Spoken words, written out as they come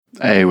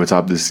Hey, what's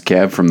up? This is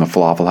Kev from the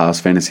Falafel House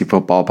Fantasy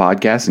Football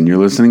Podcast, and you're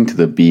listening to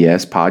the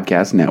BS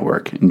Podcast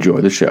Network.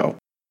 Enjoy the show.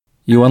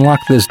 You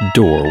unlock this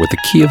door with the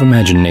key of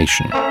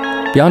imagination.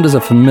 Beyond is a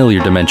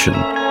familiar dimension,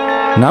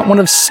 not one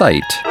of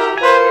sight,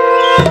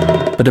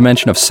 but a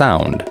dimension of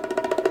sound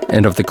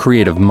and of the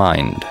creative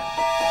mind.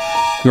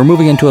 You're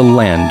moving into a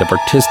land of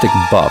artistic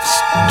buffs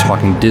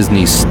talking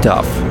Disney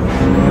stuff.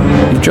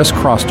 You've just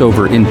crossed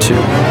over into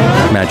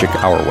Magic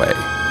Our Way.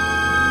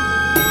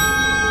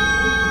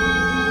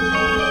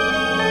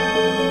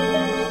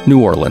 New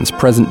Orleans,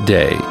 present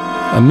day.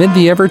 Amid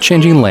the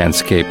ever-changing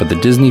landscape of the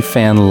Disney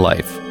fan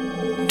life,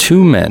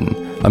 two men,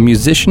 a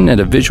musician and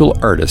a visual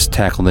artist,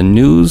 tackle the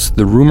news,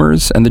 the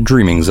rumors, and the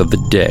dreamings of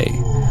the day.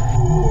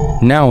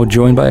 Now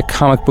joined by a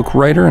comic book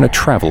writer and a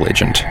travel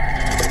agent,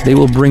 they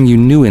will bring you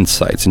new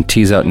insights and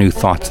tease out new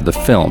thoughts of the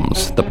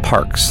films, the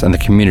parks, and the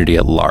community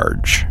at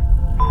large.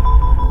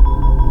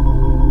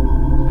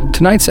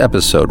 Tonight's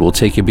episode will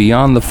take you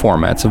beyond the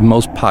formats of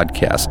most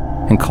podcasts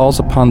and calls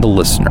upon the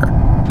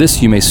listener.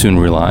 This, you may soon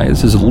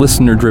realize, is a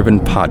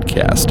listener-driven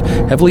podcast,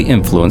 heavily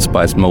influenced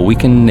by its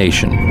Mohican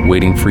nation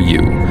waiting for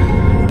you.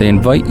 They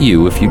invite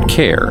you, if you'd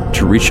care,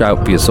 to reach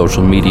out via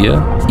social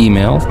media,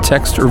 email,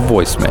 text, or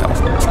voicemail.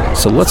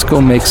 So let's go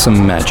make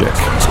some magic.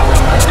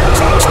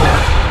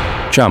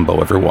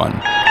 Jambo, everyone,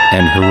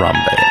 and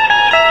Harambe.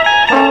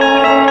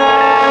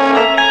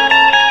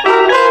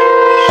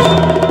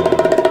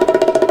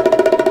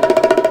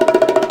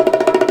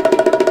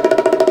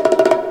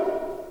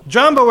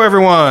 Jambo,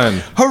 everyone!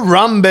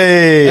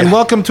 Harambe! And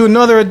welcome to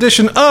another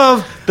edition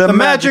of the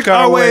Magic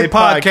Our Way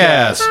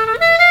podcast.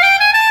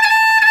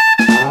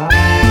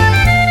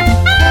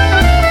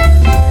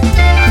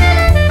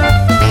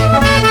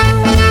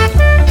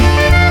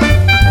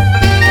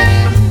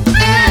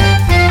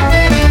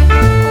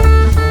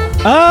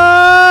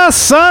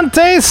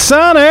 Asante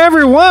Sana,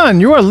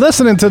 everyone! You are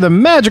listening to the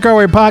Magic Our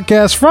Way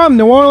podcast from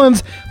New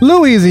Orleans,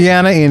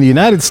 Louisiana, in the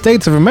United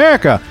States of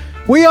America.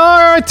 We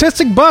are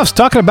artistic buffs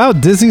talking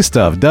about Disney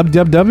stuff.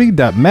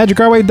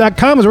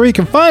 www.magicourway.com is where you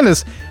can find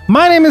us.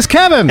 My name is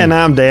Kevin. And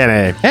I'm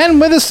Danny.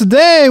 And with us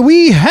today,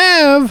 we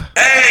have...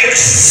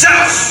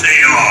 Excelsior!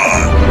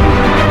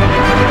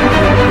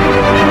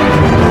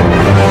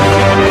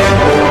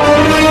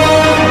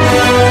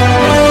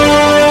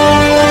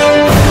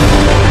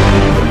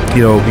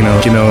 You know.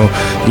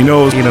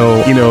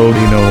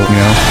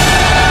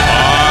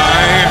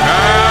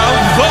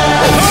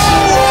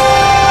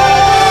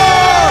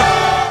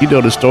 You know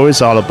the story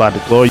is all about the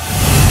glory.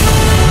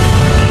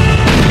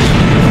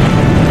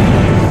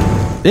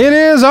 It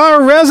is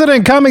our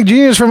resident comic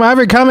genius from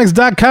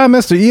ivorycomics.com,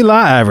 Mr.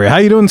 Eli Ivory. How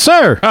you doing,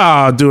 sir?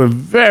 Oh, doing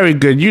very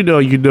good. You know,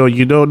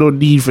 no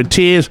need for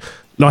tears.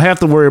 Don't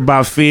have to worry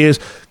about fears,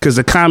 because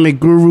the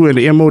comic guru and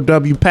the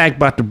MOW pack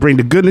about to bring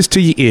the goodness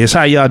to your ears.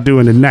 How y'all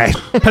doing tonight?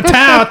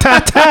 Patow,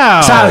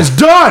 tatow. So it's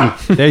done.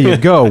 There you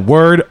go.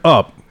 Word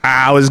up.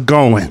 I was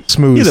going.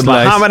 Smooth You're the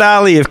slice. Muhammad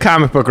Ali of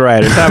comic book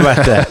writers. How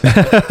about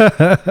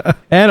that?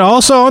 And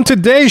also on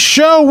today's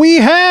show, we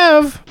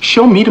have...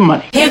 Show me the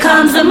money. Here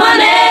comes the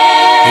money.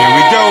 Here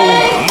we go.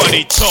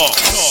 Money talk.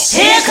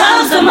 Here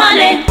comes the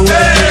money.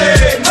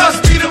 Hey,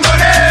 must be the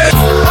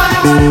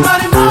money.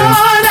 Money.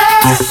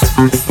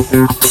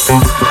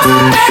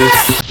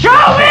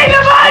 Show me the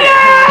money.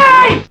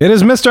 It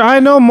is Mr. I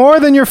Know More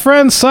Than Your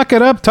Friends, Suck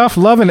It Up, Tough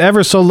Love, and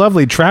Ever So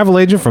Lovely travel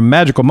agent from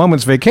Magical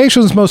Moments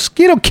Vacations,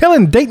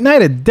 mosquito-killing date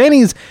night at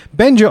Denny's,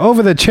 bend you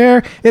over the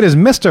chair. It is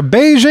Mr.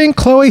 Beijing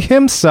Chloe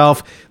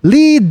himself,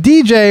 Lee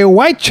DJ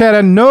White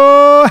Cheddar,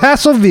 no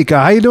hassle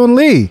Vika. How you doing,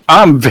 Lee?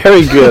 I'm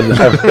very good.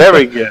 I'm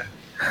very good.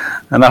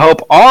 And I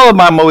hope all of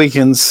my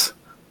Mohicans,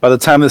 by the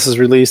time this is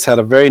released, had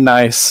a very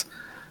nice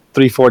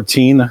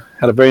 3/14,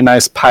 had a very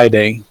nice pie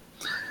day.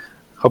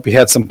 Hope you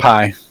had some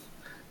pie.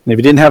 And if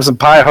you didn't have some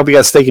pie, I hope you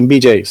got steak and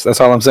BJ's. That's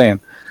all I'm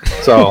saying.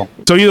 So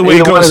either way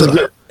it goes.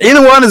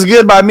 Either one is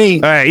good by me.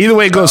 All right, either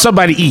way it goes,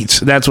 somebody eats.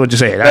 That's what you're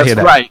saying. I hear That's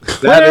that. right.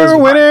 That is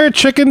Winner,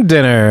 chicken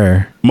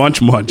dinner. Munch.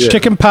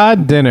 Chicken pie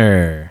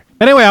dinner.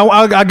 Anyway,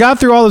 I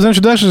got through all those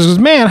introductions because,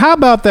 man, how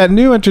about that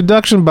new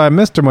introduction by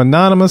Mr.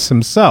 Mononymous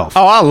himself?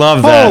 Oh, I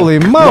love that. Holy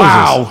Moses.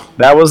 Wow.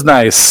 That was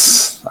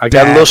nice. I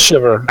got a little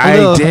shiver.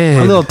 A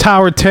little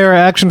Tower Terror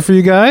action for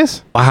you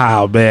guys.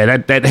 Wow,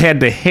 man. That had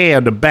the hair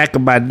on the back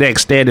of my neck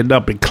standing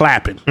up and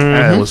clapping.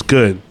 That was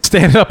good.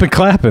 Standing up and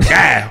clapping.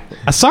 Yeah.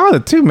 I saw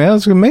that too, man. It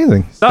was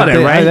amazing. Saw that,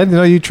 right? I didn't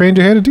know you trained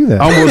your hair to do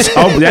that. Almost.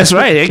 That's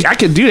right. I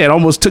could do that.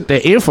 Almost took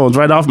the earphones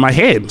right off my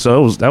head.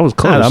 So that was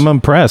close. God, I'm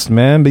impressed,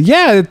 man. But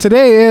yeah,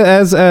 today,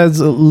 as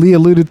Lee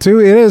alluded to,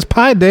 it is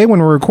Pie Day when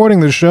we're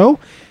recording the show.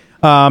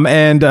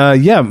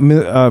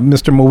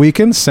 Mr.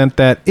 Mohican sent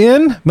that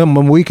in.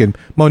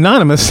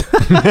 Mononymous.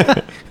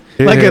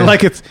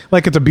 Like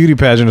it's a beauty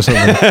pageant or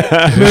something.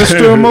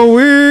 Mr.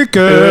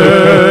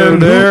 Mohican,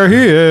 there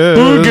he is.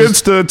 Who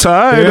gets the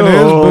title?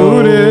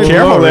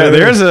 Careful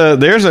there.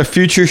 There's a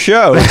future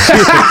show.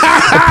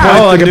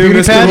 Like a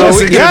beauty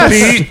pageant?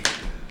 Yes.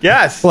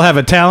 Yes. We'll have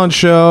a talent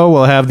show.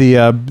 We'll have the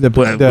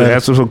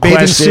have some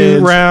bathing suit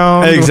questions.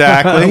 round.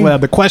 Exactly. We'll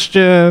have the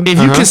question. If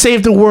you could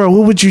save the world,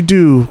 what would you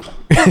do?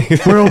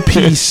 World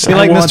peace. Be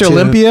like I want Mr. to-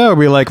 Olympia, or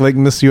be like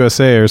Miss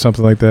USA or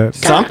something like that.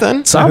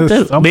 Something.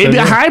 Something. Something, Maybe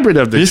a yeah. hybrid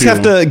of the You just two.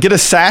 have to get a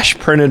sash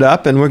printed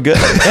up, and we're good.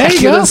 There you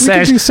Get go. a We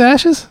sash. can do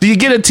sashes. Do you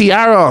get a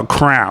tiara or a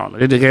crown?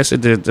 I guess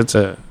it's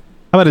a.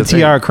 How about a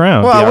tiara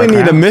crown? Well, we need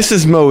a crown.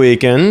 Mrs.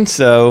 Mohican,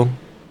 so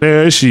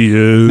There she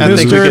is. I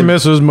think we Mr. and could-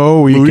 Mrs.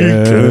 Mohican.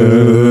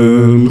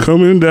 Weekend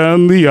coming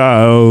down the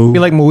aisle. Be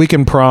like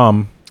Mohican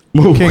prom.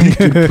 King,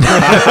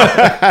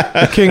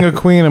 King or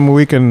Queen of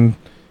Mohican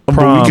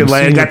prom. We could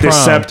like senior got their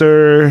prom.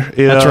 scepter.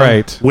 You That's know,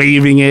 right.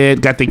 Waving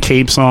it. Got the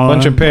capes on.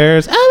 Bunch of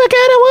pairs. Oh my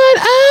God! I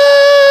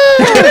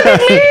won. Could have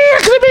been me.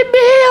 Could have been me.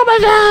 Oh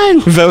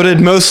my god. voted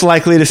most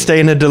likely to stay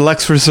in a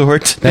deluxe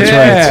resort.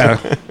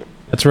 That's right.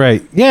 That's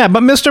right. Yeah,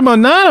 but Mr.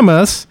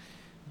 Mononymous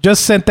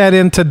just sent that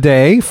in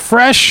today,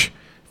 fresh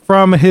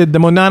from the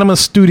Mononymous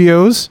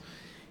Studios.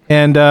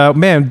 And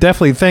man,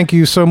 definitely thank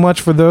you so much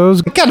for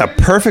those. Got a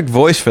perfect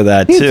voice for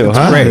that too, It's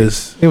huh? great.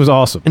 It was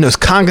awesome. And those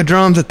conga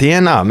drums at the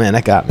end. Oh man,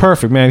 that got me.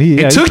 Perfect, man.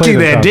 It took you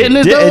there, didn't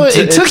it? Yeah, Though? it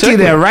It took took you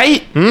me. there,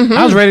 right?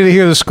 I was ready to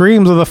hear the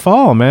screams of the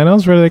fall, man. I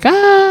was ready like,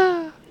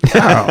 Oh,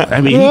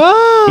 I mean,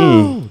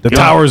 oh, the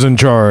tower's in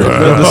charge.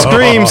 The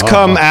screams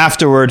come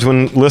afterwards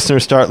when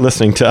listeners start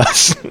listening to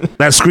us.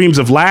 that screams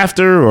of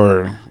laughter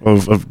or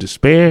of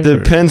despair. or-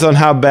 Depends on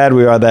how bad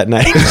we are that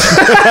night.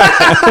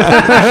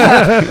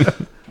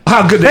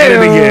 How good the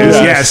editing is.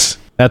 Yes. Yes.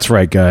 That's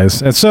right,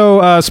 guys. And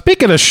so,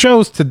 speaking of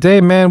shows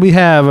today, man, we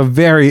have a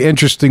very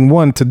interesting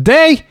one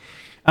today.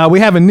 We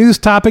have a news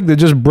topic that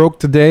just broke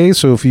today.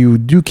 So if you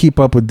do keep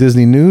up with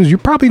Disney news, you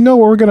probably know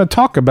what we're going to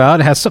talk about.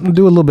 It has something to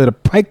do with a little bit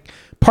of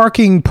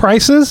parking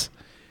prices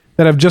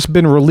that have just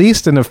been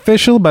released and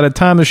official. By the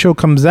time the show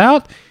comes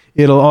out,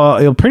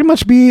 it'll pretty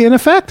much be in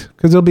effect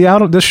because it'll be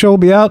out. This show will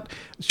be out.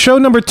 Show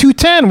number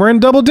 210. We're in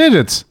double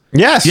digits.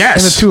 Yes. In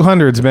Yes. the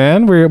 200s,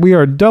 man. We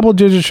are double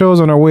digit shows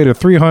on our way to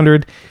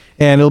 300,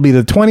 and it'll be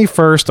the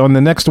 21st on the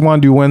next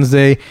Wandu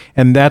Wednesday,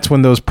 and that's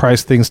when those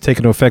price things take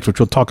into effect, which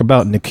we'll talk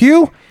about in the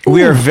queue.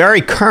 We are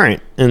very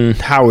current in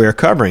how we are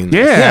covering this.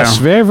 Yeah. Yes,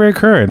 very, very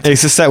current.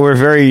 It's just that we're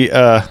very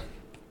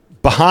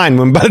behind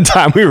when by the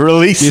time we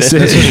release Yes, it,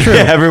 this is true.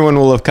 everyone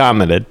will have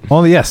commented.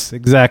 Well, yes,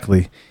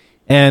 exactly.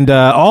 And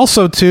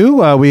also,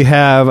 too, we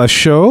have a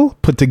show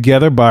put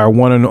together by our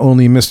one and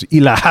only Mr.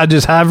 Eli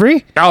Hodges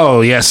Havry.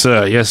 Oh, yes,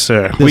 sir. Yes,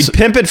 sir. We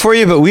pimp it for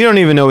you, but we don't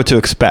even know what to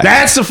expect.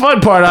 That's the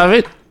fun part of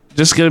it.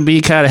 Just gonna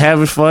be kind of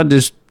having fun,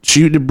 just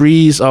shooting the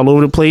breeze all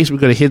over the place. We're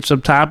gonna hit some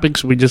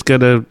topics. We're just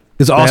gonna.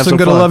 Is have Austin some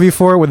going to fun. love you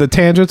for it with the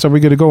tangents? Are we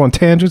going to go on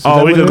tangents? Is that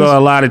Oh, we what could it go is? a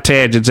lot of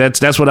tangents.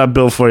 That's what I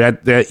built for.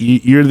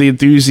 You're the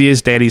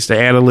enthusiast. Daddy's the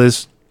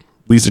analyst.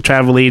 Lee's the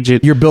travel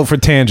agent. You're built for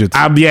tangents.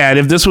 Yeah, and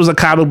if this was a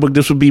comic book,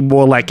 this would be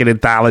more like an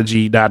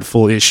anthology, not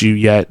full issue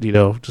yet. You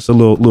know, just a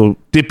little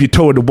dip your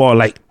toe in the wall,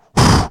 like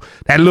that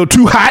a little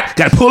too hot.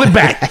 Got to pull it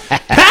back.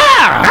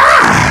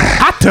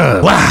 Hot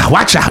tub. Wow,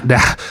 watch out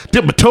now.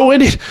 Dip my toe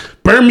in it,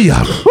 burn me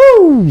up.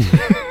 Woo!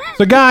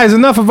 So, guys,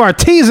 enough of our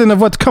teasing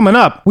of what's coming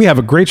up. We have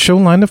a great show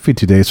lined up for you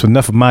today. So,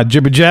 enough of my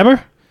jibber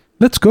jabber.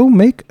 Let's go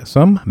make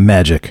some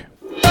magic.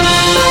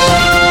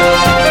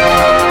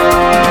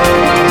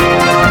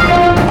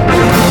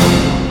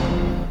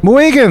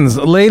 Mohicans,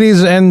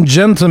 ladies and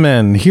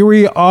gentlemen, here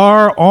we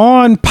are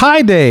on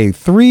Pi Day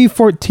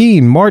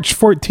 3/14, March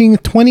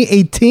 14th,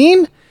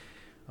 2018.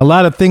 A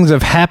lot of things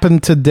have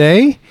happened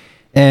today,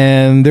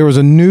 and there was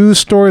a news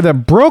story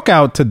that broke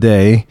out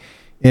today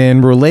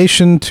in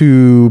relation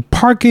to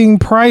parking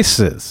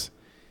prices.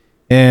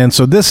 And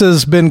so this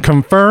has been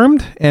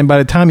confirmed, and by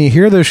the time you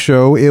hear this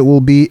show, it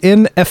will be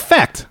in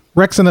effect.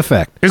 Rex in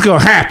effect. It's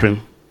gonna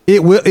happen.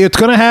 It's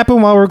going to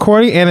happen while we're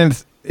recording,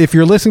 and if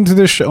you're listening to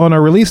this show on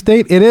a release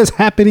date, it is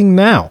happening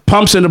now.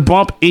 Pumps in the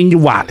bump in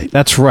your wallet.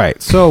 That's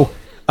right. So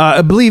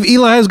I believe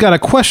Eli has got a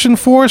question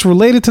for us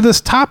related to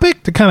this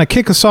topic to kind of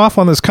kick us off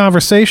on this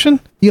conversation.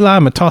 Eli,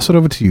 I'm going to toss it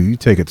over to you. You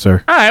take it,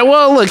 sir. All right.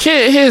 Well, look.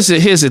 Here's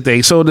the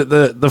thing. So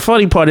the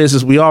funny part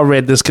is we all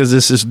read this because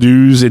this is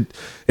news. It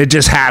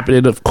just happened,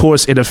 and of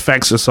course, it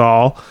affects us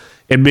all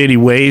in many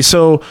ways.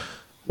 So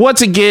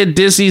once again,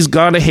 Disney's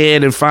gone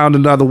ahead and found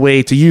another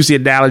way to use the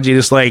analogy.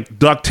 It's like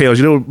DuckTales.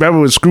 You know, remember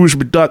when Scrooge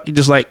McDuck? He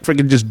just like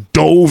freaking just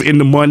dove in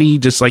the money,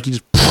 just like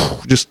he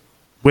just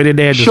went in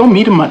there. Show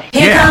me the money.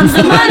 Here comes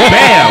the money.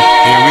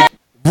 Bam.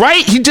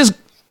 Right?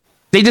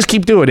 They just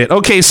keep doing it.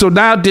 Okay, so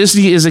now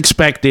Disney is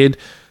expected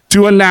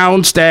to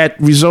announce that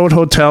resort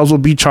hotels will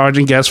be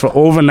charging guests for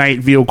overnight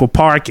vehicle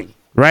parking,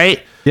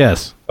 right?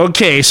 Yes.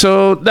 Okay,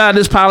 so now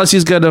this policy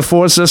is going to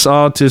force us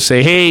all to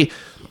say, hey,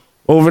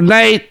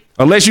 overnight,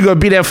 unless you're going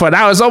to be there for an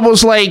hour, it's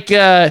almost like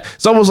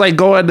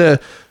going to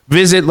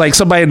visit like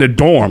somebody in the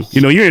dorm.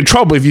 You know, you're in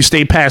trouble if you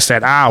stay past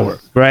that hour,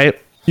 right?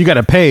 You got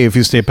to pay if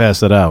you stay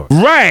past that hour.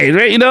 Right.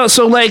 You know,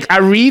 so like I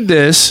read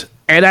this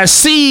and I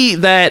see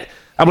that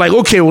I'm like,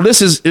 okay, well,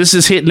 this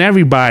is hitting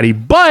everybody,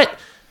 but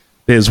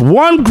there's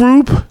one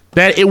group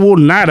that it will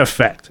not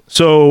affect.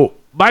 So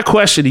my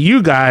question to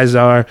you guys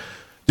are,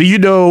 do you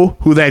know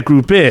who that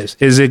group is?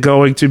 Is it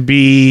going to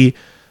be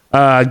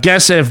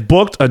guests that have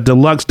booked a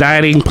deluxe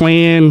dining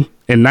plan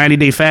and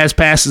 90-day fast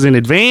passes in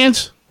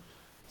advance?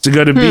 Is it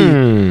going to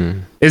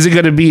be? Is it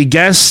going to be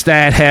guests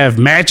that have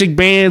magic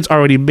bands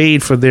already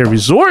made for their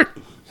resort?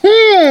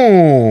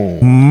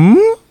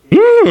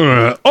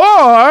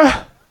 Or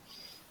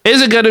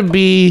is it going to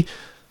be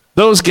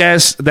those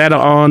guests that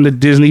are on the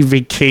Disney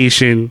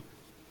Vacation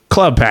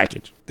Club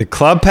package? The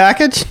club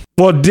package?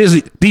 Well,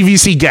 Disney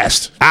DVC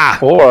guest.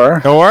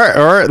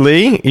 Or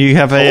Lee, you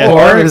have a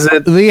Or is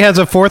it Lee has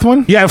a fourth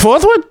one. Yeah,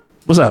 fourth one?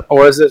 What's up?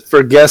 Or is it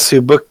for guests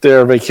who booked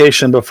their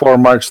vacation before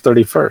March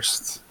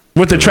 31st?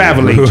 With the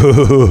travel agent.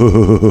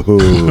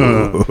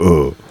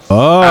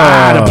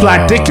 The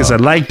plot thickens. I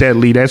like that,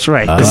 Lee. That's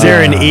right. Is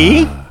there an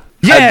E?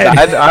 Yeah.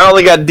 I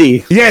only got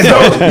D.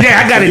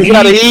 I got an You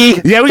got an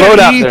E? Yeah, we Throw it got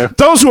out an E. there.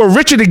 Those who are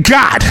richer than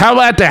God. How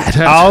about that?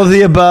 All of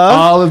the above?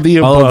 All of the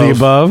above. All of the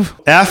above.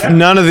 F,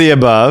 none of the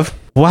above.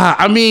 Wow.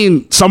 I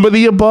mean, some of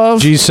the above.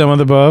 G, some of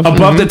the above.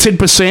 Above the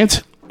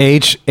 10%.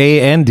 H,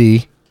 A, and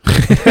D.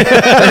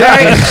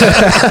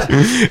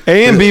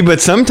 A and B,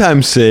 but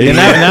sometimes C. And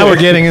now we're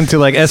getting into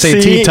like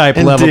SAT C type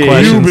and level D. U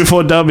questions.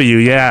 before W,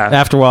 yeah.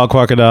 After Wild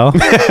Crocodile.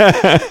 Beer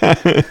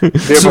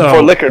So-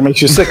 before liquor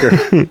makes you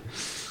sicker.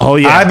 Oh,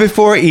 yeah. I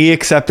before E,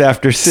 except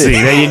after C. See,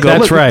 there you go.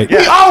 That's Look, right.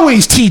 We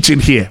always teaching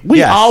here. We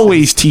Yes.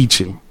 always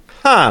teaching.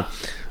 Huh.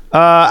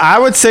 I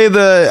would say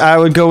I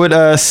would go with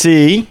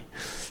C.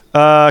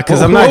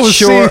 Because I'm What not was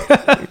sure.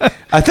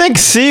 I think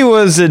C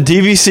was a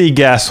DVC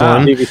guest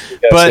one. DVC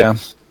guest, but yeah.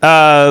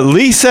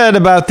 Lee said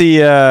about the,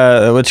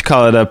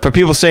 for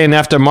people saying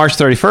after March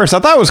 31st. I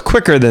thought it was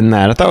quicker than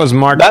that. I thought it was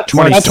March That's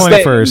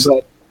 21st.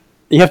 but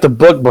you have to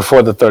book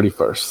before the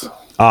 31st.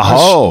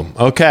 Oh,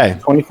 okay.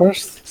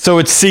 21st? So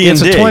it's C and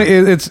It's D. a 20,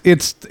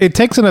 it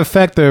takes in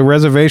effect the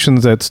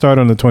reservations that start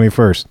on the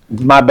 21st.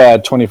 My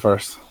bad,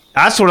 21st.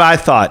 That's what I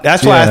thought.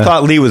 That's why I Yeah.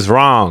 thought Lee was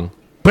wrong.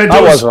 But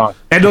I was wrong.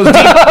 And those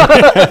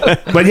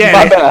but yeah,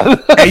 My bad.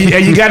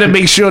 and you got to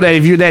make sure that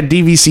if you're that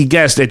DVC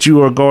guest, that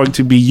you are going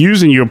to be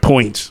using your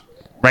points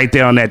right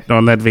there on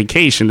that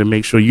vacation to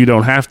make sure you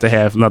don't have to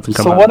have nothing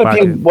come So out what of if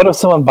pocket. what if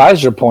someone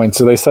buys your points?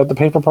 Do they set the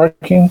pay for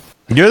parking?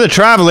 You're the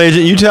travel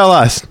agent. You tell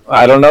us.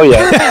 I don't know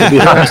yet. To be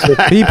honest with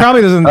you. He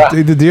probably doesn't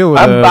deal with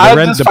I'm the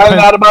rent. just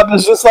finding out about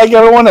this just like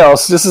everyone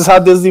else. This is how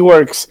Disney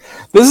works.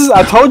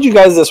 I told you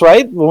guys this,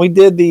 right? When we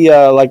did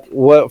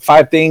the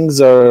 5 things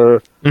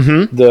or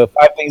the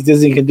 5 things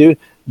Disney can do.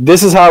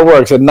 This is how it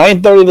works. At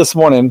 9:30 this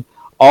morning,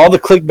 all the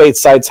clickbait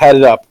sites had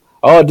it up.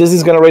 Oh,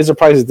 Disney's going to raise their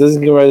prices. Disney's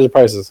going to raise their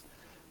prices.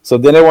 So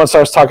then everyone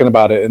starts talking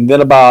about it. And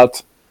then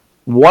about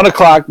 1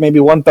 o'clock, maybe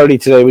 1:30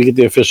 today, we get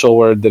the official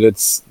word that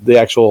it's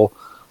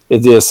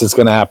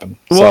going to happen.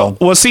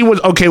 See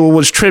what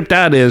what's tripped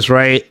out is,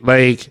 right,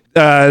 like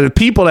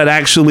people that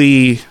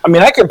actually, I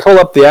mean, I can pull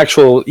up the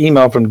actual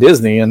email from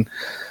Disney and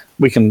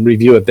we can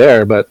review it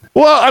there, but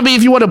well, I mean,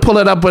 if you want to pull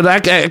it up, but I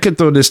could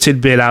throw this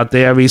tidbit out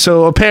there. I mean,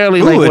 so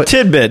apparently, Ooh, a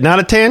tidbit, not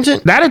a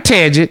tangent. not a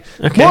tangent,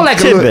 Okay, more like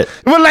tidbit.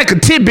 more like a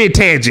tidbit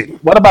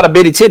tangent. what about a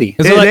bitty titty?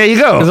 Is it Yeah, like, there you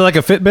go. Is it like a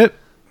Fitbit?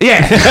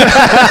 Yeah,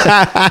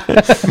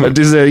 but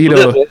there's a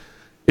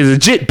is a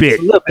jit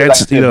bit. little bit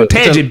That's like a tidbit.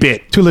 tangent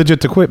bit. Too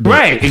legit to quit. Bit.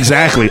 Right,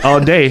 exactly. All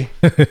day.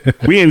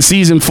 We in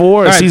season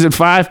 4 or right. season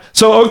 5.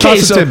 So okay,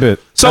 Toss a tidbit.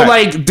 so All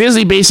like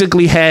Disney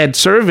basically had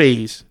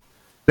surveys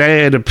that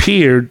had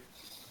appeared.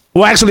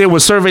 Well, actually, there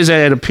was surveys that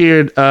had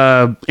appeared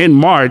in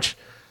March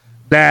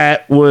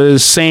that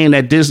was saying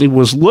that Disney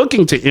was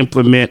looking to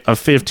implement a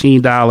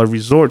 $15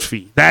 resort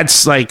fee.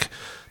 That's like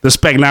the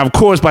spec. Now, of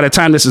course, by the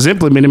time this is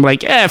implemented, I'm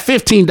like, yeah,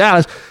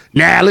 $15.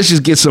 Nah, let's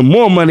just get some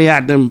more money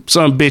out of them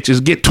some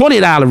bitches. Get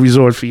 $20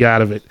 resort fee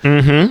out of it.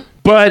 Mm-hmm.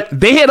 But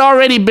they had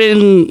already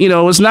been,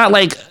 it's not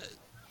like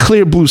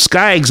clear blue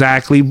sky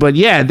exactly, but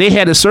yeah, they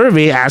had a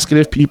survey asking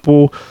if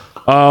people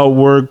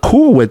were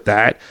cool with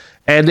that.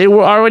 And they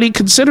were already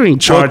considering Well,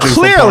 charging. for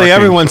clearly parking.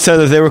 everyone said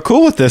that they were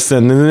cool with this,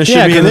 then there should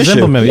Yeah, be an because it's issue.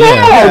 implemented.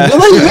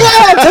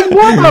 Yeah, take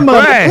more of my money,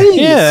 Right.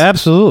 please. Yeah,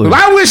 absolutely.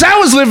 I wish I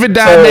was living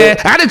down So- there.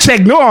 I'd have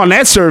checked no on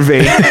that survey.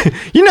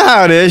 You know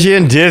how it is. You're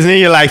in Disney.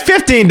 You're like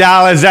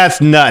 $15. That's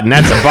nothing.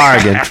 That's a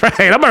bargain.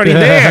 Right, I'm already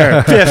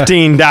there.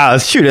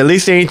 $15. Shoot, at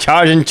least they ain't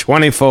charging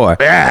 24.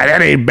 Yeah,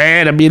 that ain't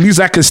bad. I mean, at least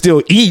I can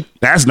still eat.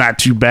 That's not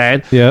too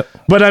bad. Yeah.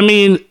 But I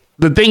mean,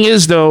 the thing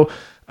is, though,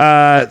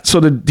 so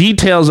the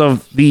details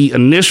of the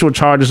initial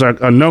charges are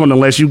known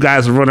unless you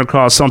guys run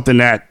across something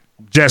that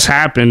just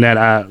happened that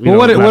I. Well,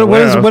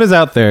 what is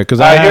out there?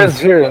 Because I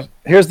have,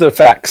 Here's the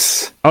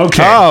facts.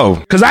 Okay. Oh.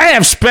 Because I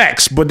have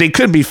specs, but they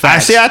could be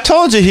facts. I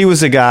told you he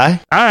was a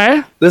guy. All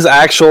right. This is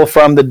actual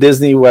from the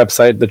Disney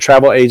website, the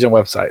travel agent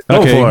website.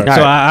 Go okay. for it.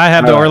 So I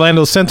have the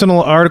Orlando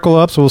Sentinel article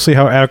up, so we'll see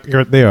how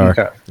accurate they are.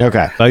 Okay.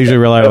 Okay. I usually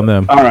rely on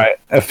them. All right.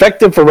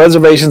 Effective for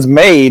reservations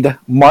made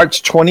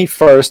March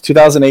 21st,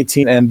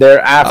 2018, and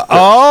thereafter.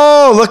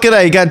 Oh, look at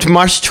that. You got to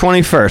March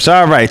 21st.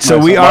 All right. So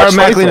Right, we so are March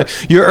automatically.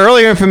 21st. Your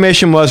earlier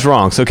information was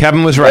wrong. So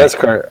Kevin was right. That's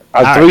correct.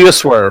 I threw you a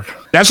swerve.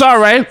 That's all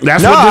right.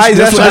 That's No, what this,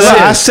 that's what what this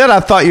I is. said. I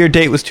thought your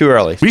date was too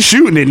early. We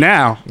shooting it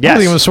now. I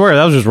don't even swear.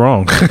 That was just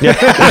wrong. I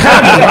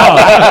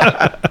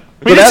mean,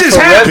 But this that's just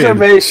for happened.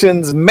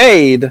 reservations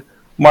made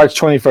March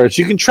 21st.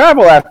 You can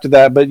travel after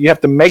that, but you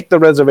have to make the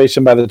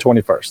reservation by the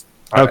 21st.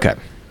 Okay.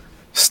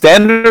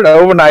 Standard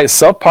overnight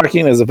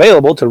self-parking is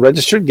available to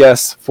registered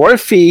guests for a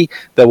fee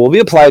that will be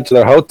applied to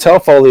their hotel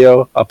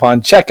folio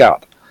upon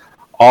checkout.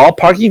 All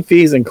parking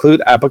fees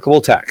include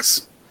applicable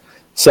tax.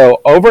 So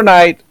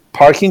overnight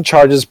parking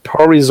charges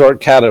per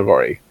resort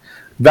category.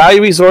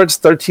 Value resorts,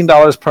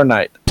 $13 per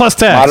night. Plus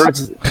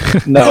tax.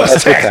 No,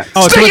 that's with tax.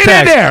 Oh, it's Stick with it in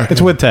tax. there.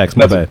 It's with tax.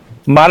 My bad.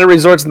 Moderate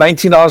resorts,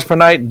 $19 per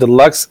night.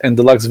 Deluxe and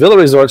deluxe villa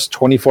resorts,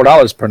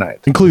 $24 per night.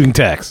 Including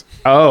tax.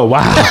 Oh,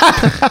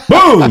 wow.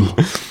 Boom.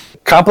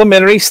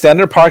 Complimentary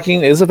standard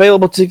parking is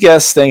available to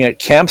guests staying at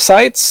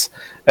campsites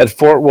at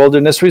Fort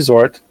Wilderness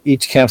Resort.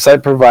 Each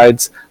campsite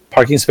provides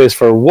parking space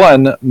for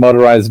one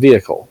motorized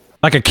vehicle.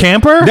 Like a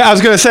camper? Yeah, I was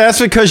going to say,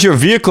 that's because your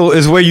vehicle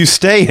is where you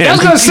stay in. I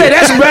was going to say,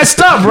 that's messed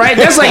up, right?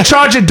 That's like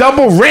charging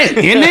double rent,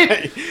 isn't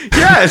it?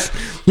 Yes.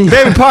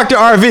 Baby parked the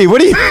RV.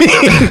 What do you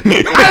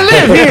mean? I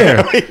live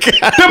here.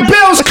 The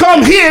bills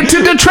come here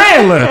to the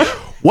trailer.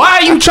 Why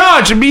are you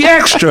charging me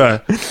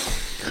extra?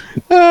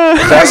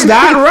 That's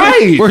not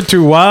right. We're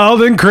two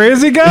wild and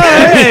crazy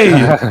guys. Hey,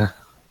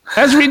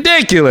 that's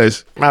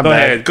ridiculous. Go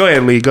ahead,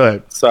 Lee. Go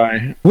ahead.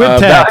 Sorry. With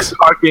tax. Valet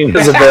parking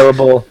is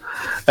available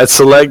at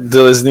select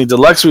Disney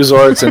Deluxe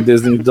Resorts and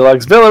Disney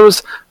Deluxe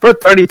Villas for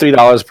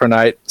 $33 per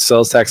night,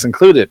 sales tax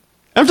included.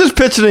 I'm just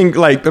picturing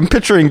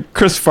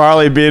Chris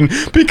Farley being,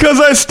 because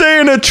I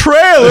stay in a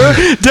trailer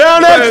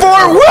down at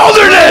Fort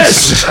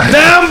Wilderness.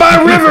 Down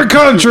by river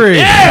country.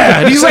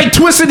 Yeah, and he's like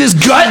twisting his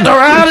gut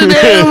around in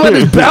there with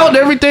his belt and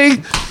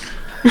everything.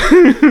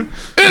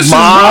 This is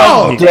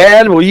Mom, wrong.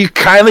 Dad, will you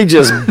kindly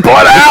just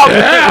butt out?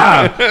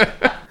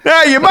 Yeah.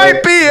 Now, you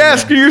might be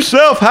asking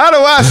yourself, how do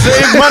I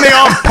save money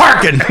on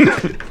parking?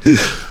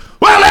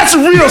 Well, that's a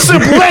real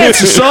simple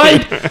answer,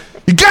 son.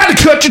 You got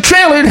to cut your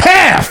trailer in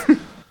half.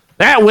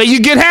 That way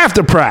you get half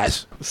the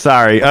price.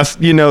 Sorry, us,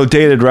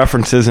 dated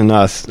references and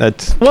us.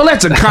 That's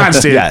a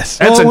constant. Yes.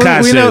 That's a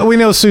constant. We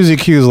know Susie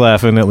Q's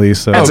laughing at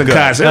least. So. That's a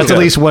constant. That's at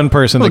least one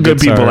person. Well, that good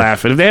gets people our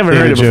laughing. If they haven't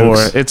heard it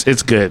jokes. before,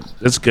 it's good.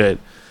 It's good.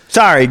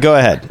 sorry. Go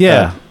ahead.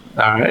 Yeah.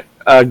 All right.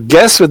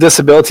 Guests with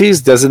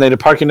disabilities, designated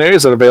parking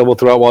areas are available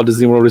throughout Walt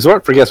Disney World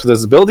Resort. For guests with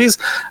disabilities,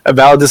 a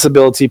valid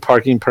disability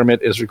parking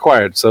permit is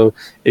required. So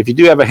if you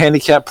do have a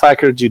handicap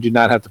placard, you do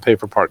not have to pay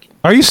for parking.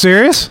 Are you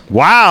serious?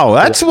 Wow.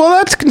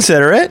 That's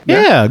considerate.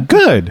 Yeah.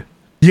 Good.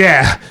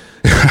 Yeah.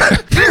 Look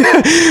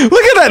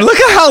at that. Look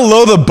at how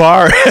low the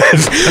bar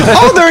is.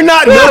 Oh, they're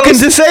not milking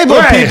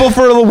disabled people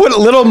for what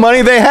little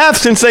money they have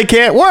since they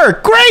can't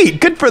work. Great.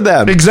 Good for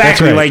them.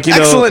 Exactly. right. Like,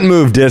 Excellent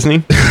move,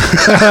 Disney.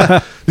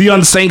 the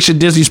unsanctioned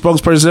Disney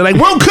spokesperson, they're like,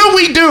 what could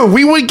we do?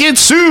 We would get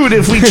sued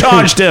if we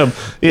charged him.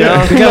 You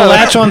know? You gotta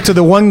latch on to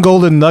the one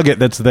golden nugget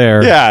that's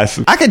there. Yes.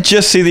 I could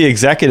just see the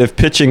executive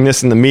pitching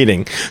this in the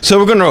meeting. So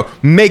we're going to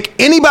make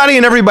anybody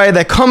and everybody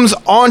that comes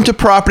onto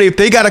property, if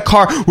they got a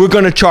car, we're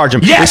going to charge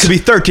them. Yes. It could be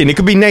 13. It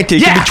could be 19.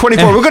 It Yeah. could be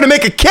 24. We're going to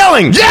make a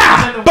killing.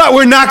 Yeah. But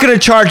we're not going to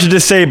charge the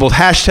disabled.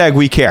 Hashtag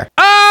we care.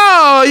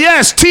 Oh,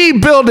 yes. Team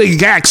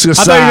building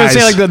exercise. I thought you were going to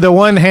say like the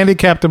one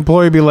handicapped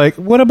employee be like,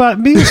 "What about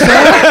me, sir?"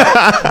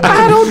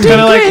 I don't think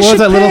Kind of like they what was should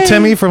that little pay.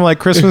 Timmy from like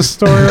Christmas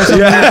Story or something?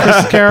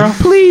 Christmas Carol.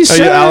 Please, Oh,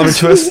 sir. yeah, Oliver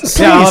Twist.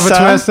 Yeah, Oliver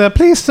Please, Twist.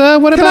 Please, sir.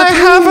 What Can about I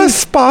have me? a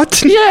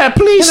spot? Yeah,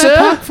 please, Can I sir.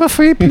 park for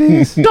free,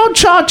 please? Don't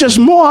charge us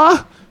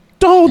more.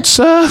 Don't,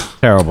 sir.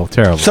 Terrible.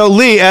 So,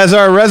 Lee, as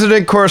our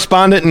resident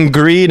correspondent in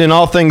greed and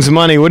all things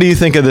money, what do you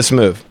think of this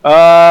move?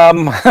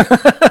 Wow.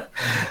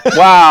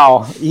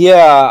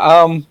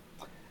 Yeah.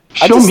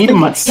 Show me the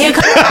money.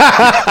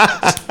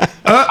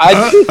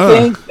 I do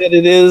think that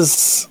it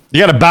is.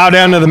 You got to bow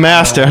down to the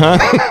master, huh?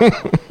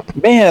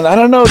 Man, I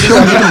don't know. Dude.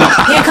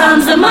 Here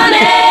comes the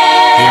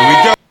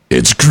money.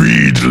 It's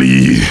greed,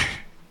 Lee.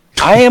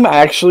 I am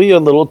actually a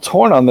little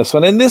torn on this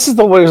one, and this is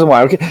the reason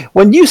why. Okay,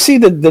 when you see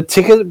the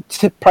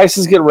ticket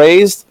prices get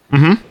raised,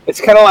 it's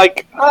kind of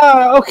like,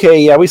 okay,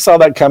 yeah, we saw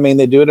that coming.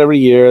 They do it every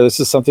year. This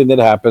is something that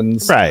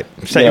happens. Right.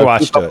 Set your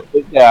watch to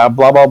it. Yeah,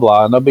 blah blah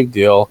blah. No big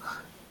deal.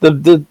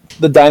 The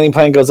dining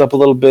plan goes up a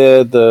little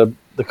bit. The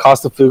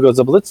cost of food goes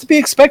up. It's to be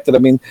expected. I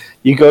mean,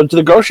 you go to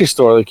the grocery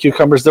store. The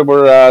cucumbers that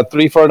were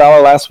 $3 for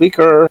 $1 last week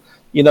are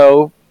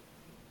 $2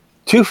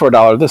 for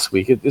 $1 this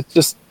week.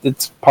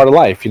 It's part of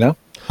life,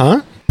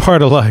 Huh?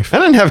 Part of life. I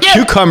didn't have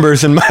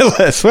cucumbers in my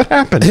list. What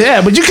happened?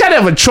 Yeah, but you kind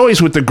of have a choice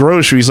with the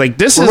groceries. Like,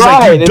 this is Right.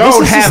 like, you and this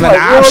don't is have just an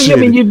like, option. Well,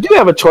 I mean, you do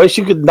have a choice.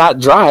 You could not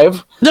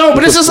drive. No,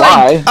 but it's just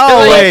fly. like, Oh,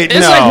 like, wait,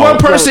 it's no. like one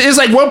person. It's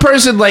like one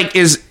person. Like,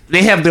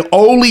 they have the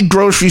only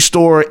grocery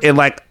store in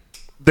like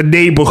the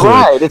neighborhood,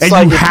 Right, it's and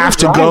like you if have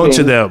to you're go to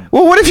driving- them.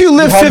 Well, what if you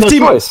live have no 50?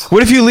 choice.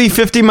 What if you live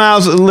 50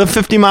 miles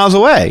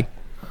away?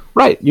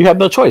 Right. You have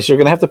no choice. You're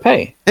going to have to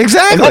pay. And that's the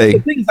Exactly.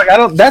 thing. It's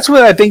like, that's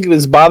what I think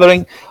is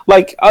bothering.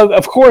 Like,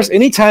 of course,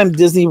 anytime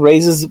Disney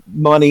raises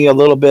money a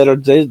little bit or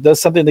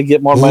does something to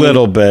get more money,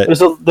 Little bit.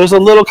 there's a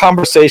little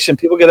conversation.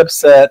 People get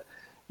upset,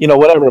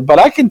 whatever. But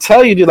I can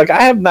tell you, dude, like,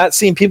 I have not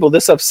seen people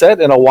this upset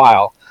in a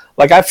while.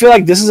 Like, I feel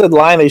like this is a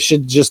line they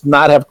should just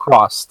not have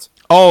crossed.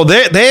 Oh,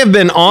 they have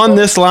been on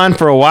this line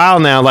for a while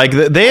now. Like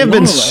they have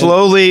been right?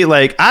 slowly.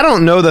 Like I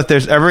don't know that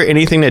there's ever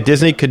anything that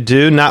Disney could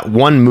do. Not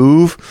one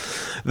move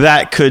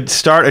that could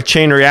start a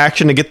chain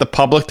reaction to get the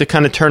public to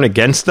kind of turn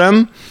against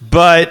them.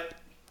 But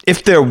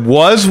if there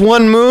was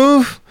one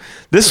move,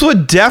 this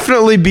would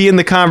definitely be in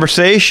the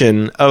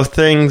conversation of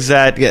things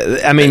that,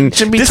 I mean, it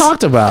should be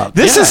talked about.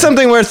 This is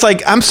something where it's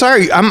like, I'm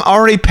sorry, I'm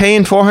already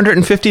paying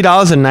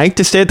 $450 a night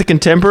to stay at the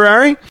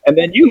Contemporary. And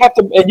then you got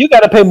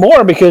to pay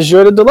more because you're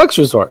at a deluxe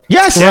resort.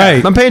 Yes,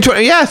 right. I'm paying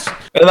yes.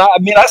 And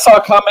I saw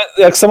a comment,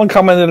 like someone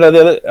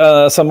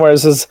commented somewhere. It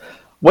says,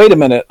 "Wait a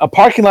minute, a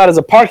parking lot is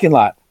a parking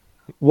lot.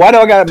 Why do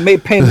I got to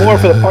pay more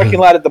for the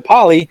parking lot at the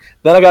Poly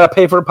than I got to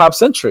pay for a Pop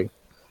Century?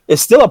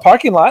 It's still a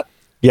parking lot."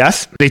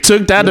 Yes. They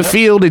took down the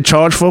field and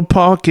charged for a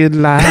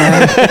parking lot.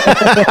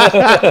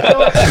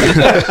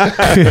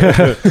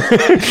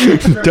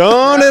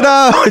 Don't it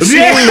always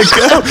seem to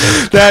go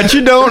that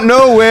you don't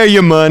know where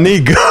your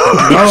money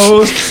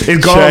goes?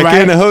 It goes Check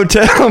right in a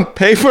hotel,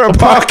 pay for a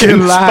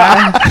parking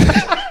lot.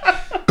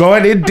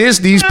 Going in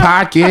Disney's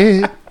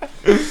pocket.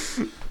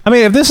 I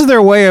mean, if this is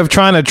their way of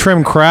trying to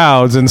trim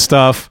crowds and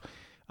stuff,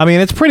 I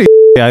mean, it's pretty.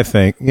 I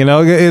think, you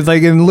know, it's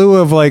like in lieu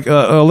of like,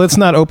 let's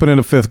not open in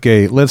a fifth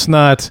gate. Let's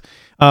not.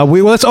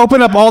 Let's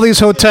open up all these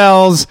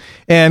hotels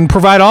and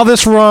provide all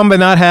this room, but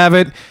not have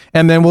it.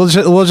 And then we'll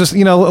just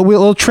you know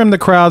we'll trim the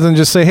crowds and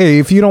just say, hey,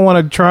 if you don't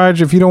want to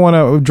charge, if you don't want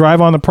to drive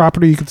on the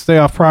property, you can stay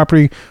off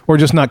property or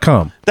just not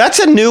come. That's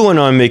a new one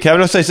on me,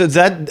 Kevin. So is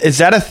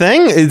that a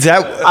thing? Is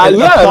that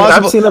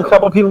I've seen a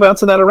couple of people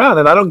bouncing that around,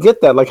 and I don't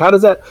get that. Like, how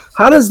does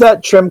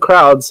that trim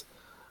crowds?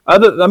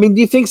 Do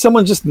you think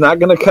someone's just not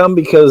going to come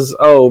because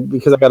I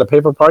got to pay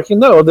for parking?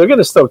 No, they're going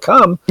to still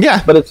come.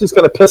 Yeah, but it's just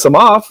going to piss them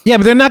off. Yeah,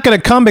 but they're not going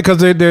to come because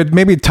they're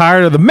maybe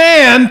tired of the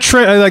man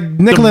like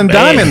nickel and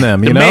diming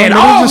them. You know,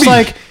 it's just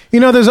like,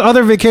 you know, there's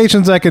other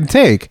vacations I can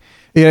take.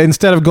 Yeah,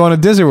 instead of going to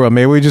Disney World,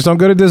 maybe we just don't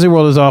go to Disney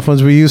World as often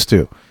as we used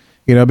to.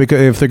 You know,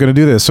 because if they're going to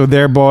do this, so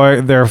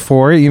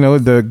therefore, you know,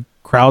 the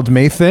crowds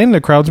may thin,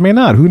 the crowds may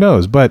not. Who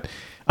knows? But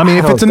I mean,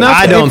 if it's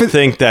enough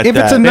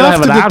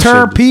to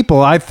deter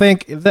people, I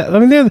think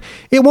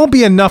it won't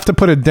be enough to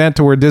put a dent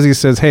to where Disney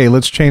says, "Hey,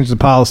 let's change the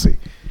policy."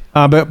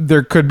 But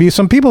there could be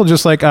some people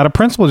just like out of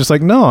principle, just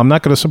like, "No, I'm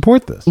not going to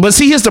support this." But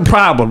see, here's the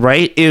problem,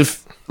 right?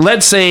 If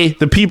let's say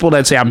the people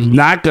that say I'm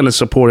not going to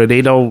support it,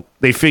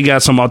 they figure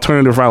out some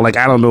alternative route, like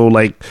I don't know,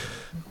 like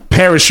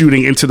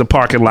parachuting into the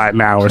parking lot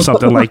now or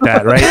something like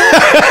that, right?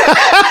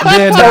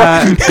 Then,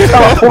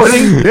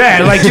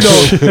 like, you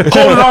know,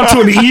 holding on to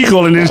an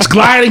eagle and it's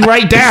gliding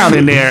right down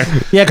in there.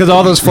 Yeah, because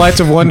all those Flights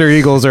of Wonder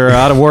Eagles are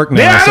out of work now.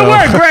 They're out of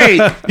work, great.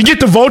 You get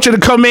the vulture to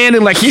come in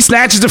and like he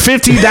snatches the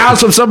 $15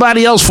 from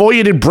somebody else for you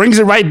and it brings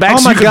it right back.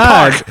 Oh my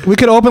God. We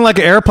could open like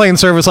an airplane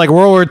service like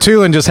World War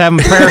II and just have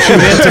them parachute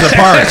into the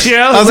park.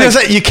 Yeah, I was going to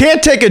say, you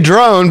can't take a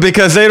drone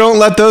because they don't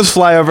let those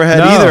fly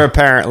overhead either,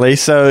 apparently.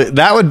 So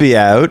that would be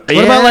out.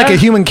 What about like a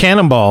human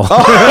cannonball? Why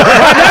not?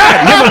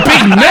 You have a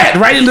big net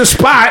right in the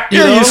spot.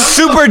 You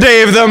Super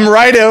Dave them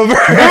right over.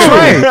 That's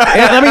right.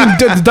 And, I mean,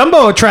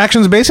 Dumbo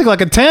attraction is basically like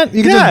a tent.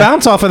 You can just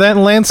bounce off of that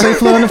and land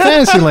safely in the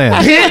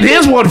Fantasyland.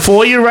 Here's one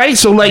for you, right?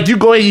 So, like, you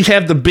go ahead, you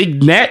have the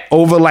big net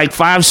over like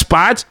 5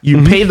 spots.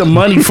 You pay the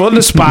money for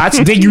the spots.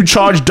 Then you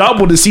charge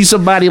double to see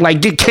somebody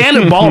like get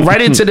cannonball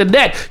right into the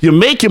net. You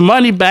make your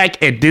money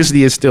back, and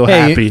Disney is still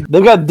happy.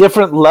 They've got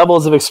different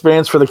levels of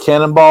experience for the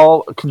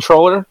cannonball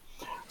controller.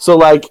 So,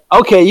 like,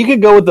 okay, you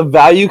could go with the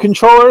value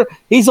controller.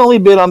 He's only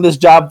been on this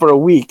job for a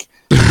week.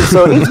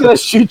 So he's going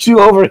to shoot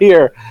you over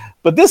here.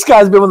 But this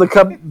guy's been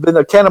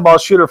a cannonball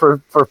shooter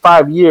for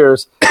 5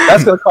 years.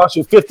 That's going to cost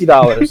you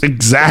 $50.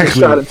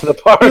 Exactly. Shot into the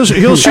park.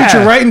 He'll shoot you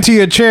right into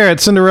your chair at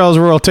Cinderella's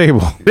royal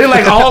table. They're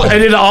like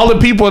all the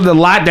people in the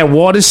lot that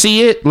want to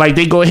see it, like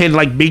they go ahead and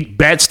like make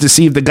bets to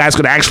see if the guy's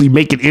going to actually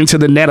make it into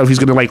the net or if he's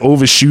going to like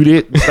overshoot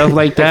it and stuff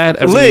like that.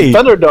 Lee,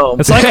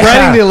 Thunderdome. It's like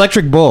riding the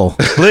electric bull.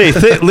 Lee,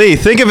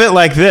 think of it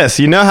like this.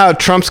 You know how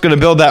Trump's going to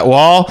build that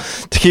wall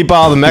to keep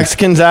all the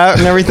Mexicans out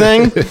and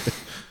everything?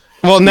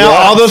 Well, now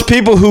all those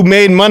people who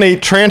made money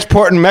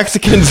transporting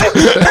Mexicans into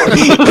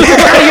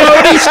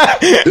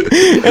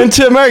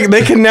America,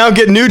 they can now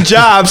get new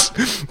jobs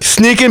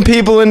sneaking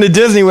people into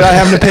Disney without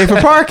having to pay for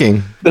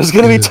parking. There's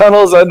going to be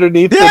tunnels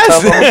underneath the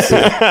tunnels.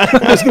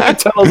 There's going to be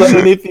tunnels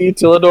underneath the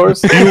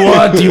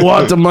utilidors. You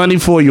want the money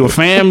for your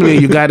family.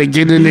 You got to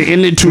get in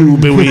the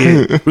tube. And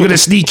we're going to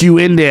sneak you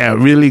in there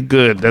really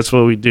good. That's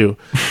what we do.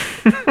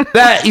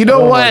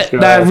 What?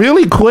 Now,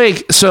 really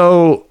quick.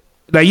 So...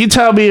 Now, you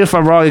tell me if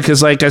I'm wrong,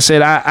 because like I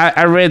said,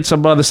 I read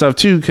some other stuff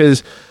too,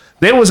 because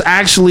there was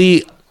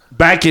actually,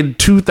 back in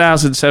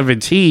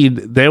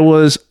 2017, there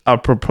was a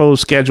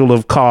proposed schedule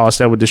of costs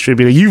that were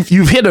distributed.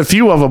 You've hit a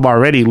few of them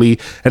already, Lee.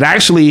 And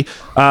actually,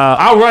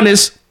 I'll run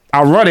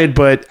it,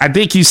 but I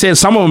think you said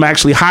some of them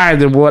actually higher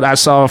than what I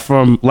saw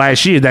from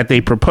last year that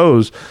they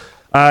proposed.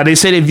 They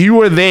said if you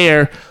were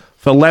there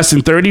for less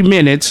than 30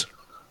 minutes,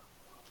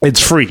 it's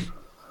free.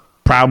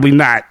 Probably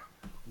not.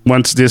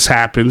 Once this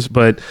happens,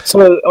 but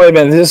so wait a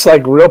minute, is this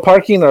like real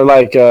parking or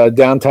like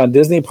downtown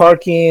Disney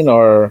parking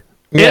or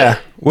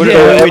what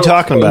are we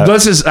talking about?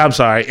 I'm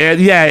sorry.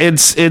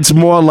 It's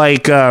more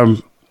like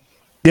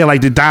Yeah,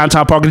 like the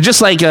downtown parking, just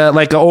like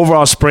an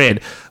overall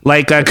spread,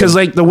 like because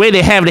like the way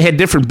they have it, they had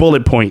different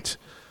bullet points.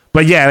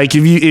 But yeah, like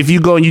if you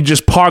go and you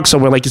just park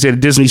somewhere, like you said, at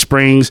Disney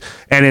Springs,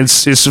 and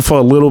it's for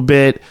a little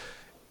bit,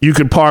 you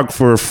could park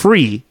for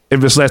free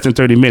if it's less than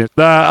 30 minutes.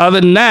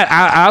 Other than that,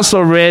 I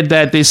also read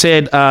that they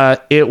said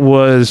it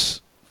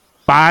was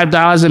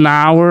 $5 an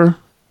hour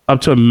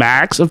up to a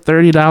max of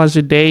 $30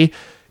 a day.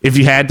 If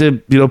you had to,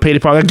 pay the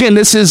park. Again,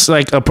 this is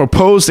like a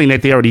proposed thing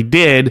that they already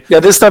did. Yeah,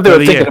 this stuff they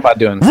were thinking about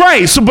doing.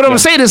 Right. So, but I'm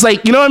saying is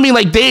like, you know what I mean?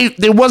 Like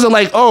they wasn't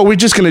like, oh, we're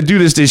just going to do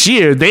this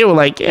year. They were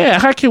like, yeah,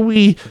 how can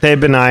we? They've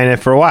been eyeing it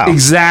for a while.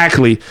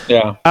 Exactly.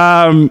 Yeah.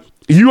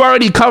 You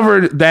already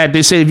covered that.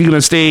 They said if you're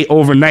going to stay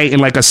overnight in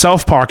like a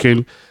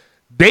self-parking,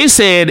 they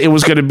said it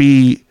was going to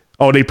be,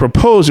 they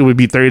proposed it would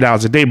be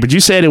 $30 a day, but you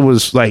said it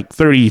was like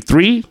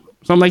 33,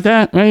 something like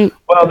that, right?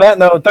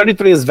 Well,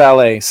 33 is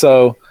valet.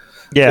 So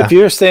yeah, if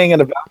you're staying at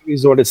a valet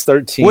resort, it's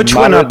 13. Which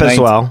went up 19. As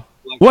well.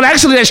 Well,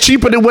 actually, that's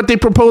cheaper than what they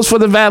proposed for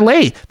the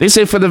valet. They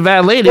said for the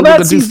valet, they were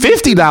going to do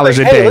 $50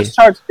 a day. Let's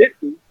charge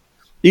 50.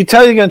 You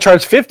tell you're going to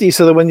charge 50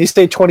 so that when you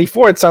stay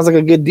 24, it sounds like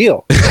a good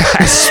deal.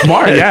 That's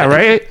smart, yeah,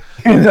 right?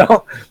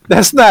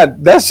 That's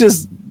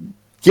just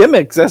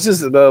gimmicks. That's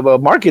just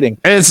marketing.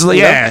 It's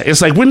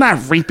like we're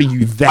not raping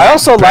you that I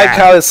also bad. like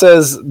how it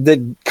says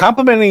the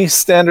complimentary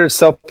standard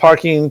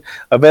self-parking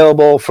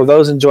available for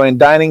those enjoying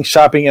dining,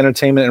 shopping,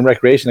 entertainment, and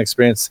recreation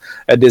experience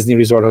at Disney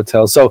Resort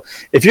Hotels. So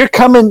if you're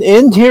coming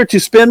in here to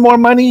spend more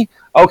money,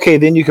 okay,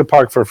 then you can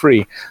park for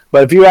free.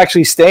 But if you're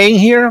actually staying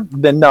here,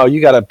 then no,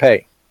 you got to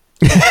pay.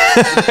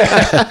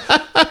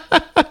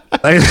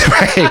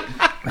 Right.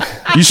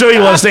 You sure you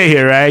want to stay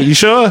here, right? You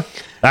sure?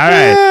 All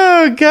right.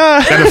 Oh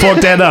God. Gotta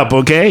fork that up,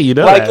 okay? You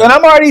know that. And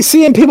I'm already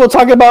seeing people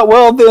talking about,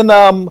 well, then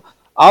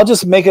I'll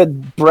just make a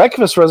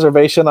breakfast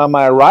reservation on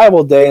my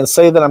arrival day and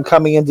say that I'm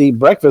coming in to eat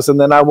breakfast, and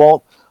then I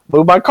won't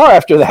move my car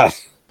after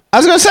that. I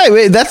was gonna say,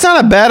 wait, that's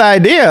not a bad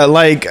idea.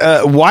 Like,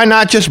 why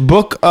not just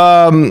book?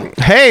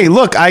 Hey,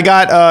 look, I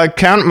got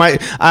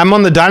I'm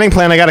on the dining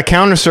plan. I got a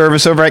counter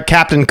service over at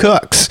Captain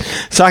Cook's,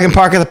 so I can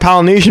park at the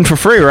Polynesian for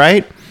free,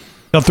 right?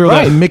 They'll throw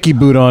that Mickey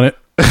boot on it.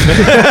 No,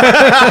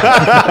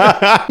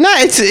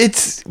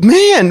 it's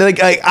man, like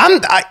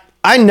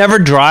I never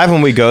drive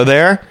when we go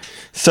there,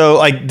 so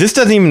like this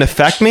doesn't even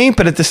affect me.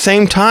 But at the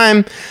same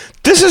time,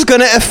 this is going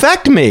to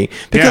affect me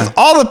because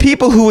all the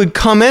people who would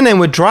come in and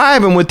would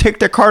drive and would take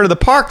their car to the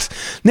parks,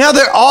 now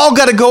they're all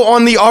got to go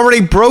on the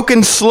already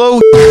broken, slow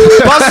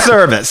bus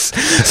service.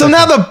 So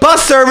now the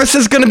bus service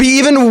is going to be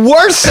even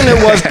worse than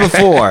it was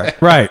before.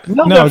 Right.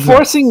 No, they're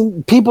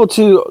forcing people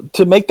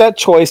to make that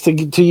choice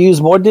to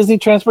use more Disney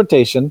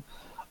transportation.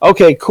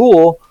 Okay,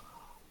 cool.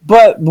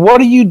 But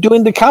what are you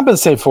doing to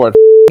compensate for it?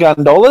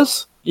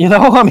 Gondolas?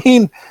 I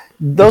mean,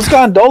 those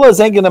gondolas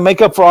ain't going to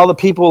make up for all the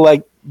people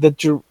like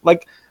that you're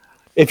like.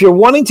 If you're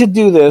wanting to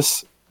do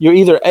this, you're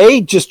either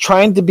just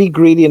trying to be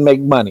greedy and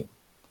make money,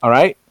 all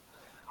right?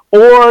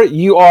 Or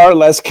you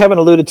are, as Kevin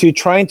alluded to,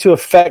 trying to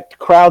affect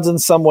crowds in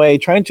some way,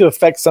 trying to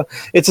affect some.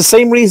 It's the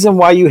same reason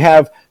why you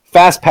have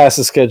fast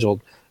passes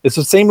scheduled. It's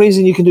the same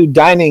reason you can do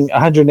dining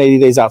 180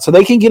 days out. So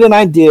they can get an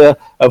idea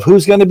of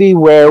who's going to be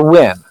where,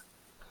 when.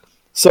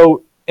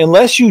 So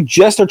unless you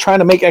just are trying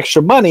to make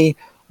extra money,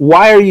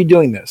 why are you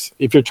doing this?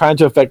 If you're trying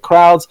to affect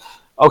crowds,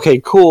 okay,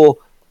 cool.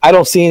 I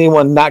don't see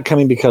anyone not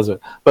coming because of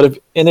it. But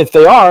if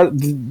they are,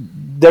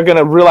 they're going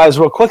to realize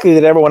real quickly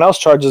that everyone else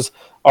charges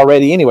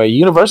already anyway.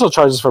 Universal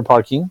charges for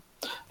parking.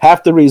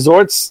 Half the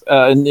resorts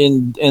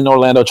in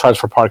Orlando charge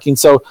for parking.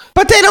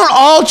 But they don't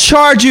all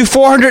charge you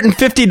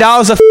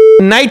 $450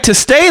 a night to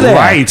stay there.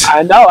 Right.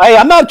 I know. Hey,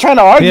 I'm not trying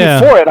to argue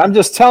for it. I'm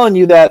just telling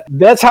you that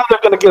that's how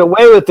they're going to get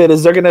away with it.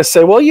 Is they're going to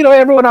say, well,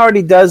 everyone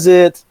already does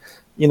it.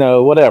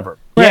 Whatever.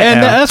 Right,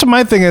 and that's what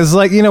my thing is.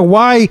 Like,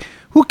 why?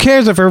 Who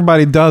cares if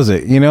everybody does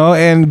it,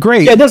 and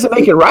great. Yeah, it doesn't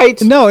make it right.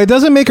 No, it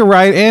doesn't make it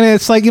right. And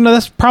it's like,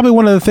 that's probably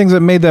one of the things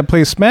that made that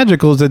place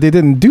magical is that they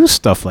didn't do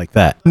stuff like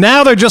that.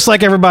 Now they're just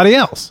like everybody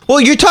else. Well,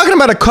 you're talking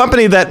about a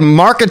company that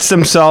markets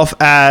themselves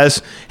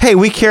as, hey,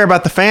 we care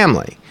about the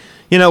family.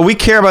 We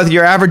care about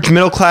your average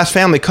middle-class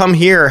family. Come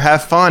here,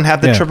 have fun, have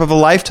the trip of a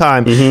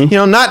lifetime.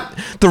 Mm-hmm. Not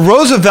the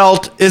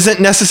Roosevelt isn't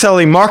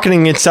necessarily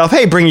marketing itself.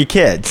 Hey, bring your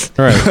kids.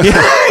 Right.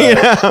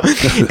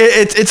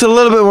 It's a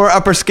little bit more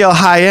upper scale,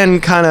 high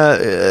end kind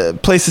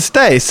of place to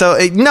stay. So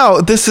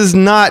no, this is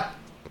not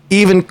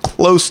even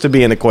close to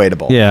being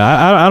equatable. Yeah,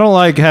 I don't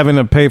like having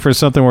to pay for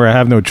something where I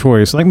have no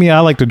choice. Like me, I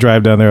like to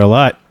drive down there a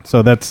lot.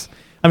 So that's.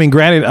 I mean,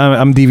 granted,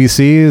 I'm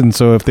DVC, and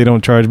so if they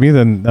don't charge me,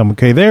 then I'm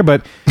okay there.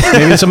 But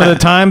maybe some of the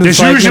times,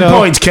 just use your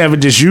points,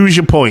 Kevin. Just use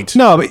your points.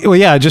 No,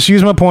 just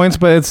use my points.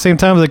 But at the same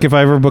time, like if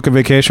I ever book a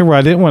vacation where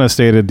I didn't want to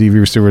stay at a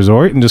DVC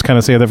resort and just kind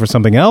of save that for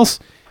something else,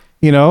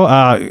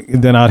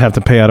 then I'd have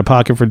to pay out of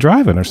pocket for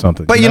driving or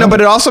something. But but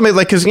it also made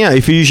because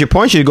if you use your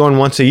points, you're going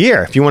once a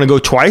year. If you want to go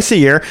twice a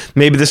year,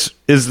 maybe this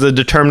is the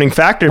determining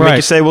factor to make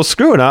you say, well,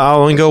 screw it, I'll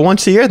only go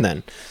once a year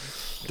then.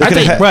 They're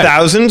going to have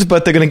thousands,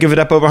 but they're going to give it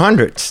up over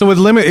hundreds. So it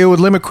would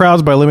limit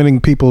crowds by limiting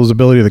people's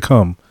ability to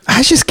come.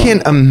 I just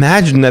can't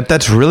imagine that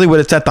that's really what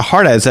it's at the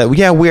heart of. Is that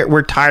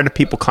we're tired of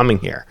people coming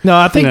here. No,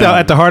 I think that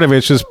at the heart of it,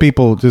 it's just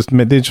people they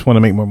just want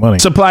to make more money.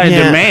 Supply and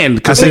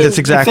demand. I think that's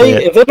exactly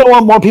if they don't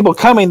want more people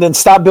coming, then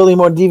stop building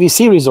more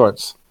DVC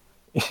resorts.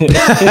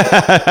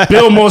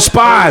 Build more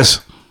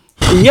spas.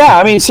 Yeah,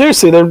 I mean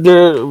seriously,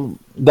 they're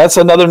that's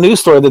another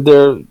news story that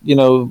they're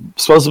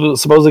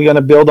supposedly going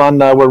to build on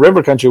where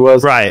River Country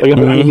was. Right, they're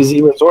going to put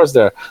DVZ resorts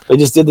there. They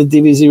just did the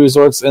DVZ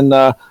resorts in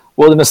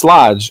Wilderness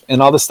Lodge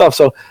and all this stuff.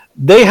 So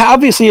they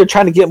obviously are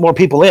trying to get more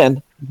people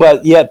in,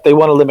 but yet they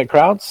want to limit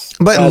crowds.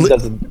 But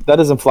that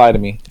doesn't fly to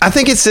me. I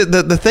think it's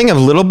the thing of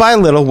little by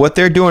little. What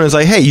they're doing is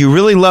like, hey, you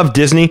really love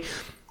Disney.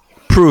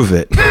 Prove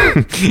it. Show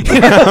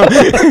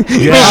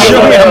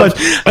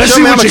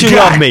me how much you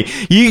love me.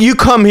 You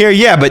come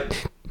here, but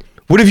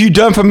what have you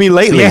done for me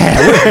lately?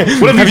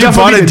 Yeah. What have you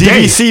bought a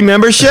DVC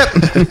membership?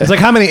 It's like,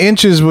 how many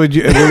inches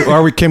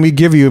can we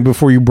give you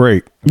before you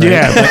break? Right?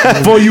 Yeah,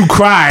 before you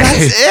cry.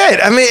 That's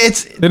it. I mean,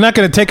 they're not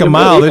going to take a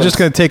mile. They're just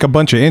going to take a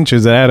bunch of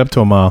inches that add up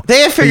to a mile.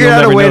 They have figured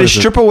out a way to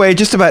strip away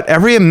just about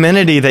every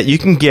amenity that you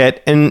can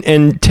get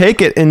and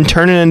take it and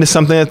turn it into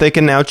something that they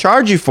can now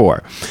charge you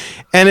for.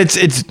 And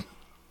it's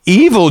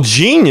evil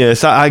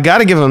genius. I got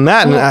to give them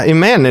that.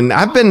 And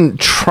I've been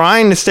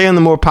trying to stay on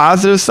the more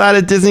positive side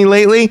of Disney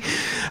lately,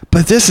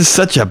 but this is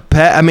such a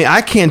bad. I mean,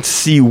 I can't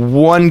see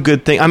one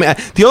good thing. I mean,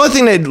 the only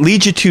thing that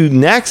leads you to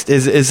next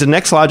is the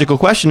next logical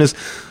question is,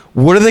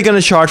 what are they going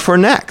to charge for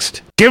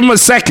next? Give them a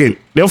second.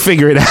 They'll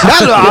figure it out.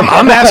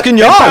 I'm asking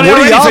y'all. What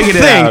do y'all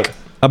think?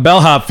 A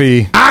bellhop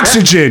fee.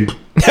 Oxygen.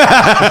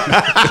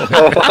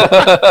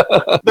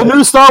 The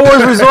new Star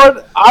Wars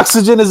resort,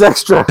 oxygen is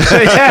extra. Yeah.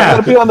 You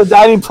gotta be on the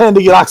dining plan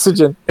to get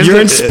oxygen. You're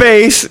in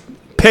space.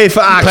 Pay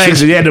for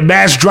oxygen. Yeah, the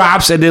mask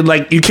drops, and then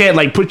you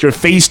can't put your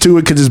face to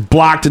it because it's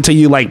blocked until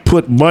you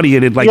put money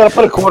in it. You gotta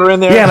put a quarter in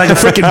there. Yeah, like a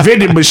freaking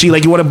vending machine.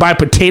 Like you want to buy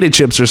potato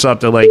chips or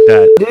something like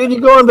that. Dude,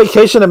 you go on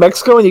vacation to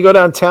Mexico and you go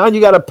downtown,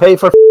 you gotta pay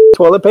for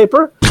toilet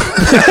paper.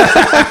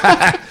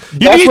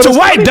 You need to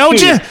wipe,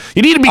 don't you?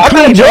 You need to be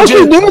clean, don't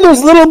you? dude.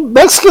 There's little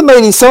Mexican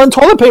ladies selling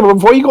toilet paper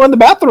before you go in the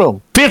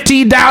bathroom.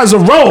 $15 a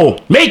roll.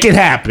 Make it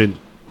happen.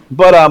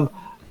 But on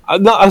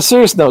a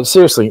serious note,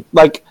 seriously,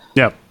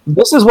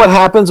 this is what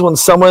happens when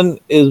someone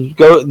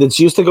that's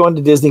used to going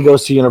to Disney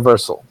goes to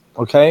Universal.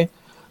 Okay,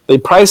 they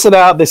price it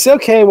out. They say,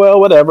 okay, well,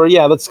 whatever.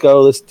 Yeah, let's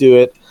go. Let's do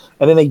it.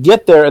 And then they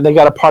get there and they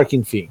got a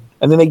parking fee.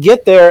 And then they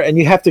get there and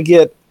you have to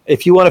get,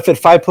 if you want to fit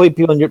 5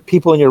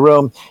 people in your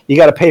room, you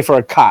got to pay for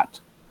a cot.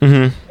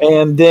 Mm-hmm.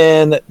 And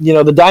then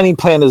the dining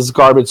plan is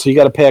garbage, so you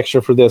got to pay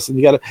extra for this, and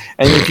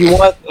if you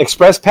want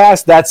Express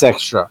Pass, that's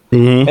extra.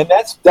 Mm-hmm. And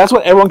that's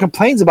what everyone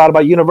complains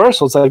about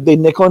Universal. It's like they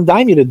nickel and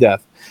dime you to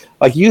death.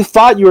 Like you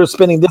thought you were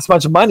spending this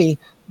much money,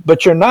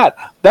 but you're not.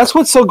 That's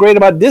what's so great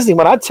about Disney.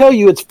 When I tell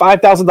you it's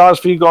 $5,000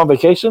 for you to go on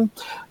vacation,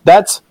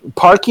 that's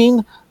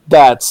parking,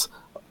 that's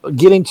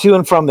getting to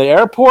and from the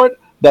airport,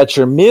 that's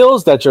your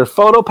meals, that's your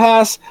photo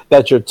pass,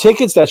 that's your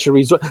tickets, that's your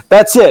resort.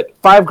 That's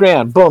it.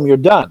 $5,000. Boom, you're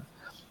done.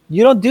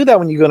 You don't do that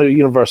when you go to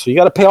Universal. You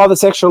got to pay all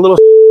this extra little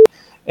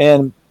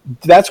and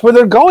that's where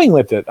they're going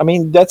with it. I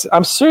mean,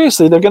 I'm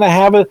seriously, they're going to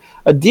have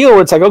a deal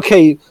where it's like,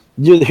 okay,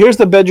 here's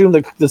the bedroom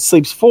that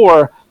sleeps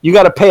 4. You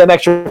got to pay an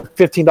extra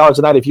 $15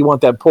 a night if you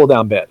want that pull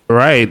down bed.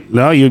 Right.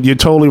 No, you're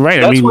totally right.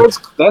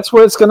 That's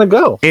where it's going to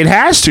go. It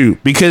has to,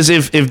 because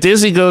if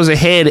Disney goes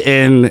ahead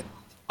and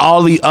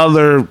all the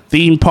other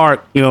theme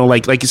park,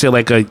 like you said,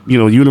 like a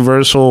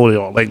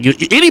Universal,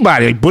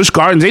 anybody, like Busch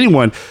Gardens,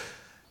 anyone.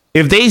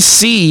 If they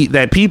see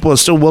that people are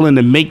still willing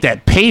to make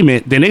that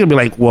payment, then they're going to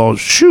be like, well,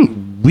 shoot,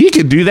 we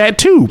could do that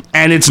too.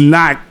 And it's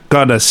not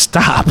going to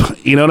stop.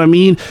 You know what I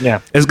mean?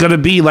 Yeah. It's going to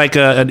be like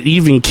an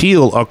even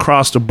keel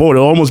across the board.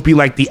 It'll almost be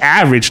like the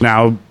average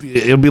now.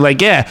 It'll be like,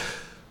 yeah,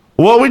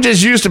 well, we're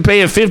just used to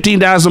paying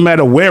 $15 no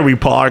matter where we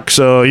park.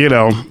 So,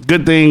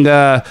 good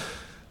thing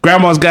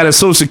Grandma's got a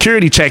Social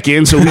Security check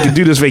in so we can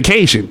do this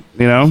vacation,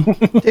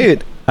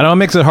 Dude. I know it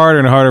makes it harder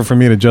and harder for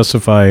me to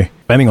justify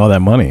spending all that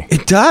money.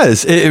 It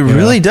does. It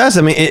really does.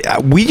 I mean,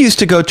 we used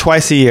to go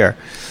twice a year,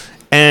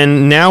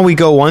 and now we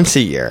go once a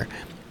year.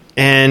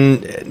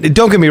 And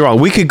don't get me wrong,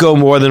 we could go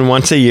more than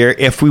once a year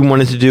if we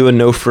wanted to do a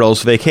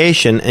no-frills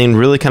vacation and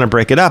really kind of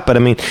break it up. But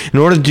I mean, in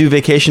order to do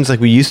vacations like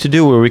we used to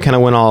do where we kind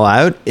of went all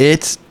out,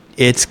 it's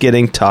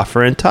getting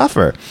tougher and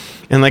tougher.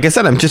 And like I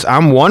said,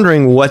 I'm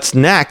wondering what's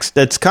next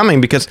that's coming,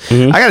 because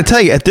I got to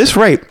tell you, at this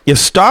rate, if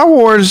Star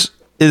Wars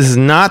is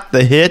not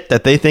the hit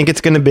that they think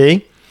it's going to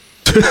be,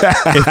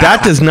 if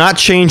that does not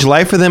change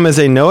life for them as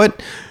they know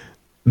it,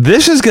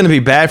 this is going to be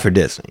bad for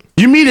Disney.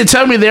 You mean to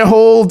tell me their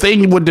whole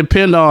thing would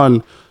depend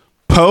on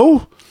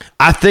Poe?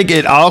 I think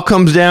it all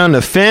comes down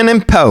to Finn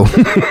and Poe.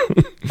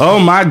 Oh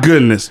my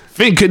goodness.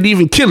 Finn couldn't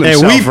even kill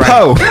himself. And we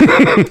Poe.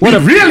 What a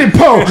really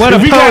Poe. What a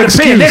we Poe got to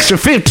pay an excuse. extra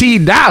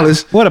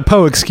 $15. What a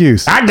Poe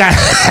excuse. I got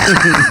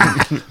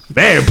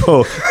man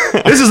Poe.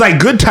 This is like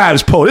Good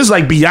Times Poe. This is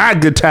like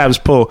beyond Good Times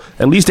Poe.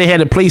 At least they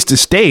had a place to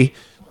stay.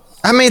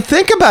 I mean,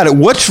 think about it.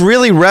 What's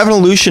really how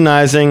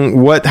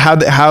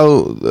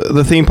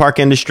the theme park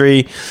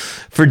industry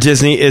for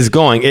Disney is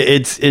going?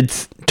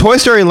 It's Toy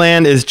Story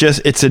Land is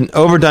it's an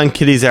overdone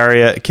kitty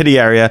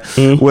area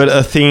with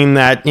a theme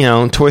that,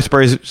 Toy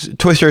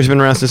Story's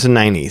been around since the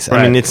 90s.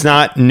 I mean, it's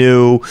not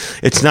new.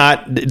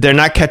 They're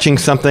not catching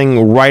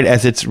something right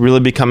as it's really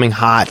becoming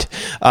hot.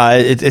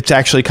 It's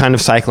actually kind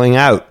of cycling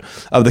out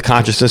of the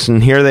consciousness,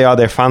 and here they are.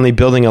 They're finally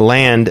building a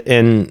land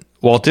in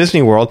Walt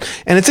Disney World,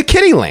 and it's a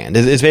kiddie land.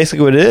 It's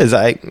basically what it is.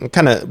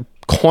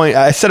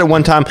 I said it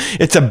one time.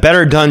 It's a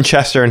better done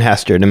Chester and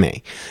Hester to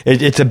me.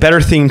 It's a better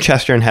themed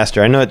Chester and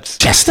Hester. I know it's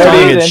Chester,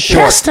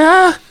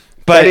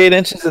 but 38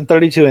 inches and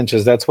 32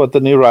 inches. That's what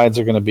the new rides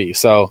are going to be.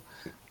 So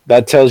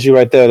that tells you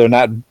right there they're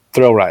not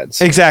thrill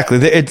rides. Exactly.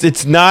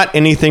 It's not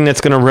anything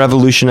that's going to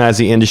revolutionize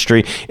the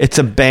industry. It's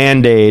a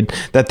Band-Aid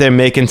that they're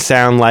making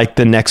sound like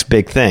the next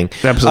big thing.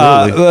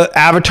 Absolutely.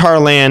 Avatar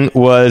Land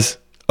was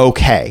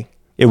okay.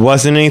 It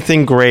wasn't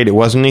anything great. It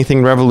wasn't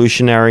anything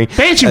revolutionary.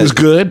 Banshee was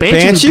good.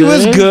 Banshee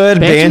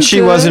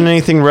wasn't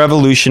anything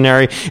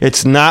revolutionary.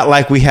 It's not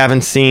like we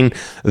haven't seen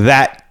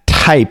that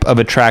type of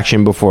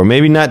attraction before.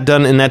 Maybe not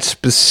done in that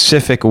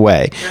specific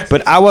way.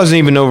 But I wasn't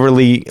even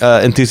overly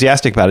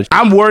enthusiastic about it.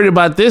 I'm worried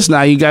about this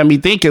now. You got me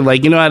thinking,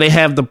 how they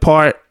have the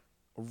part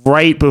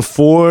right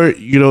before,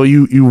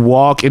 you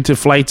walk into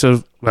Flights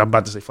of... I'm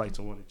about to say Flights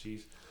of Wonder.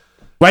 Jeez.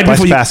 Right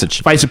before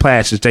Flights of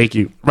Passage, thank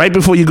you. Right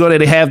before you go there,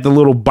 they have the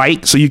little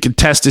bike so you can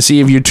test to see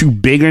if you're too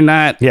big or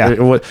not. Yeah.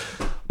 Or what.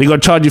 They're going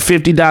to charge you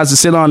 $50 to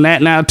sit on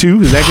that now, too?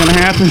 Is that going to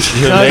happen?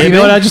 You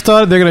know what? I just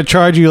thought they're going to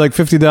charge you like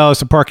 $50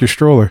 to park your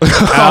stroller.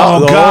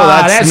 Oh,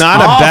 God. That's not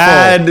awful. A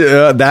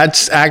bad...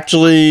 that's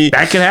actually...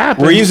 That could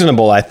happen.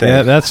 Reasonable, I think.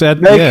 Yeah, that's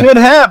it. They could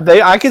have.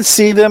 I could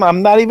see them.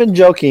 I'm not even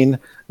joking.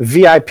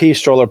 VIP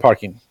stroller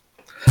parking.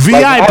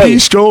 VIP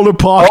stroller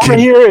parking. Over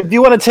here, if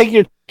you want to take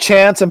your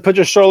chance and put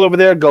your stroller over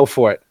there, go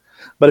for it.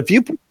 But if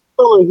you put your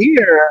stroller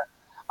here,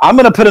 I'm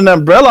going to put an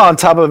umbrella on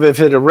top of it if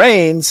it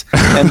rains,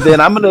 and then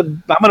I'm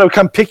going to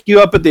come pick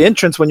you up at the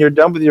entrance when you're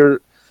done with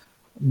your.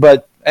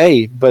 But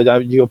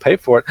you'll pay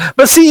for it.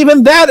 But see,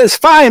 even that is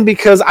fine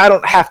because I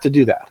don't have to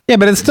do that. Yeah,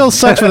 but it still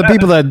sucks for the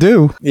people that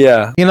do.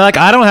 Yeah,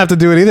 I don't have to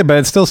do it either, but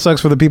it still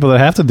sucks for the people that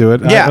have to do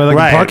it. Yeah,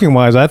 right. Parking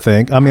wise, I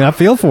think. I mean, I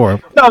feel for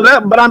them.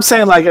 No, but I'm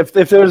saying if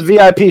there's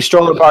VIP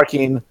stroller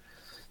parking.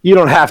 You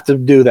don't have to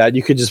do that.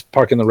 You could just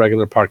park in the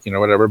regular parking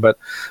or whatever. But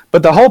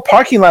the whole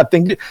parking lot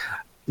thing, do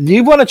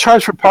you want to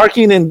charge for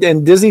parking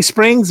in Disney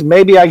Springs?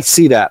 Maybe I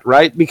see that,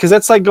 right? Because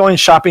that's like going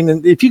shopping.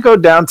 And if you go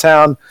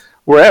downtown,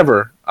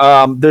 wherever,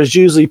 there's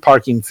usually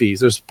parking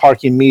fees. There's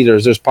parking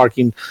meters. There's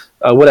parking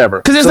whatever.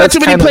 Because there's not too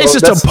many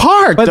places to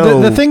park. But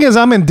the thing is,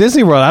 I'm in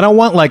Disney World. I don't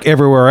want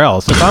everywhere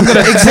else. If I'm going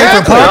to pay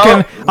for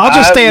parking, I'll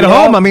just stay at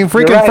home. I mean,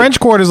 freaking French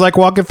Quarter is like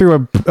walking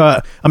through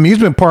a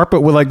amusement park,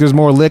 but with there's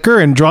more liquor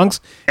and drunks,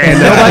 and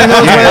nobody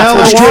knows where the hell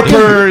to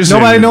strippers.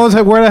 Nobody knows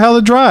where the hell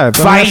to drive.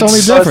 That's the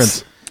only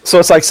difference. So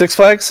it's like Six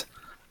Flags.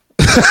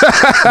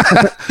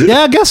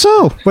 Yeah, I guess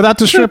so. Without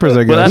the strippers,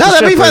 I guess. No,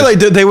 that'd be fine.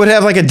 They would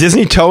have a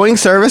Disney towing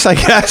service, I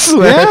guess.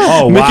 Yeah.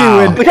 Oh,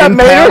 wow. We got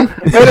Mater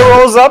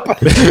rolls up.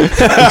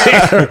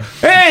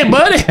 Hey,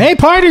 buddy. Hey,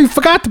 party, you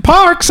forgot to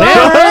park.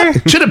 Sorry.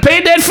 Should have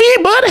paid that fee,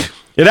 buddy.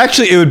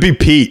 It would be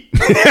Pete.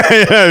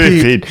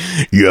 Pete.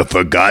 You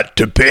forgot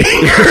to pay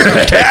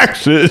your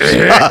taxes.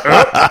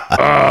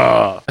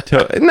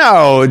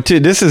 No,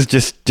 dude, this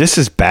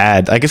is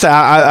bad. Like I said,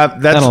 I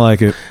don't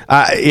like it.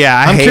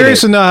 I'm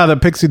curious to know how the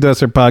Pixie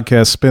Duster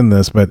podcast spin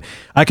this, but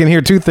I can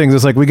hear two things.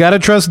 It's we got to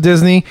trust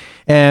Disney,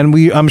 and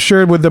I'm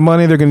sure with the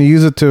money they're going to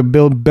use it to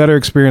build better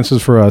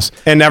experiences for us.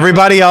 And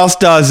everybody else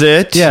does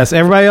it. Yes,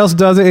 everybody else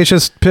does it.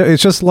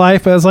 It's just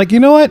life. As you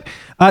know what?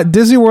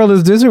 Disney World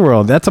is Disney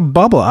World. That's a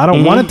bubble. I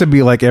don't want it to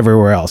be like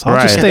everywhere else. I'll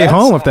just stay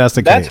home if that's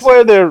the case.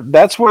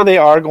 That's where they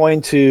are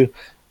going to,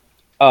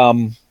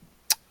 and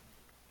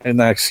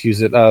not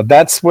excuse it.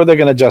 That's where they're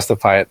going to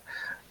justify it.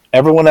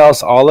 Everyone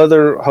else, all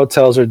other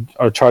hotels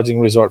are charging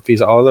resort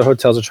fees. All other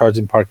hotels are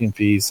charging parking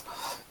fees.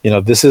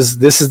 This is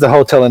the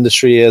hotel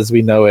industry as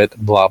we know it.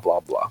 Blah blah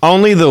blah.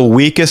 Only the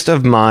weakest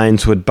of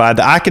minds would buy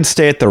that. I could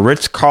stay at the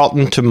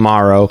Ritz-Carlton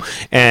tomorrow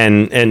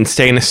and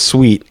stay in a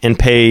suite and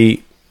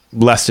pay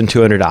less than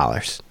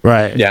 $200.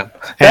 Right. Yeah.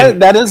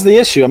 That is the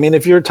issue. I mean,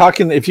 if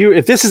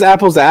this is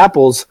apples to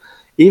apples,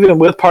 even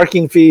with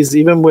parking fees,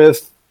 even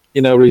with,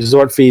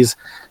 resort fees,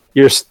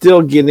 you're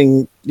still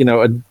getting,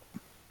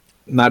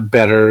 not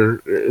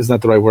better is not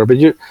the right word, but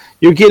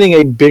you're getting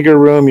a bigger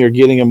room. You're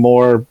getting a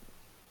more,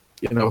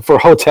 for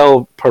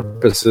hotel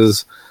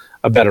purposes,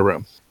 a better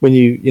room. When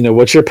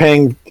what you're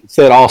paying,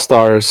 say at All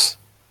Stars,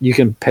 you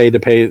can pay,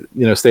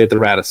 stay at the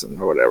Radisson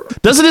or whatever.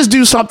 Doesn't this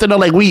do something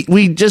like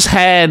we just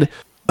had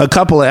a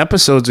couple of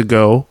episodes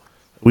ago,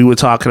 we were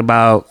talking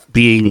about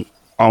being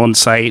on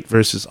site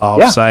versus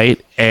off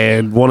site,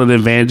 and one of the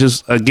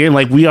advantages, again,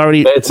 like we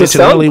already mentioned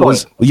earlier,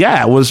 was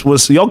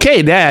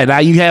okay. Now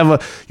you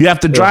have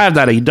to drive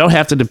that. You don't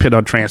have to depend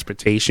on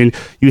transportation.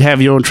 You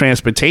have your own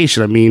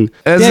transportation. I mean,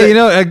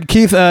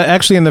 Keith,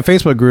 actually in the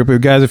Facebook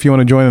group, guys, if you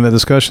want to join in the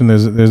discussion,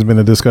 there's been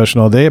a discussion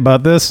all day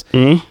about this.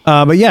 Mm-hmm.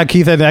 But yeah,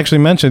 Keith had actually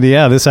mentioned,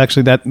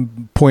 that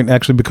point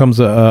actually becomes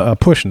a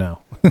push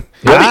now.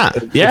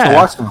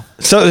 Yeah.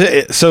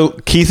 So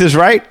Keith is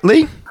right,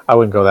 Lee? I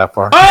wouldn't go that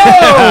far.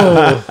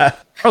 Oh!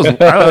 I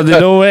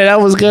didn't know where that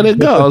was gonna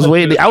go. I was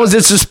waiting. I was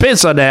in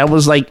suspense on that. I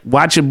was like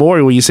watching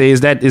Maury when you say, "Is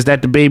that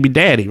the baby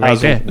daddy?" Right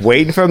there.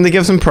 Waiting for him to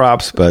give some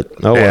props, but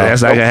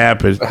that's not gonna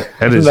happen.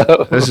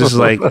 That's just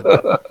like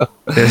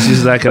that's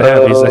just not gonna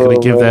happen. He's not gonna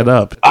give that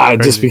up.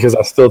 Just because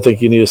I still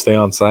think you need to stay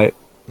on site.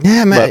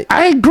 Yeah, man.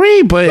 I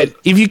agree, but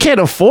if you can't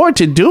afford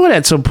to do it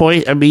at some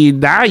point, I mean,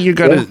 now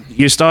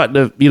you're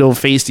starting to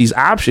face these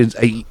options.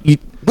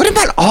 What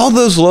about all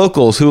those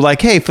locals who like,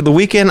 hey, for the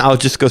weekend, I'll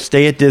just go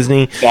stay at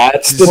Disney?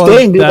 That's the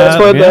thing, dude. That's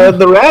what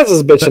the Raz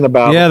is bitching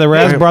about. Yeah, the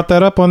Raz brought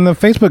that up on the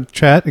Facebook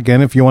chat.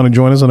 Again, if you want to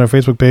join us on our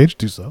Facebook page,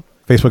 do so.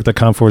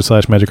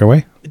 Facebook.com/Magic Our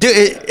Way.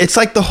 Dude, it's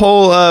like the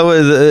whole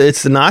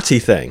it's the Nazi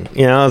thing,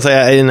 It's like,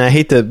 and I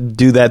hate to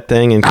do that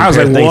thing and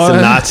compare things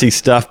to Nazi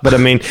stuff, but I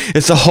mean,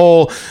 it's a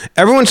whole.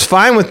 Everyone's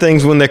fine with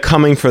things when they're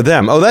coming for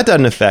them. Oh, that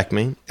doesn't affect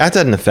me. That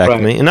doesn't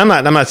affect me. And I'm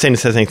not saying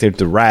this has anything to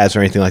do with the Raz or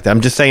anything like that.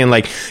 I'm just saying,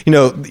 like,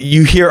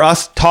 you hear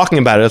us talking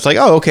about it. It's like,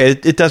 oh, okay,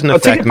 it doesn't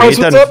affect me.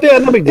 Yeah,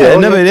 no big deal. Yeah,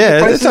 no big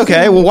deal. It's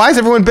okay. Well, why is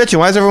everyone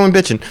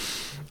bitching?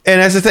 And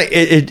that's the thing.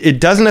 It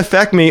doesn't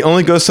affect me.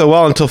 Only goes so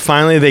well until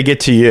finally they get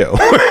to you.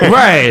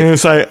 Right. And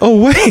it's like,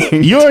 oh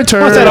wait, your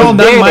turn. What's that all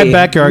down my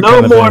backyard?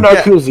 No more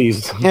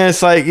narcooses. And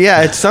it's like,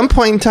 at some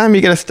point in time,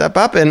 you got to step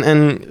up and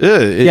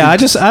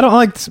I don't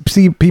like to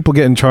see people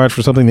getting charged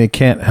for something they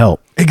can't help.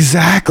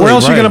 Exactly. Where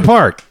else are you going to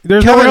park?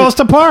 There's nowhere else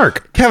to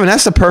park. Kevin,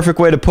 that's the perfect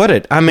way to put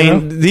it. I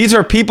mean, these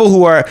are people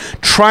who are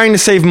trying to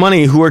save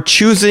money, who are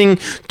choosing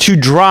to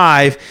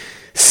drive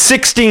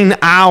 16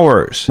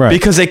 hours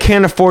because they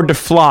can't afford to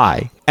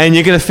fly. And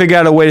you're going to figure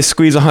out a way to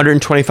squeeze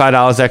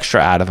 $125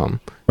 extra out of them.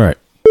 Right.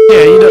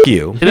 Yeah,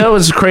 you know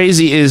what's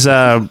crazy is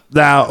now,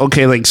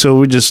 okay, like, so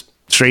we're just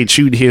straight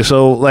shooting here.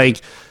 So, like,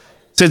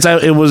 since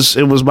it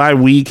was my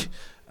week,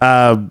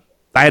 I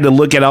had to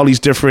look at all these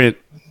different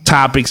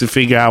topics and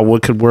figure out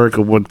what could work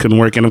or what couldn't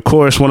work. And, of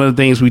course, one of the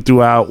things we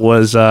threw out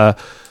was the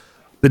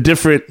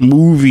different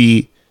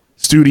movie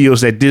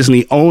studios that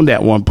Disney owned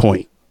at one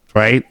point,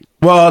 right?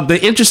 Well,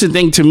 the interesting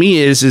thing to me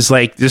is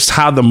like just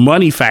how the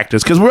money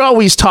factors, because we're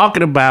always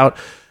talking about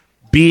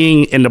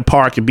being in the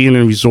park and being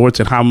in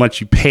resorts and how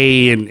much you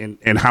pay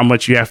and how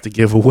much you have to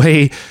give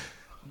away.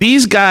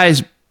 These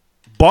guys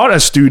bought a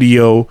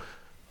studio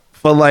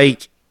for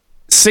like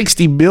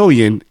 $60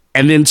 million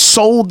and then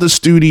sold the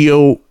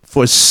studio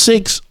for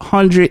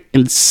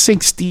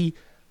 $660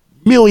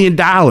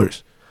 million.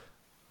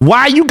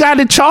 Why you got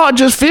to charge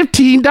us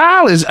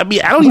 $15? I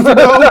mean, I don't even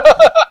know.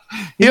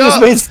 You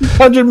just made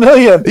 $600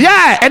 million.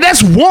 Yeah, and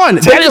that's one.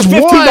 That is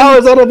 $15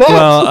 out of that.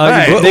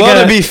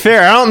 Well, to be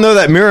fair, I don't know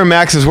that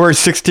Miramax is worth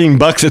 $16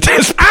 at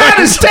this point. I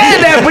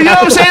understand that, but you know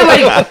what I'm saying?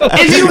 Like,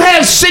 if you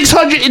have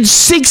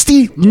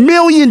 $660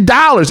 million,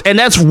 and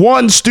that's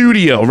one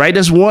studio, right?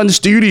 That's one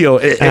studio,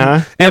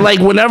 and like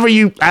whenever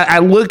I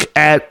look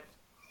at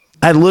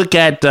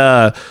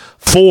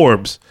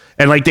Forbes.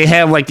 And like they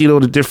have like,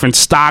 the different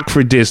stock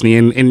for Disney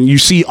and you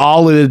see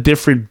all of the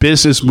different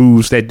business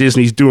moves that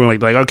Disney's doing.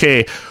 Like,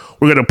 okay,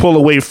 we're going to pull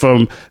away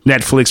from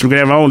Netflix. We're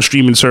going to have our own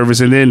streaming service.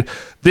 And then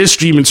this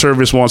streaming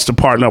service wants to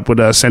partner up with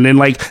us. And then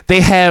like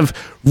they have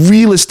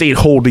real estate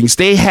holdings.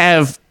 They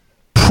have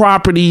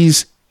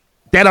properties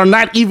that are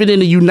not even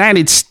in the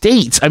United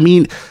States. I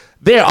mean,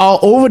 they're all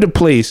over the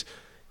place.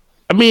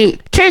 I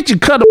mean, can't you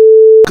cut a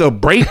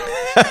break?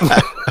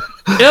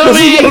 You know what I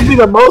mean? This is gonna be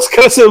the most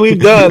cussing we've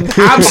done.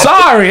 I'm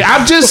sorry.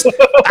 I'm just like,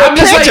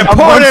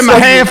 pour it in my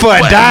hand for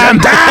a dime.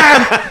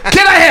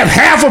 Can I have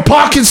half a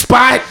parking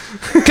spot?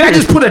 Can I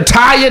just put a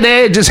tire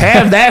there and just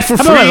have that for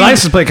free? How about my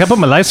license plate? Can I put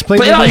my license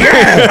plate in? Can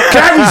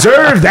I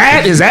reserve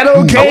that? Is that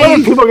okay? I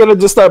wonder if people are going to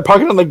just start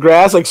parking on the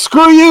grass. Like,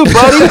 screw you,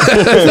 buddy.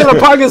 There's not a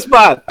parking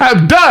spot.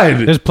 I'm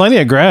done. There's plenty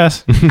of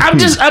grass. I'm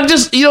just,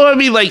 you know what I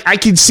mean? Like, I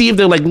can see if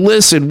they're like,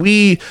 listen,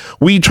 we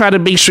try to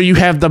make sure you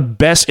have the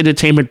best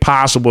entertainment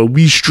possible.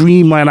 We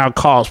streamline our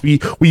costs.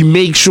 We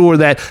make sure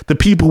that the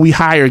people we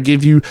hire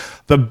give you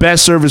the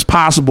best service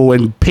possible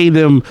and pay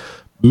them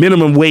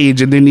minimum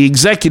wage. And then the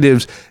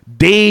executives,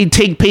 they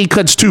take pay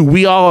cuts too.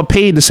 We all are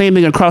paid the same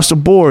thing across the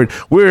board.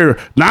 We're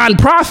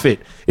nonprofit,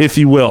 if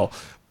you will.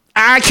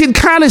 I can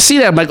kind of see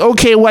that. I'm like,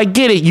 okay, well, I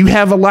get it. You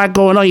have a lot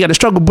going on. You got to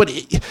struggle. But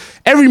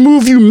every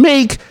move you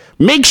make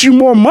makes you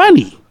more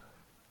money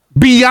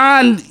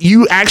beyond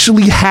you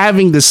actually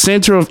having the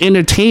center of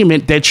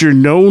entertainment that you're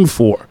known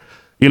for.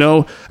 You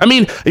know, I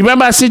mean,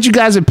 remember I sent you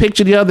guys a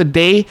picture the other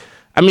day.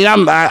 I'm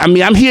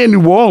here in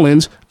New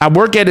Orleans. I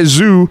work at a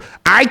zoo.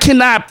 I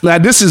cannot. Now,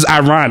 this is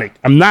ironic.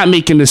 I'm not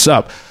making this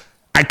up.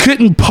 I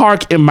couldn't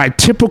park in my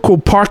typical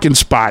parking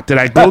spot that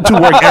I go to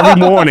work every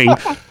morning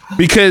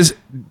because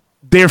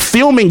they're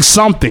filming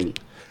something,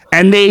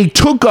 and they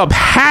took up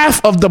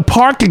half of the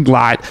parking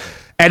lot.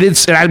 And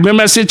I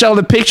remember I sent y'all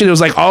the picture. There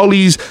was like all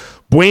these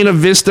Buena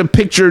Vista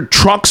picture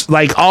trucks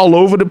like all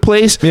over the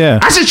place. Yeah.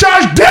 I should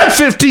charge them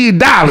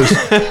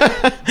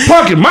 $15.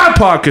 Parking my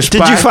parking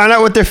spot. Did you find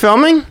out what they're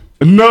filming?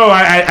 No,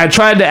 I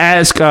tried to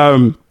ask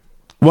one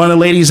of the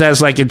ladies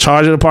that's like in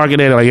charge of the parking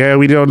there. They're like, yeah,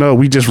 we don't know.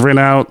 We just rent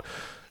out,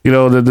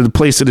 the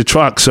place to the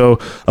truck. So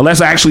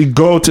unless I actually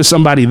go to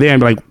somebody there and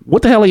be like,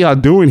 what the hell are y'all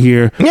doing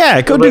here?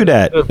 Yeah, go do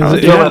that.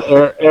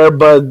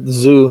 Airbud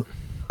Zoo.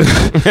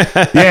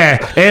 Yeah,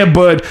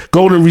 Airbud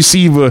Golden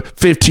Receiver,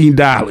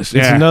 $15. It's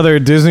another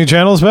Disney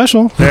Channel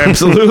special.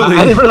 Absolutely.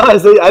 I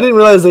didn't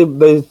realize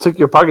they took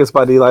your parking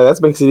spot, Eli. That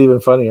makes it even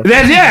funnier.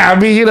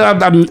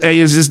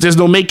 It's just, there's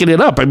no making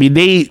it up. I mean,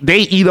 they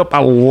eat up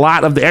a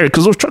lot of the area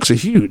because those trucks are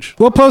huge.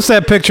 We'll post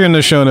that picture in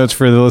the show notes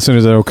for the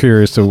listeners that are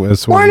curious to.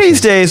 One of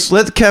these days,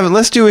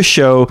 let's do a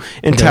show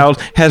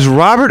entitled "Has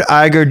Robert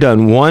Iger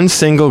Done One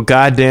Single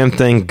Goddamn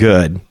Thing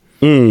Good?"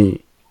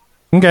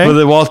 Okay. For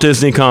the Walt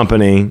Disney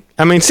Company.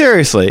 I mean,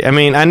 seriously. I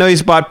mean, I know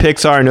he's bought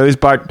Pixar. I know he's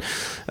bought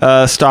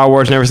Star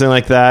Wars and everything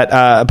like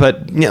that.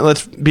 But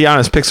let's be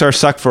honest. Pixar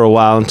sucked for a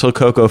while until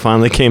Coco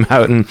finally came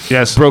out and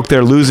broke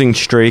their losing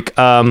streak.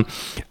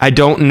 I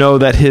don't know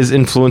that his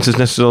influence has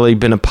necessarily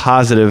been a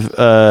positive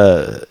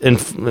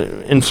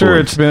influence. Sure,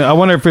 it's been. I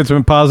wonder if it's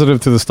been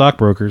positive to the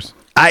stockbrokers.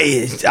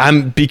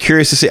 I'm be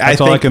curious to see.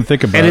 That's all I can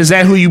think about. And is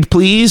that who you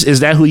please?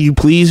 That's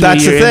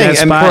the thing.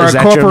 And for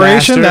a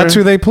corporation, that's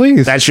who they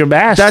please. That's your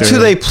master. That's who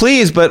they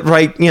please. But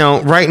right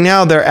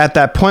now they're at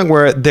that point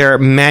where they're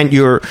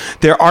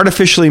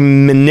artificially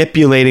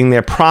manipulating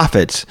their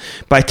profits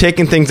by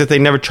taking things that they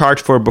never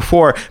charged for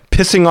before,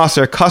 pissing off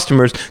their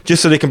customers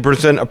just so they can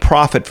present a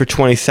profit for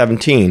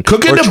 2017 or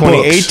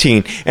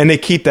 2018, and they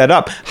keep that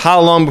up. How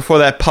long before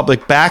that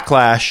public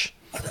backlash?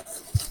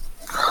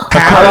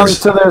 How long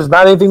until there's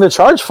not anything to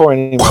charge for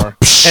anymore?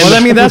 Well, I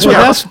mean, that's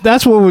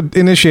what would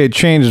initiate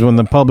changes when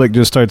the public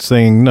just starts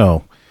saying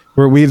no.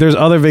 There's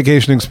other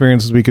vacation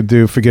experiences we could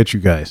do. Forget you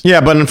guys. Yeah,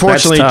 but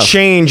unfortunately,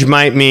 change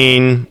might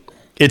mean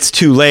it's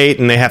too late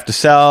and they have to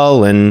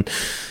sell, and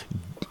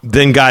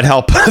then God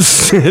help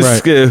us who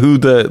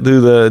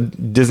the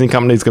Disney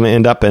company is going to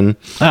end up in.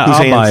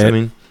 I'll buy it. I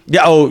mean,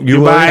 yeah. Oh,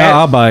 you buy it?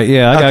 I'll buy it.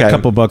 Yeah, I got a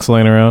couple bucks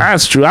laying around.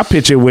 That's true. I'll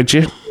pitch it with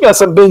you. You got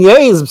some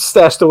beignets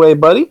stashed away,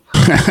 buddy.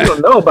 You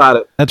don't know about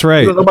it. That's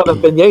right. You don't know about the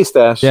beignet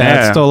stash.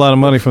 Yeah, I stole a lot of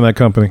money from that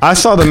company. I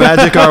saw the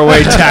Magic Our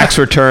Way tax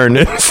return.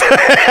 Scrooge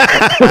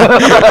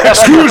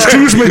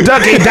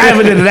McDuck ain't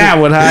diving into that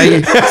one,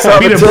 huh?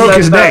 Peter broke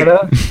his neck.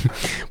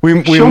 We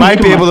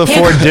might be able to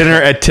afford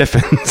dinner at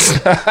Tiffin's.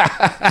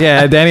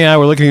 Yeah, Danny and I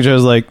were looking at each other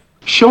like,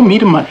 show me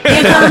the money.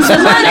 Here comes the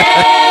money.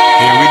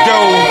 Here we go.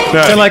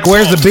 They're like,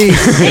 where's the beef?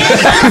 Here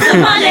comes the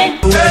money.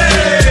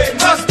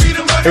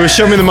 It was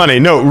show me the money.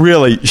 No,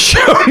 really,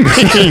 show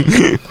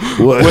me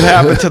what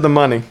happened to the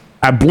money.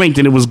 I blinked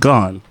and it was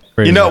gone.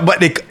 Crazy.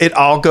 But it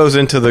all goes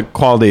into the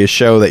quality of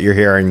show that you're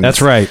hearing. That's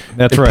right.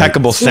 That's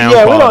impeccable sound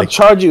quality. We don't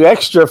charge you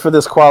extra for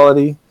this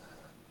quality.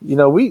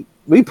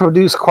 We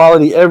produce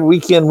quality every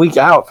week in, week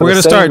out. We're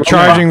going to start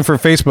charging for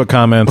Facebook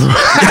comments.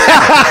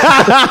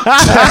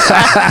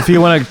 If you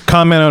want to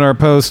comment on our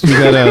post, you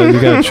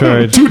gotta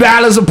charge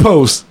 $2 a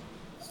post.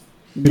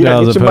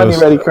 Yeah, get your money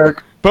ready,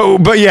 Kirk.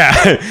 But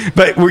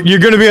you're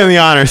going to be on the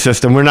honor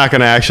system. We're not going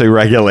to actually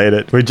regulate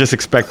it. We just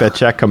expect that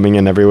check coming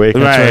in every week.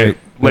 Right.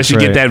 Unless you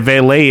get that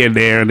valet in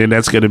there, and then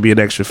that's going to be an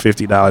extra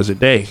 $50 a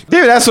day.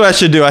 Dude, that's what I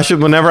should do.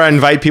 Whenever I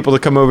invite people to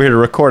come over here to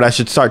record, I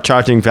should start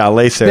charging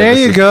valet services.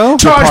 There you go.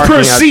 Charge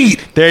per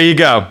seat. There you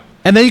go.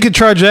 And then you could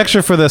charge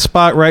extra for the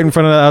spot right in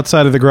front of the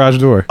outside of the garage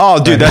door.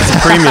 Oh, dude, that's a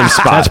premium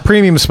spot. That's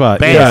premium spot.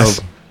 Bam.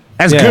 Yes.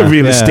 That's good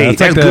real estate.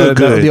 That's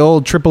like the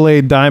old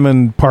AAA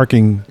diamond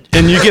parking.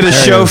 And you get a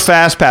show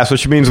fast pass,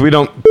 which means we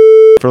don't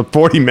for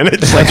 40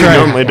 minutes like we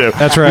normally do.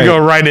 That's right. We go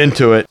right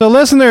into it. So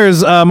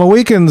listeners,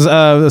 Mohicans,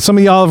 some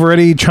of y'all have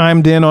already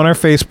chimed in on our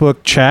Facebook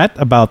chat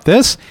about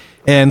this,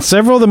 and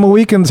several of the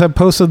Mohicans have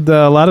posted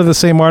a lot of the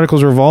same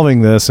articles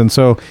revolving this, and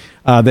so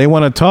they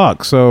want to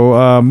talk. So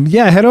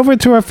head over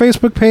to our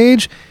Facebook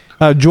page,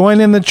 join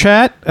in the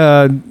chat,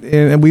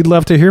 and we'd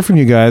love to hear from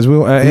you guys.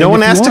 No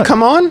one asked to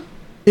come on?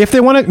 If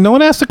they want to, no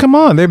one has to come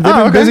on. They've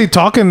been busy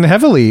talking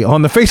heavily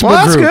on the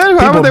Facebook group.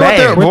 Well,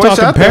 that's good. We're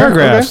talking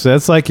paragraphs.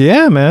 That's like,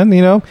 yeah, man.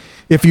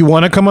 If you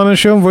want to come on the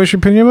show and voice your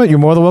opinion, you're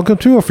more than welcome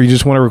to. Or if you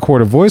just want to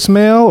record a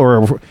voicemail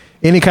or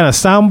any kind of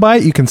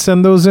soundbite, you can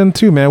send those in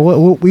too, man.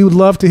 We would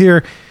love to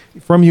hear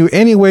from you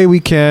any way we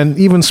can,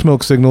 even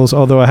smoke signals.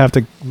 Although I have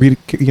to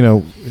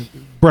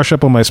brush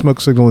up on my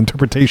smoke signal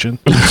interpretation.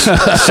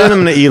 Send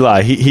him to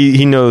Eli.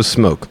 He knows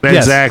smoke. Yes.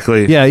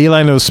 Exactly. Yeah,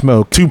 Eli knows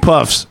smoke. 2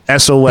 puffs.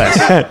 SOS.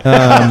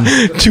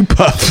 2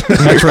 puffs.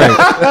 That's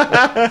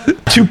right.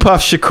 2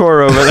 puffs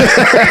Shakur over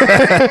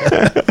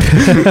there.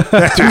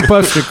 2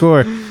 puffs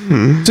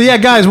Shakur. So yeah,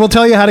 guys, we'll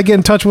tell you how to get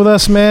in touch with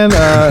us, man,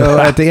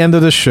 at the end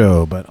of the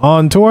show. But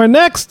on to our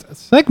next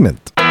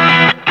segment.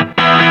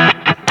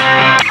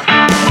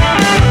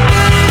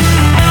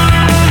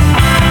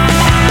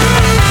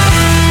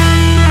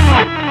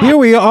 Here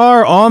we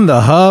are on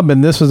the hub,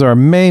 and this is our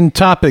main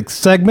topic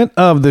segment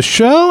of the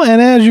show.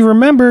 And as you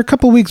remember, a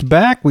couple weeks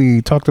back,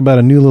 we talked about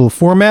a new little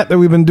format that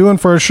we've been doing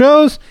for our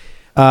shows.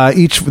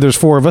 There's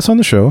 4 of us on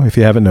the show, if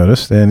you haven't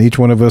noticed, and each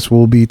one of us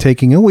will be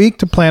taking a week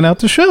to plan out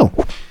the show,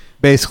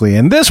 basically.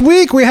 And this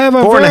week we have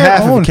a 4.5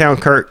 if you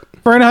count Kurt.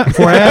 4.5 if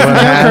you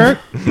count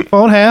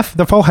Kurt.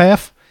 The full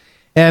half.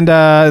 And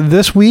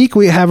this week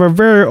we have our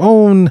very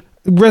own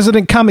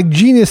resident comic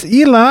genius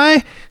Eli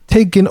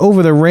taking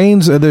over the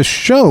reins of the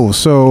show.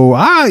 So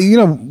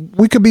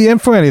we could be in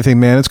for anything,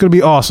 man. It's going to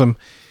be awesome,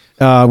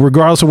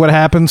 regardless of what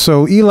happens.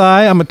 So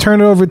Eli, I'm going to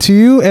turn it over to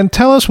you and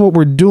tell us what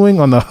we're doing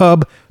on the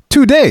hub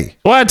today.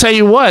 Well, I tell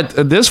you what,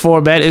 this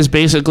format is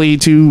basically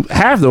to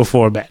have no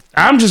format.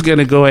 I'm just going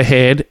to go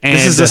ahead and...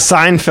 This is the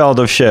Seinfeld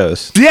of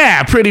shows.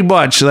 Yeah, pretty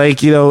much.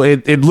 Like,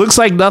 it looks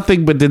like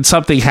nothing, but then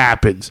something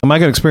happens. Am I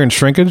going to experience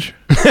shrinkage?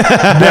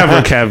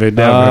 Never, Kevin.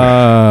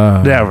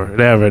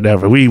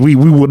 Never. We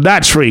will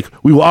not shrink.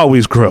 We will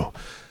always grow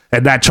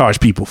and not charge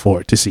people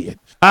for it to see it.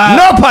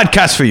 No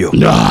podcast for you.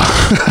 No.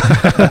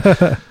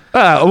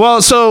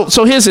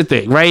 So here's the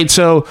thing, right?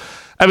 So,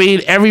 I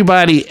mean,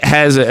 everybody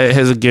has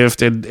a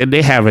gift and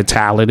they have a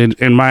talent,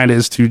 and mine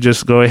is to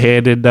just go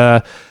ahead and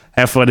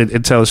have fun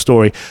and tell a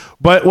story.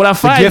 But what I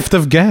find...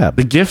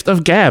 The gift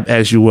of gab,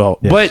 as you will.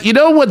 Yes. But you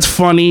know what's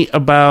funny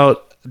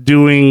about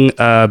doing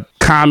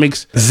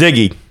comics?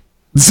 Ziggy.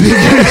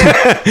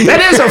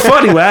 That is a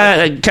funny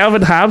one.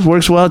 Calvin Hobbes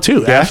works well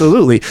too. Yeah.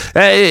 Absolutely.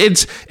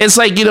 It's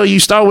like, you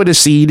start with a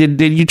seed and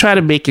then you try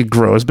to make it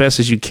grow as best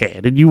as you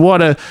can. And you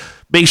want to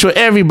make sure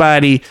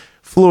everybody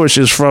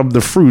flourishes from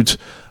the fruits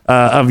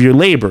of your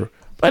labor.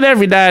 But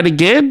every now and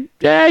again,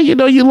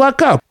 you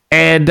luck up.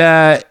 And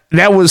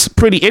that was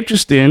pretty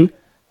interesting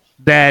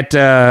that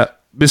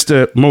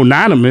Mr.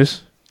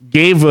 Mononymous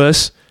gave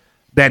us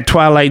that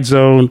Twilight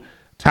Zone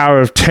Tower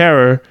of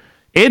Terror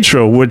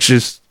intro, which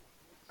is,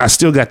 I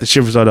still got the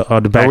shivers on the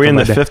back. Are we in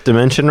the 5th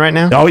dimension right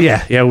now? Oh,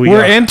 yeah. Yeah,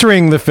 we're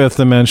entering the 5th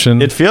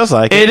dimension. It feels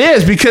like it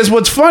is, because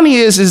what's funny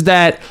is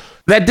that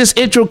this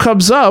intro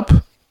comes up,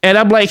 and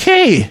I'm like,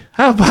 hey,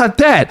 how about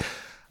that?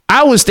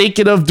 I was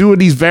thinking of doing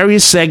these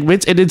various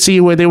segments and then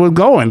seeing where they were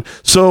going.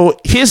 So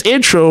his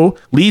intro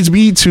leads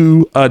me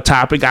to a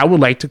topic I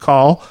would like to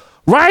call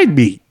Ride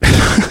Me,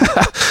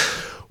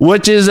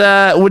 which is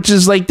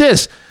like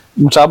this.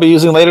 Which I'll be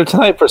using later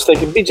tonight for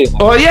Steak and BJ.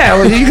 Oh yeah,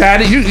 well, you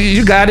got it.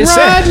 You got it.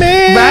 Ride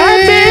me,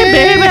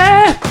 baby.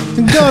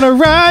 You're gonna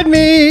ride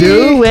me.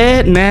 Do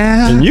it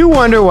now. And you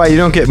wonder why you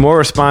don't get more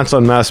response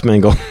on Mouse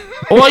Mingle.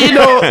 Well,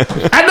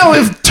 I know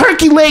if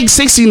Turkey Leg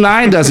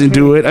 69 doesn't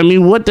do it, I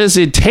mean, what does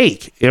it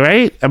take,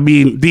 right? I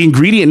mean, the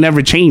ingredient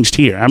never changed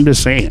here. I'm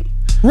just saying.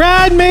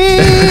 Ride me.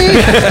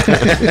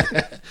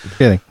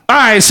 Kidding. All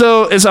right,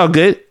 so it's all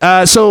good.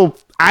 So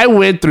I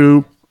went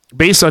through,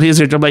 based on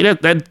his intro, I'm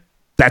like,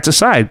 that's a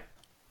side.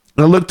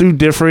 I looked through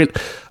different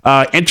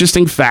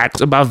interesting facts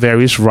about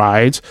various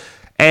rides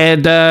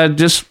and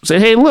just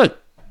said, hey, look,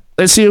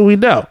 let's see what we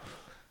know.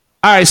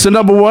 All right, so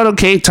number 1,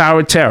 okay,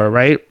 Tower of Terror,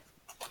 right?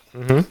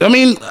 Mm-hmm. I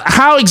mean,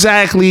 how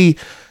exactly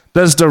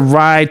does the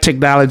ride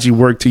technology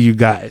work to you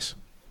guys?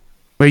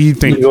 What do you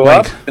think? You go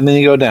up and then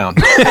you go down.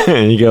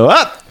 You go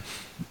up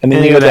and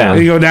then you go down.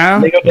 You go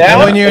down. You go down.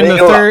 When you're in the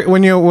third,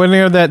 when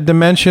you're in that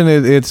dimension,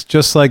 it's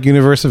just like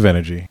Universe of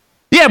Energy.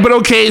 Yeah, but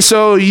okay,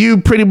 so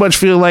you pretty much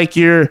feel like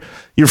you're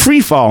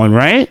free falling,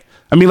 right?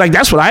 I mean, like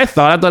that's what I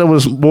thought. I thought it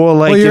was more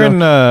like you're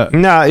in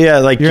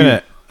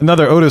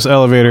another Otis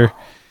elevator.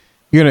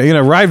 You're in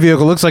a ride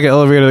vehicle. Looks like an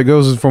elevator that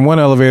goes from one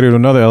elevator to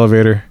another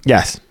elevator.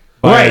 Yes,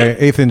 by an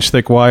 1/8-inch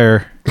thick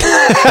wire.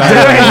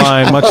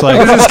 Line, much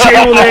like this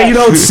cable there, you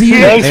don't see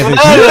it. You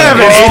have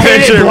an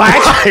 8-inch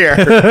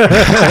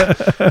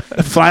wire.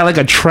 Fly like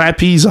a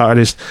trapeze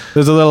artist.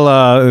 There's a little,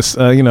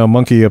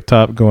 monkey up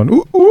top going,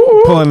 ooh,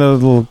 ooh, pulling the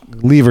little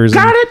levers.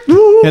 Got it.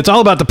 Ooh. It's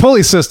all about the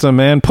pulley system,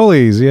 man.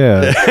 Pulleys,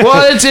 yeah.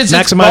 Well, it's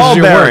maximizes ball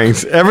your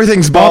bearings. work.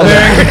 Everything's ball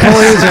bearings.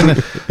 Pulleys, and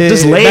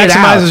just lay it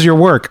out. Maximizes your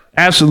work.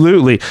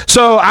 Absolutely.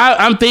 So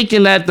I'm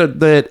thinking that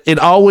that it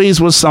always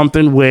was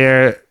something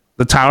where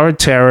the Tower of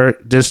Terror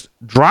just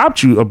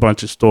dropped you a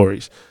bunch of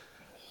stories.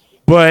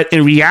 But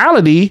in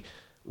reality,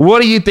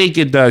 what do you think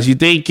it does? You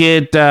think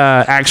it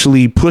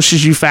actually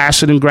pushes you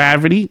faster than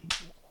gravity?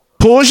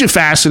 Pulls you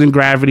faster than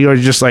gravity? Or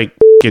just like,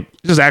 it's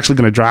just actually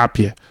going to drop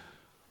you?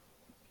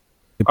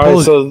 All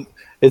right, so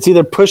it's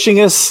either pushing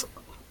us,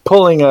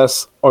 pulling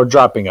us, or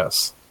dropping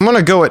us. I'm going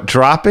to go at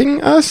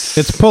dropping us.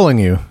 It's pulling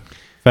you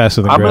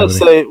faster than gravity. I'm going to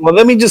say, well,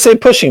 let me just say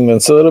pushing then,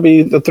 so it'll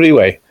be the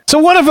 3-way. So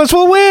one of us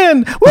will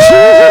win.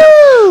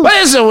 Woo! What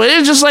is it?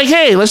 It's just like,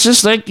 hey, let's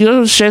just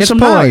share some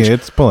knowledge.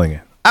 It's pulling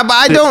it.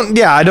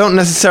 I don't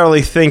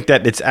necessarily think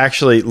that it's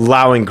actually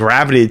allowing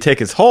gravity to take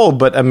its hold,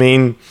 but I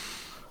mean,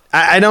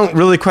 I don't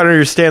really quite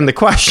understand the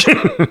question.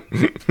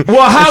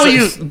 Well, how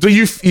you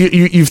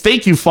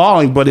think you're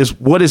falling, but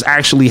what is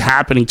actually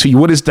happening to you?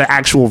 What is the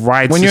actual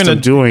ride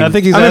system doing? I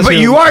think he's but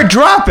you are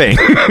dropping.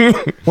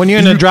 When you're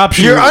in a drop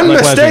shoe, you're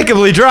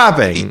unmistakably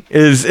dropping.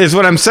 Is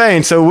what I'm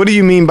saying. So what do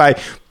you mean by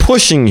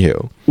pushing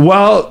you?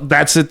 Well,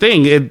 that's the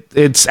thing.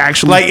 It's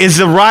actually Like, is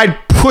the ride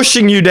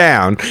pushing you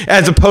down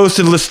as opposed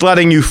to just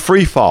letting you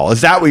free fall?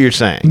 Is that what you're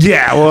saying?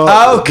 yeah.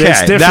 Well, Okay, it's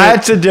different.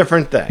 that's a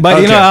different thing.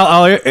 But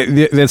Okay.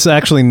 it's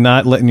actually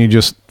not letting you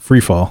just free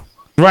fall.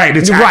 right.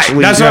 It's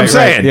actually That's what I'm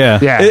saying. Yeah.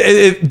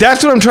 Yeah.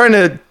 That's what I'm trying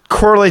to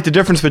correlate the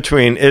difference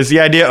between is the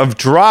idea of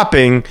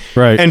dropping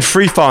Right. and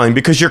free falling,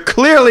 because you're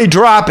clearly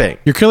dropping,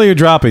 You're clearly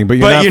dropping, but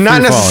you're not but you're not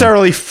free falling.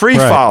 necessarily free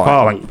Right. falling.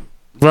 falling.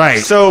 Right.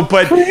 So,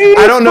 but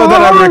I don't know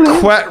that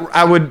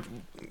I would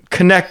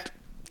connect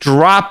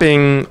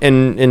dropping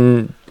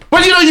and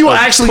But you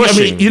actually,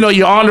 pushing.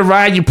 you're on the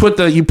ride. You put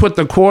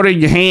the quarter in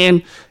your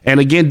hand, and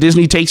again,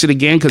 Disney takes it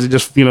again because it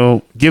just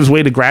gives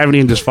way to gravity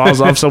and just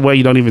falls off somewhere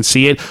you don't even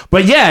see it.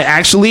 But yeah,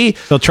 actually,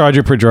 They'll charge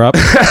you per drop.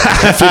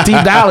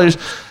 $15.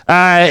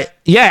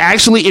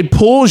 Actually, it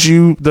pulls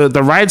you.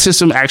 The ride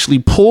system actually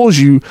pulls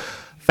you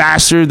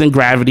faster than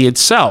gravity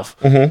itself.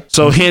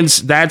 So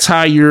hence, that's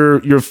how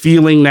you're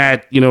feeling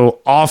that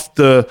off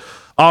the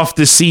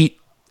seat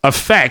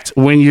effect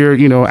when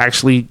you're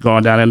actually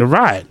going down in the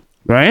ride.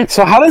 Right.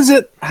 So how does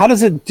it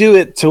do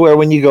it to where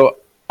when you go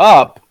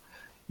up,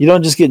 you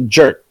don't just get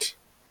jerked?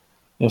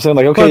 You know what I'm saying?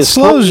 Like, okay, Well, it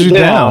slows you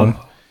down.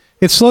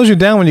 It slows you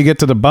down when you get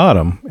to the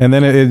bottom, and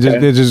then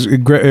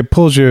it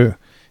pulls you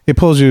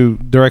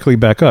directly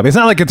back up. It's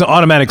not like it's an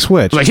automatic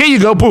switch. Like, here you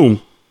go,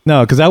 boom.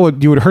 No, because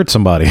you would hurt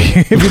somebody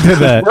if you did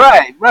that.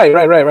 Right.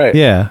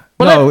 Yeah.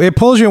 It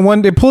pulls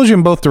you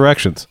in both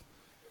directions.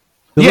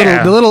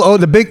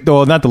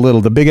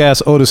 The big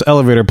ass Otis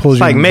elevator pulls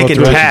you like in both making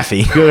directions.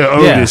 taffy. Good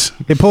Otis.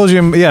 Yeah. It pulls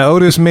you. Yeah,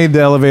 Otis made the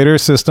elevator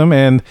system,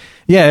 and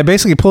it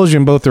basically pulls you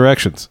in both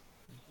directions.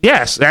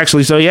 Yes,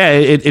 actually. So yeah,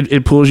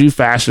 it pulls you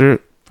faster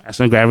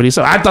than gravity.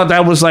 So I thought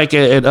that was like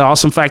an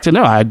awesome fact to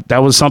know. That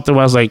was something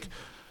where I was like,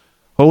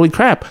 holy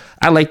crap!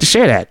 I'd like to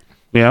share that.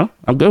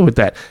 I'm good with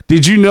that.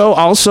 Did you know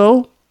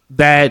also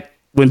that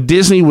when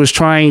Disney was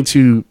trying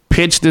to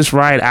pitch this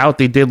ride out,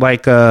 they did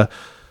like a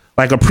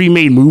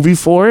pre-made movie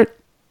for it,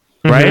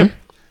 right?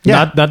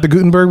 Yeah. Not the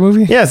Gutenberg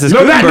movie. Yes, it's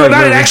Not Gutenberg an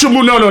movie. actual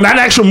movie. No, not an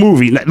actual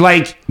movie. Not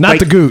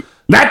the Goot.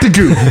 Not the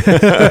Goot.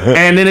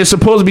 And then it's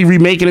supposed to be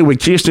remaking it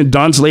with Kirsten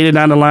Dunst later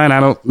down the line. I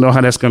don't know how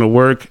that's going to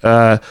work.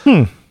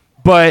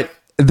 But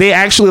they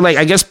actually,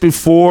 I guess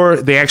before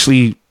they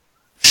actually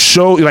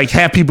show,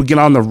 have people get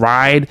on the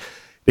ride,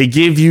 they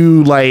give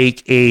you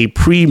a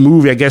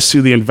pre-movie, I guess,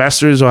 to the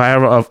investors or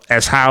however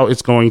as how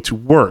it's going to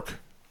work.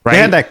 Right? They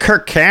had that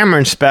Kirk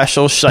Cameron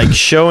special,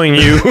 showing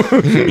you.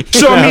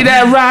 Show me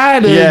that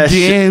ride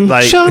again.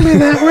 Show me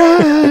that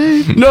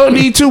ride. No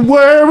need to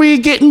worry,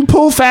 getting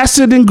pulled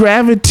faster than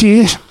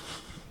gravity.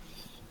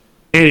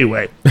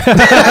 Anyway.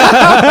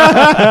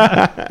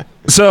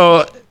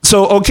 So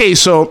this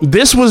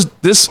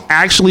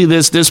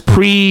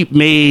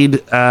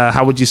pre-made,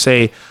 how would you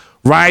say,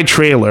 ride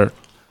trailer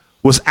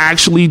was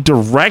actually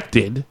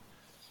directed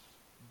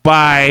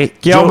by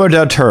Guillermo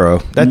del Toro.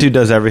 That dude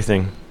does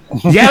everything.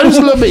 Yeah, it was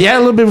a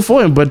little bit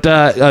before him, but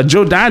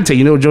Joe Dante,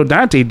 you know what Joe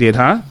Dante did,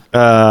 huh?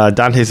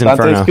 Dante's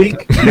Inferno. Dante's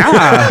Peak?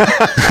 Nah.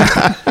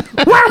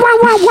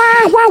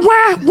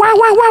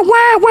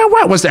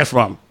 What's that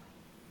from?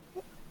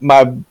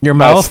 Your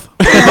mouth.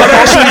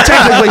 Actually,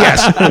 technically,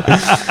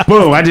 yes.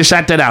 Boom! I just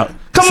shot that out.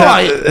 Come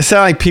on, It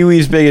sounds like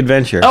Pee-wee's Big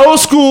Adventure. old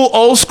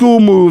school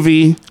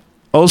movie,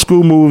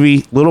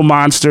 Little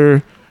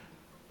Monster.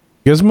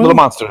 Gizmo. Little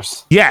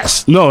Monsters.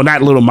 Yes, no,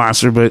 not Little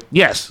Monster, but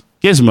yes,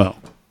 Gizmo.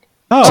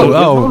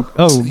 Oh,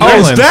 Oh, is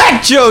Gremlins.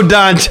 that Joe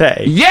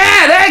Dante? Yeah,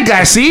 that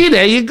guy. See,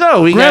 there you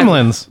go. We got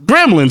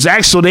Gremlins.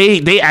 Actually,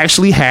 they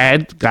actually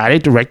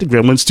directed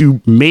Gremlins to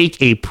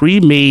make a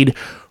pre-made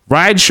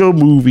ride show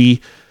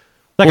movie.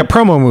 Like a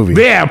promo movie.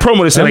 Yeah, a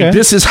promo that said, Okay.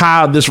 this is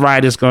how this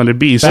ride is going to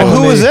be. So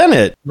Well, who was in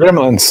it?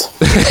 Gremlins.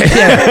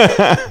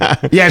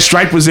 yeah,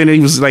 Stripe was in it.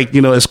 He was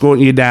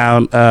escorting you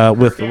down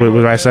with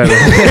I said.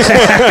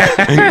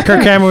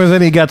 Kirk Cameron was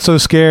in. He got so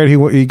scared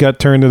he got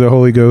turned to the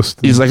Holy Ghost.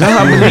 He's like,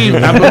 I believe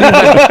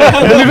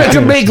I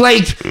can make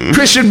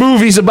Christian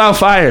movies about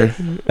fire.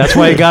 That's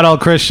why he got all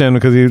Christian,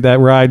 because that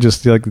ride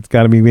just it's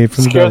got to be made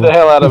from Scared the the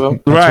hell out of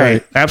him.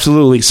 Right,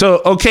 absolutely.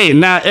 So okay,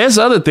 now there's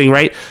the other thing,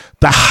 right?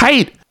 The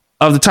height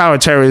of the Tower of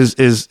Terror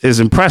is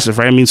impressive,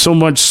 right? I mean, so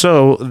much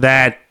so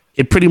that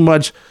it pretty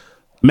much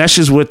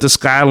meshes with the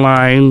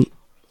skyline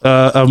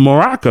of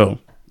Morocco,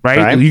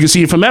 right? You can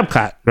see it from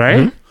Epcot, right?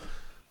 Mm-hmm.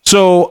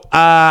 So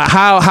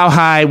how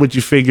high would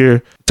you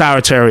figure Tower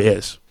of Terror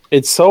is?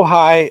 It's so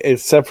high,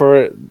 except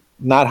for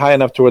not high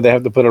enough to where they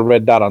have to put a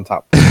red dot on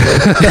top. That's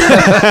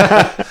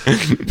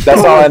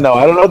all I know.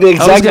 I don't know the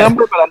exact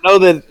number, but I know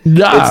that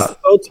it's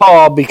so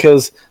tall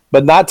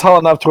but not tall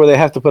enough to where they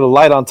have to put a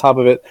light on top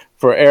of it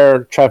for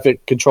air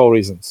traffic control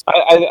reasons.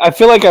 I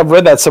feel like I've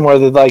read that somewhere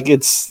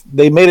that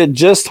they made it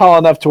just tall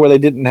enough to where they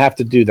didn't have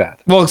to do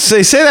that. Well,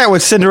 they say that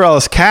with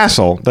Cinderella's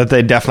Castle, that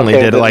they definitely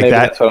did it like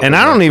that. And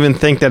I don't even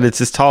think that it's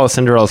as tall as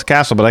Cinderella's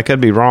Castle, but I could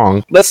be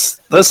wrong.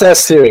 Let's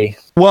ask Siri.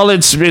 Well,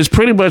 it's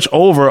pretty much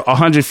over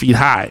 100 feet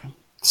high.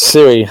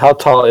 Siri, how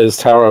tall is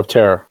Tower of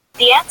Terror?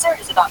 The answer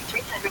is about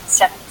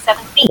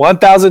 377 feet.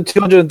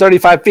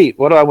 1,235 feet.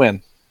 What do I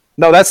win?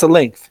 No, that's the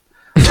length.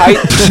 Height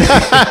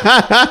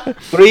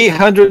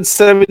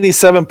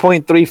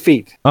 377.3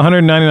 feet.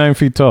 199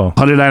 feet tall.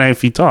 199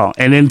 feet tall,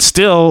 and then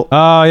still.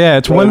 Oh yeah,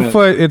 it's 1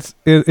 foot.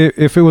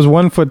 If it was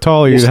 1 foot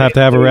taller, you'd have to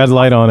have a red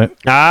light on it.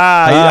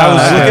 I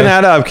was looking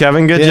that up,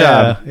 Kevin. Good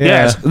job.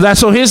 Yeah. Yes.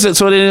 So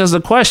then here's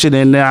the question,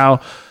 and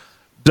now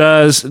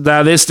there's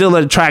still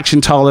an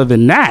attraction taller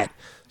than that.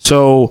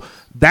 So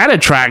that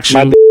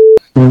attraction.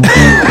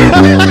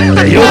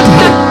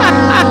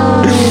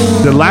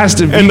 The last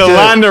of And the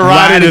line to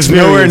ride is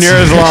nowhere near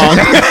as long.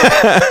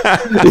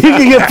 You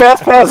can get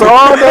fast pass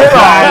all day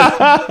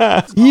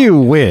long. You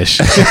wish.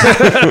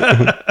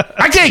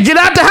 I can't get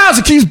out the house.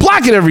 It keeps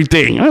blocking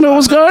everything. I don't know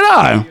what's going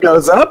on.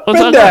 Goes up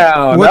What's and that?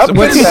 down.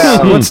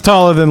 What's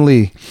taller than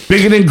Lee?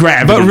 Bigger than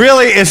gravity. But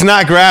really, it's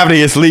not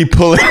gravity. It's Lee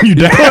pulling you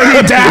down. Pulling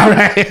you down,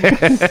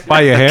 right?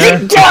 By your hair?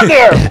 Get down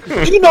there.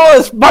 You know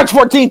it's March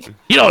 14th.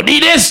 You don't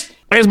need this.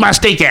 Where's my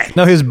steak at?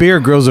 No, his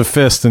beard grows a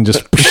fist and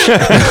just.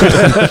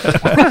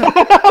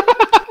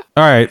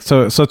 All right,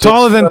 so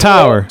taller than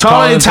tower.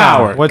 Taller than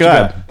tower. What you Go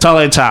got? ahead.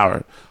 Taller than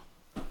tower.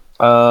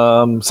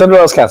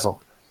 Cinderella's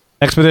Castle.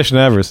 Expedition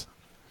Everest.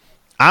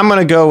 I'm going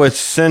to go with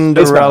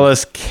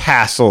Cinderella's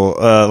Castle,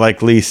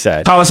 like Lee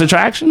said. Tallest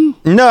attraction?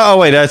 No, oh,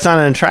 wait, that's not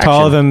an attraction.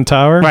 Taller than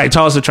tower. Right,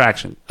 tallest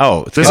attraction.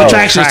 Oh, This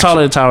attraction is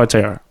taller than Tower of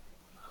Terror.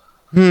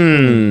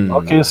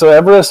 Okay, so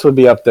Everest would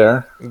be up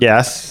there.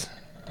 Yes.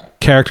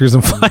 Characters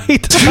in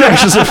flight.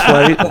 Characters in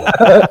flight.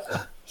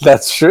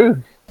 That's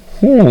true.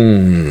 All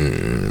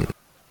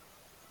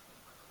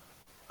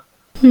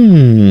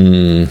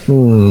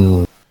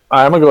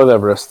right, I'm gonna go with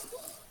Everest.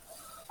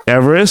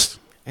 Everest?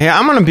 Yeah,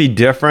 I'm going to be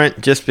different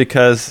just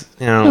because,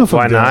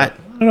 why not?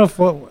 I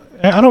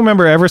don't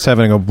remember Everest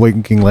having a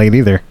blinking light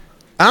either.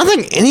 I don't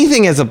think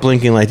anything has a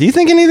blinking light. Do you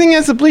think anything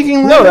has a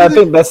blinking light? No, I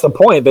think that's the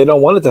point. They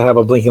don't want it to have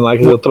a blinking light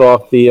because it'll throw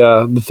off the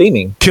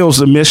theming. Kills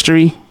the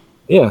mystery.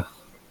 Yeah.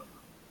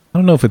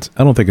 I don't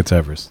think it's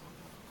Everest.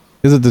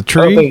 Is it the I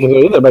tree? don't think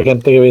it's either, but I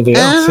can't think of anything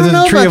else. Is it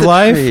the tree of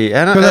life?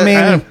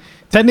 Because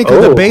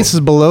technically the base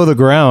is below the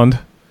ground.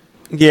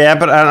 Yeah,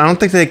 but I don't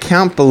think they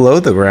count below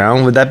the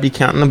ground. Would that be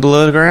counting the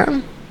below the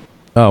ground?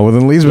 Oh, well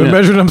then Lee's been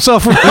measuring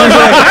himself. This is working.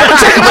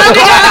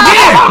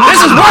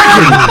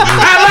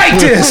 I like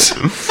this.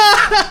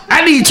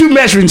 I need 2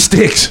 measuring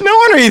sticks. No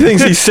wonder he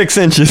thinks he's 6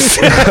 inches.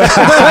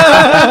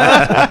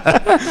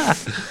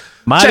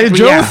 Mighty Check me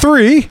Joe out.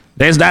 3.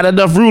 There's not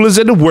enough rulers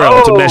in the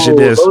world to measure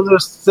this. Those are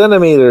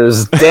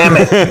centimeters. Damn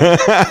it.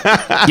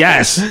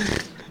 Yes.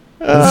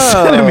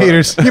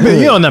 Centimeters.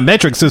 You're on the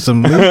metric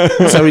system. Lee.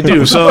 That's how we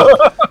do. So,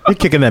 You're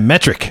kicking that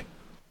metric.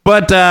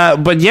 but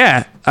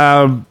yeah.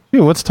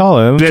 Dude, what's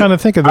taller? I'm trying to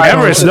think of the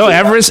Everest. No,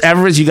 Everest.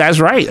 You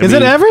guys right. Is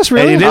it Everest,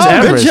 really? It is Oh,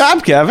 good Everest. Good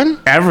job, Kevin.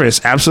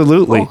 Everest.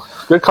 Absolutely.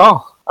 Good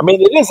call. I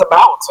mean, it is a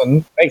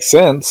mountain. Makes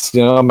sense.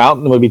 A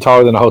mountain would be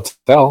taller than a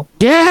hotel.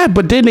 Yeah,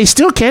 but then they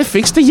still can't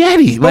fix the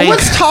Yeti. But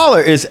what's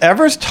taller? Is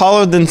Everest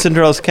taller than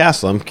Cinderella's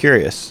Castle? I'm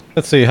curious.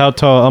 Let's see how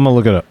tall. I'm gonna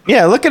look it up.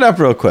 Yeah, look it up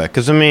real quick.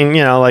 Because, that's...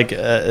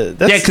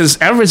 Yeah, because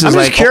Everest I'm is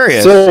just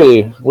curious.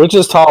 Siri, which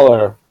is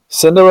taller,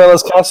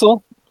 Cinderella's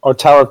Castle or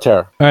Tower of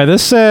Terror? All right,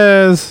 this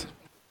says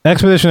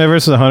Expedition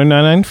Everest is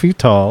 199 feet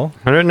tall.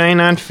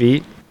 199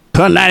 feet.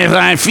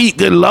 199 feet.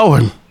 Good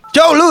Lord.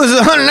 Joe Louis is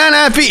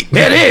 199 feet.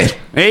 It is.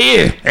 It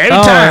is. Every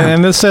Oh, time.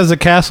 and this says the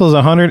castle is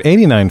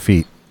 189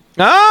 feet.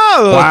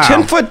 Oh, Wow.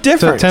 10-foot So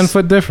difference. 10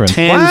 foot difference.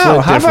 10 Wow, foot how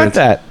about difference.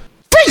 that?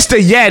 Fix the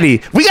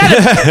Yeti. We got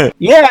to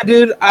Yeah,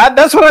 dude.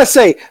 That's what I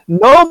say.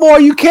 No more.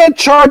 You can't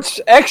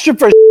charge extra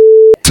for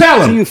tell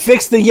till him. you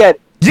fix the Yeti.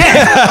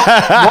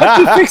 Yeah. Once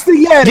you fix the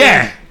Yeti,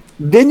 Yeah.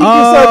 then you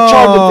can start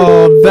charging for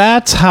Oh,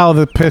 that's how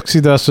the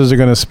Pixie Dusters are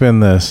going to spin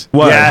this.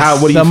 What?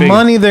 Yes. What do you The think?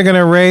 money they're going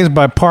to raise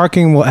by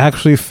parking will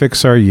actually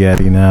fix our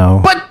Yeti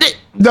now. But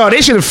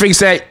they should have fixed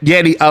that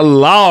Yeti a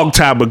long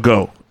time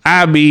ago.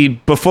 I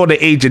mean, before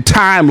the age of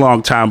time,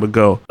 long time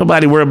ago.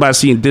 Nobody worried about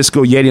seeing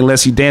Disco Yeti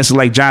unless he dancing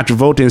like John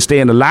Travolta and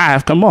staying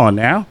alive. Come on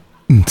now.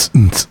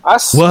 I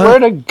swear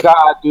to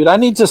God, dude, I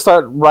need to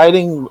start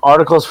writing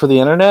articles for the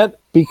internet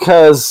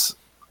because,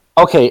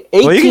 okay,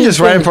 18 Well, you can just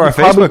write it for our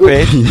things you Facebook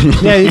probably-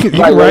 page. Yeah, you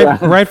can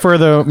Right. write for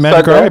the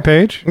Magic there. Our Way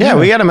page. Yeah,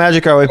 we got a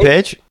Magic Our Way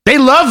page. They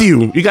love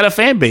you. You got a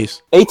fan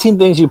base. 18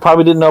 things you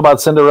probably didn't know about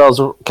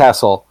Cinderella's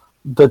castle.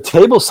 The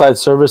tableside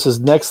service is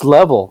next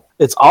level.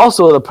 It's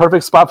also the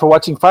perfect spot for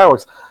watching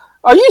fireworks.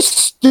 Are you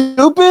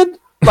stupid?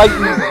 Like,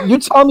 you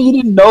tell me you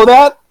didn't know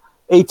that?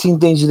 18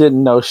 things you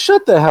didn't know.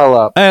 Shut the hell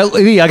up.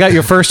 Lee, I got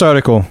your first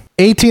article.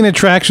 18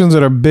 attractions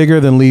that are bigger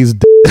than Lee's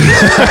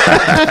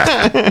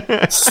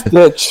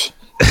Stitch.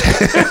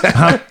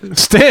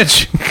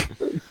 Stitch.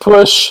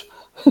 Push.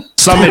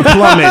 Summit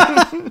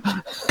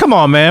plummet. Come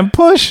on, man.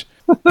 Push.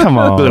 Come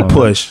on. Little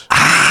push.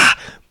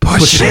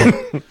 Push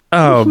it.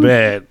 Oh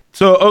man.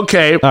 So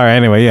okay, All right,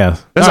 anyway, yeah.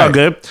 that's all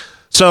good.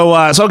 So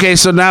okay.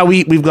 So now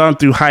we've gone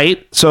through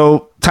height.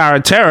 So Tower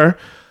of Terror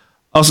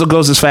also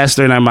goes as fast as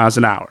 39 miles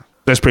an hour.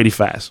 That's pretty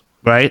fast,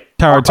 right?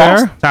 Tower of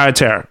Terror? Tower of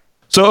Terror.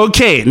 So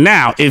okay,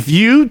 now if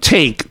you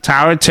take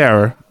Tower of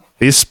Terror,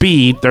 its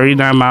speed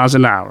 39 miles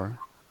an hour,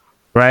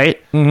 right?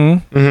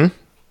 Mm-hmm. Mm-hmm.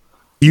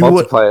 You would,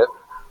 multiply it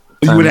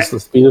you would times the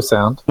speed of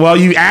sound well,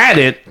 you add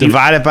it.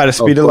 Divide it by the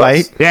speed of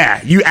plus. light.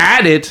 Yeah, you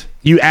added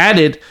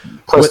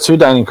plus 2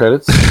 dining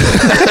credits.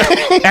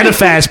 and a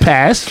fast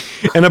pass.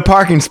 And a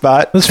parking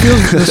spot. This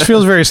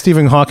feels very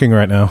Stephen Hawking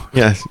right now.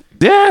 Yes.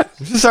 Yeah,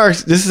 This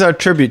is our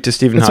tribute to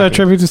Stephen It's our Hawking.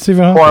 tribute to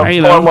Stephen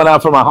Hawking. Pouring one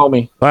out for my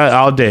homie.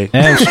 all day,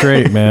 Damn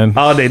straight, man.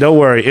 all day. Don't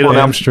worry.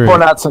 Damn straight.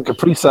 Pouring out some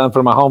Capri Sun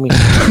for my homie.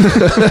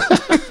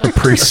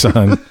 Capri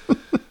Sun.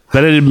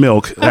 Better than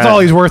milk. That's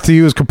all he's worth to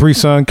you is Capri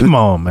Sun. Come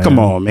on, man. Come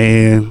on,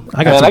 man.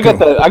 I Man, got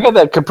I got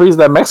that Capri,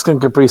 that Mexican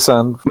Capri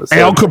Sun.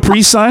 El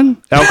Capri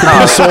Sun? El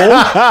Capri Sol?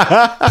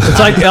 It's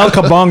like El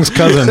Kabong's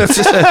cousin. It's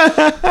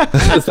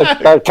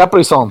the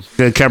Capri Sun.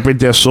 The Capri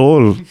del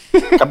Sol.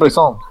 Capri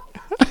Sun.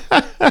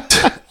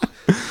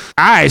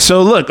 All right,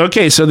 so look,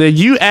 okay, so then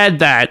you add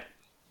that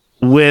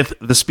with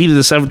the speed of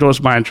the Seven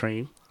Dwarfs Mine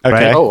Train. Okay.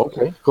 Right? Oh,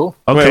 okay, cool.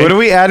 Okay. Wait, what are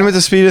we adding with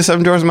the speed of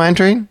Seven Dwarfs Mine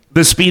Train?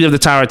 The speed of the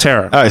Tower of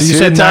Terror. Oh, You speed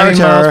said of Tower 90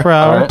 Terror miles per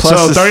hour. All right.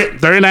 plus So the-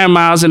 39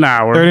 miles an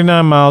hour.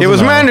 39 miles It was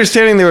an my hour.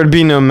 understanding there would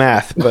be no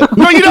math, but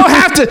No, you don't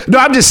have to. No,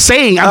 I'm just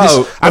saying.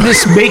 I'm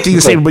just making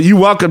the statement, but you're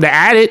welcome to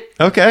add it.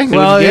 okay.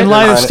 Well, in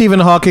light of Alright. Stephen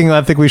Hawking,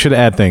 I think we should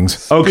add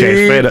things. Okay,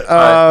 Speed straight up.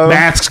 of-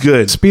 Math's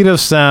good. Speed of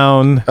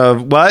sound.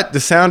 Of what?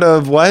 The sound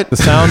of what? The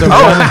sound of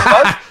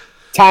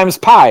Times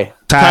pi.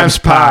 Times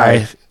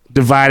pi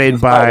divided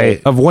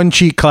by one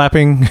cheek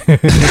clapping.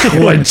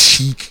 one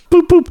cheek.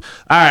 Boop, boop.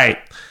 All right.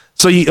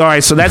 So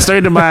so that's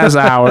 30 miles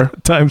an hour.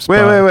 times Wait,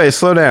 pi. wait.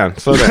 Slow down.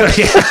 Slow down.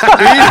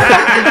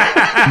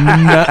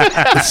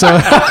 So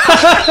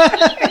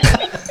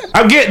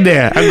I'm getting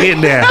there.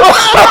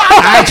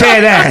 I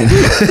can't add.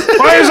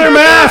 why is there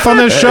math on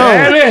this show?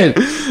 Add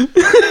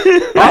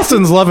it.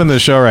 Austin's loving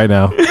this show right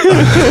now.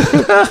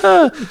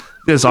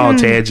 It's all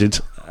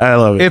tangent. I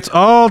love it. It's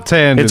all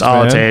tangents. It's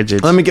all man.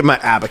 tangents. Let me get my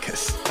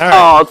abacus.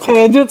 Oh,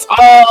 tangents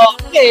all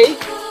day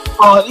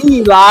on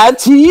Eli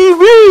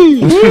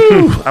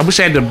TV. I wish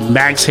I had the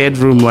max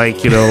headroom,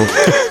 like,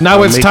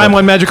 Now it's make time up.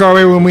 on Magic Our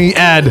Way when we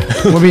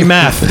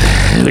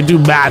math. we do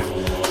math.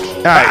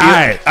 All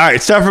right. All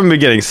right. Start from the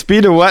beginning.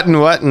 Speed of what and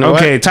what and what?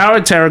 Okay, Tower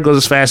of Terror goes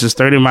as fast as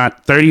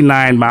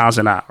 39 miles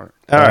an hour.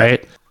 All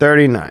right.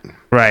 39.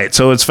 Right.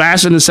 So it's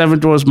faster than Seven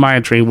Dwarfs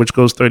Mine Train, which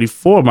goes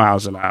 34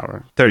 miles an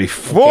hour.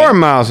 34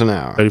 miles an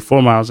hour.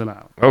 34 miles an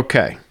hour.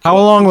 Okay. How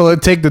long will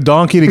it take the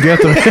donkey to get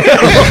there?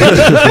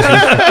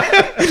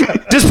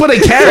 Just put a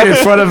carrot in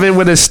front of it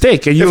with a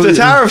stick. And If the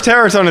Tower of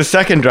Terror is on a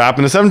second drop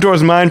and the Seven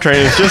Dwarfs Mine Train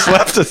is just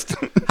left us.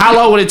 How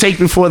long would it take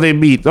before they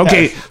meet?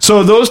 Okay,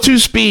 so those two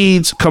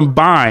speeds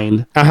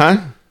combined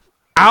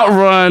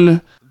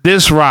outrun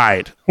this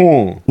ride,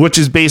 which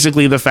is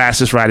basically the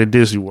fastest ride at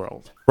Disney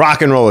World.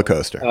 Rock and roller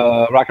coaster.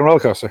 Rock and roller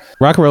coaster.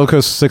 Rock and Roller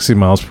Coaster 60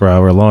 miles per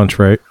hour launch,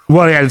 right?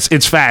 Well, yeah,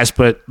 it's fast,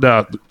 but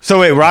So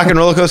wait, Rock and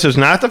roller coaster is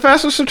not the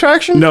fastest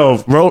attraction?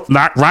 no,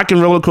 Rock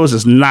and Roller Coaster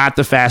is not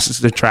the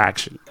fastest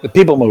attraction. The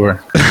people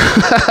mover.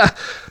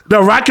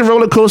 No, Rock and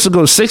Roller Coaster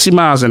goes 60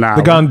 miles an hour.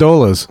 The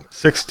gondolas.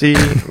 60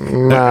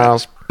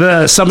 miles.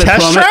 The Summit Test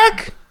Plummet-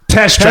 track?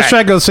 Test Test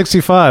track goes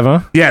 65, huh?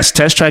 Yes,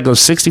 Test Track goes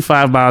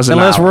 65 miles an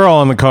Unless hour. we're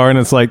all in the car and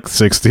it's like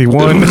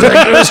 61.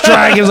 This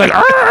track is like,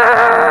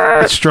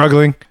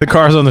 Struggling. The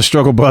car's on the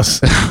struggle bus.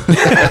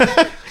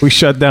 We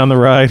shut down the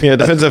ride. Yeah, it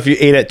depends if you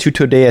ate at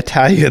Tutto de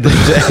Italia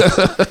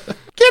that day.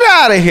 Get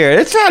out of here.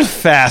 It's not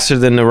faster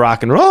than the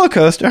Rock and roller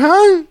coaster,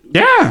 huh?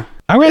 yeah.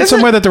 I read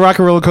somewhere that the Rock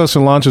and Roller Coaster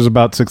launch is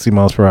about 60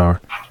 miles per hour.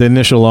 The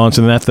initial launch,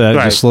 and after that, it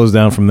Right. just slows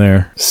down from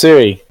there.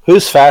 Siri,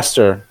 who's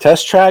faster,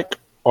 Test Track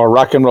or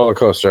Rock and Roller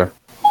Coaster?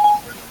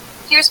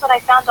 Here's what I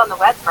found on the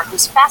web for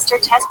who's faster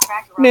test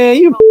track. Man,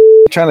 you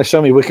trying to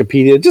show me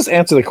Wikipedia. Just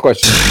answer the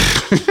question.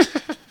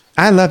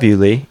 I love you,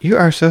 Lee. You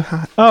are so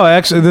hot. Oh,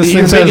 actually, this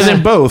You're thing bigger says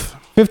than both.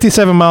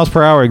 57 miles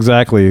per hour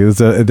exactly is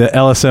the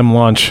LSM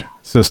launch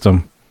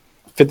system.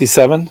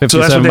 57? 57 So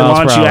that's what they miles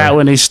launch per you hour. at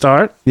when they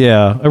start?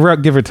 Yeah,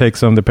 give or take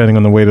some depending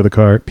on the weight of the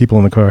car, people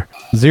in the car.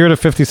 0 to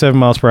 57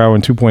 miles per hour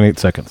in 2.8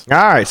 seconds. All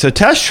right, so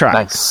test track.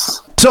 Nice.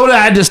 So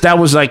that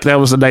was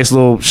a nice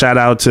little shout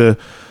out to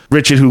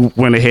Richard, who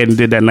went ahead and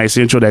did that nice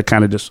intro that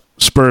kind of just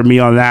spurred me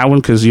on that one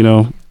because,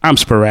 I'm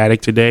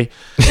sporadic today.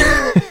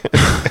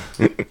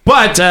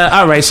 But,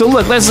 all right, so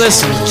look, let's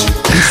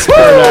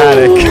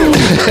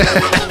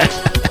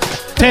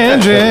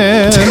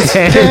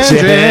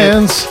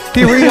Tangents.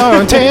 Here we are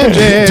on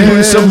tangents.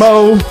 do some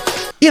more.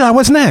 Eli,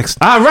 what's next?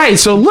 All right,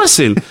 so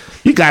listen,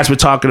 you guys were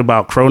talking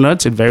about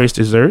cronuts and various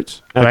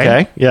desserts, right?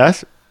 Okay,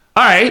 yes.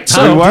 All right, We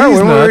so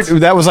were,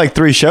 that was like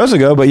 3 shows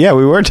ago, but yeah,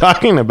 we were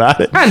talking about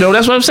it. I know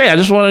that's what I'm saying. I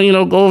just want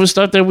to go over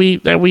stuff that we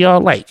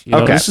all like.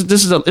 Okay.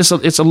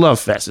 It's a love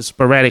fest. It's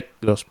sporadic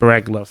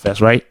love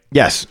fest, right?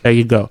 Yes. There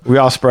you go. We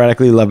all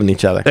sporadically loving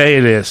each other. There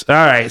it is. All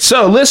right.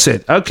 So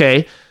listen.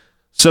 Okay.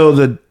 So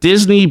the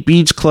Disney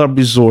Beach Club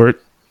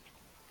Resort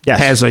Yes.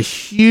 has a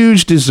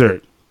huge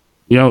dessert.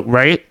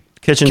 Right?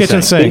 Kitchen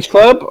Kitchen sink. sink. Beach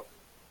Club?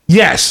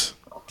 Yes.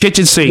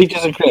 Kitchen sink.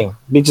 Beaches and cream.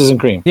 Beaches and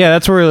cream. Yeah,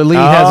 that's where Lee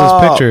has Oh.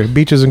 his picture.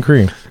 Beaches and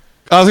cream.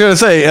 I was going to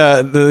say,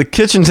 the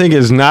kitchen sink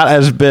is not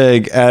as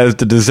big as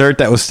the dessert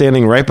that was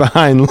standing right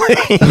behind Lee.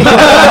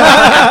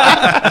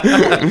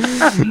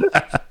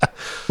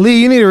 Lee,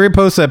 you need to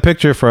repost that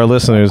picture for our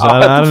listeners.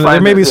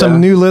 There may be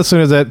some new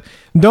listeners that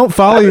don't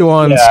follow you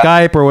on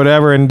Skype or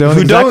whatever and don't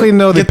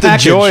know the get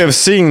package. the joy of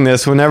seeing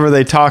this whenever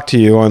they talk to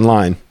you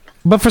online.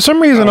 But for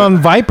some reason on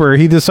Viber,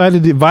 he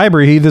decided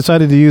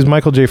to use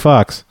Michael J.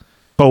 Fox.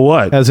 For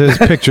what? As his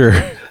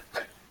picture.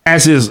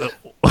 As his...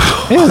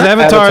 His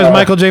avatar is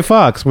Michael J.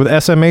 Fox with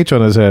SMH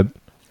on his head.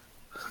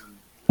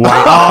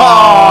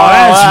 Wow.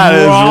 That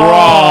is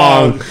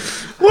wrong.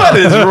 What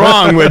is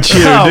wrong with you,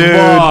 dude?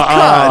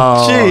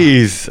 God,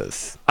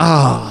 Jesus.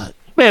 Man,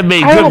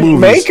 made I good don't movies.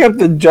 make up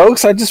the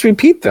jokes. I just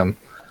repeat them.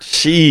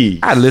 Jeez.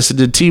 I listened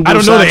to T. I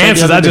don't know the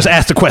answers. I just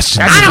asked the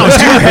question. I don't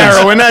do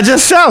heroin. I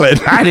just sell it.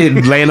 I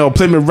didn't land on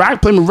Plymouth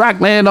Rock. Plymouth Rock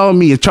landed on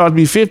me and charged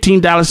me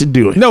 $15 to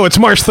do it. No, it's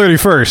March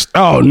 31st.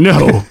 Oh,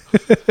 no.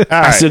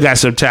 I still got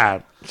some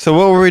time. So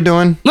what were we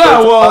doing?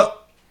 No, well...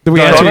 Did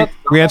we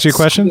answer your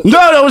question?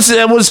 No, it was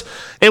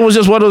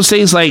just one of those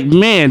things like,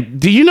 man,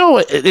 do you know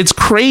it's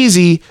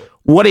crazy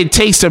what it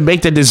takes to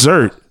make the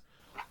dessert?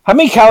 How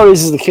many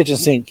calories is the kitchen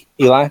sink,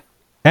 Eli?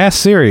 Ask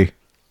Siri.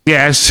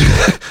 Yes.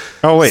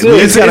 Oh, wait.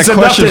 Lee's got a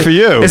question for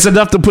you. It's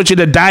enough to put you in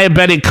a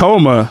diabetic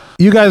coma.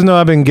 You guys know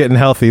I've been getting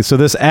healthy, so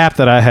this app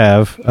that I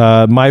have,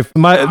 my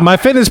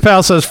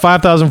MyFitnessPal says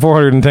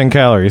 5,410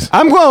 calories.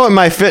 I'm going with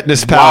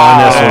MyFitnessPal on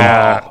this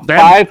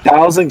one.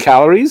 5,000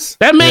 calories?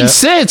 That makes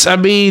sense. I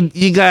mean,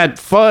 you got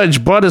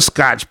fudge,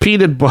 butterscotch,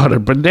 peanut butter,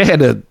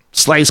 banana,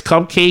 sliced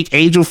cupcake,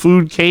 angel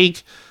food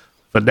cake,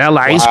 vanilla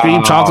ice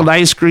cream, chocolate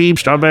ice cream,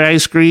 strawberry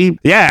ice cream.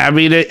 Yeah, I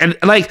mean,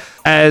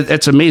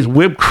 it's amazing.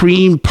 Whipped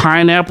cream,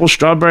 pineapple,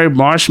 strawberry,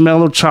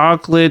 marshmallow,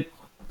 chocolate.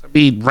 I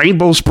mean,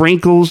 rainbow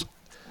sprinkles.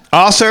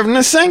 All served in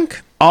the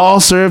sink? All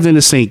served in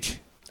the sink.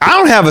 I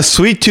don't have a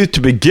sweet tooth to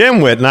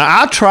begin with. Now,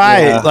 I'll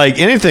try like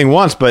anything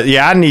once, but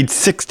yeah, I need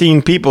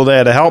 16 people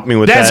there to help me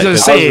with That's that. gonna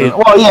say it.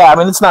 Well, yeah, I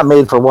mean, it's not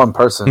made for one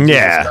person.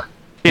 Yeah.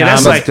 Yeah,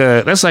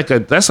 that's like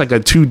a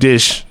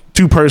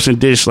two-person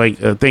dish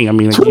thing. I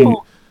mean, like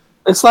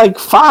it's like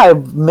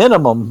 5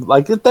 minimum.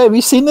 Like, have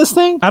you seen this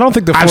thing? I don't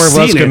think the I've four of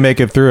us seen can it. make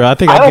it through. I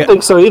don't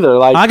think so either.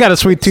 Like, I got a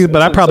sweet tooth,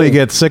 but I probably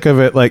get sick of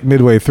it like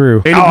midway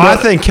through. I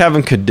think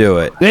Kevin could do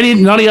it.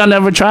 None of y'all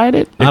never tried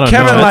it? I don't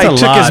Kevin know. That's a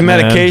took lot, his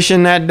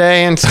medication that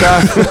day and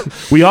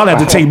stuff. We all have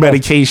to take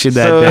medication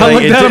that day. I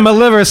looked at my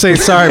liver and say,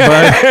 sorry,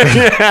 bud.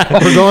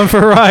 We're going for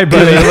a ride,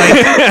 buddy.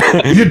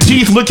 Your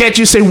teeth look at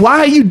you and say, why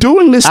are you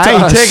doing this to I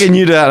ain't us? taking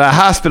you to the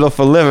hospital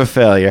for liver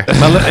failure.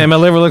 And my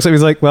liver looks at me,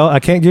 he's like, well, I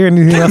can't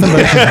guarantee nothing,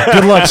 but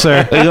good luck,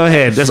 sir. Go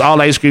ahead. That's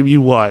all ice cream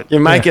you want. You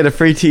might get a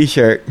free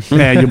T-shirt.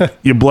 Man,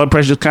 your blood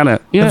pressure's kind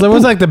of... It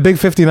was like the big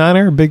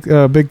 59er,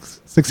 big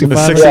 65. The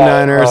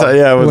 69ers.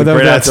 Yeah, with whatever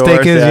the that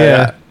steak is,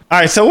 yeah. All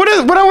right, so what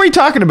are we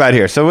talking about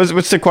here? So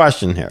what's the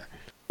question here?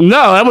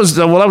 No, that was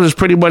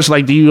pretty much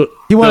like, do you...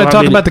 You want to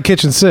talk about the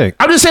kitchen sink?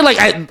 I'm just saying,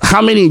 like,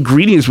 how many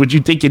ingredients would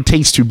you think it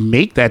takes to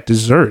make that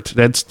dessert?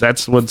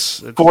 That's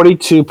what's...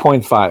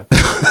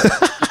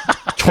 42.5.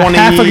 20,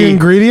 half an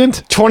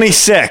ingredient?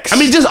 26. I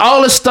mean, just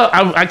all this stuff.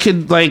 I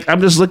could, like,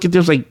 I'm just looking at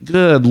this like,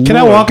 good Can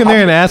I walk in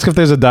there and ask if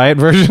there's a diet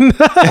version?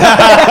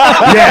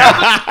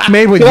 Yeah.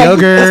 Made with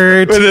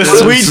yogurt. With a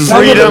sweet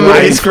freedom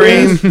ice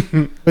cream.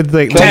 With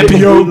like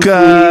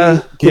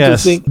tapioca.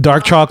 Yes.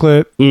 Dark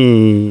chocolate.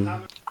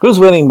 Who's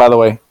winning, by the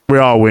way? We're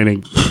all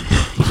winning. All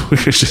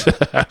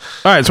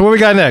right, so what we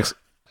got next?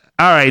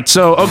 All right,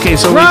 so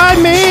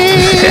Ride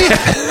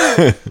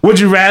me. Would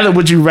you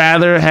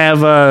rather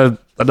have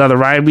another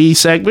Ride Me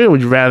segment? Or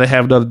would you rather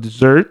have another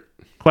dessert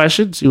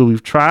question? See what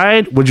we've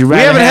tried. Would you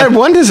rather? We haven't had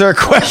one dessert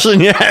question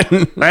yet.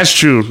 That's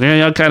true. Yeah,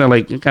 y'all kind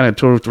of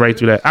tore right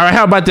through that. All right,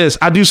 how about this?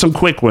 I'll do some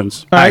quick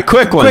ones. All right,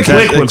 quick ones.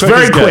 Quick ones.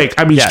 Very is good. quick.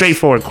 I mean, Yes.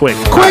 straightforward. Quick.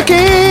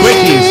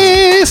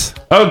 Quickies.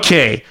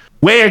 Okay,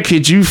 where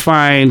could you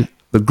find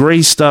the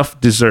gray stuff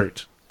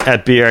dessert?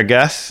 At Be Our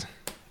Guest.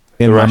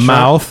 In my restaurant?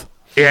 mouth.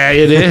 Yeah,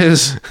 it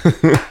is.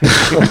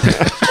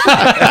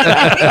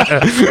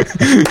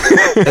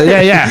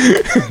 yeah.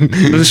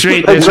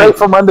 Straight. The grape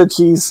from under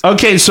cheese.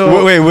 Okay,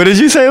 so Wait, what did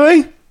you say,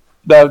 Lee?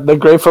 The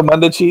grape from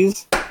under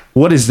cheese.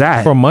 what is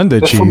that? From Munda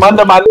It's cheese. from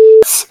under my.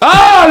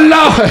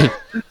 Oh Lord!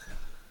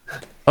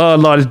 Oh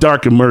Lord, it's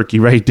dark and murky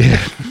right there.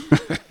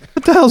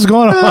 What the hell's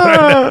going on?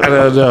 I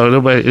don't know.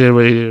 Nobody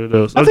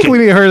knows. I think we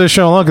need to hurry this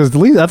show along because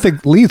I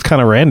think Lee's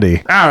kind of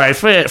randy. All right,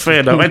 fair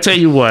enough. I tell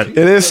you what. It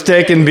is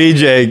Steak and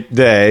BJ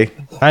Day.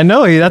 I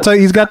know that's why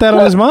he's got that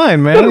on his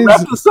mind, man. Wrap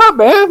this up,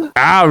 man.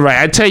 All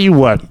right, I tell you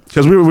what,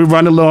 because we're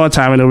running low on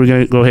time. I know we're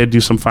going to go ahead and do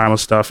some final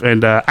stuff.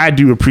 And I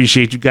do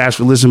appreciate you guys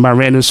for listening to my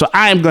random. So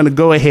I am going to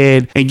go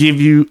ahead and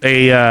give you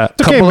a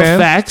couple of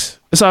facts.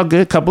 It's all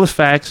good. Couple of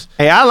facts.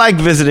 Hey, I like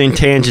visiting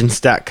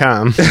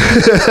tangents.com.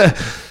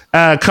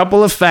 A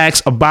couple of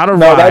facts about a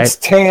No, ride. that's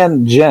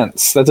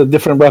Tangents. That's a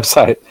different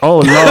website. Oh,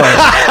 Lord.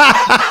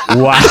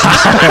 Wow.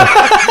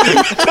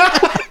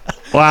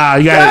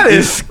 Wow, That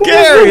is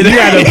scary. You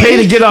got to pay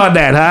to get on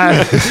that,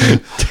 huh?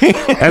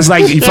 That's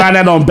like you find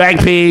that on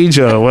Backpage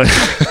or what?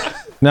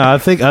 No, I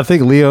think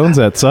Lee owns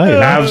that site.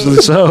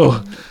 Absolutely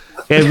so.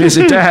 And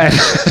visit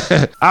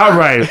that. All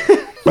right.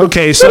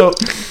 Okay, so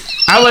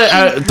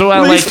I throw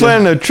out Lee's like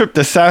planning a trip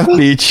to South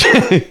Beach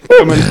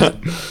coming up.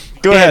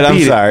 Go ahead. I'm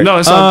sorry. No,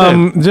 it's all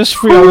good. Just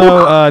for you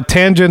know,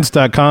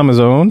 tangents.com is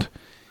owned.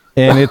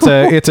 And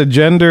it's a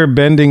gender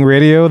bending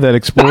radio that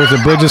explores the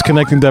bridges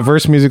connecting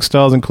diverse music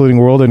styles, including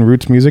world and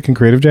roots music and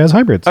creative jazz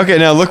hybrids. Okay,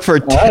 now look for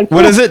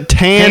what is it?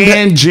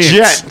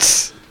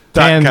 Tangents.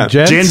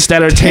 Gents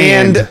that are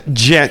tanned.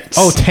 Gents.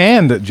 Oh,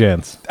 tanned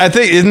gents. I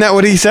think isn't that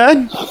what he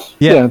said?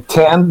 Yeah.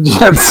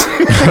 Tangents.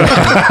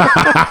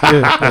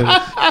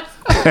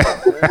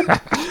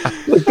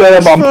 Look that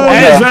up on It's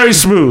Pornhub. very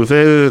smooth.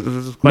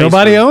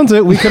 Nobody owns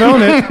it. We could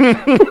own it.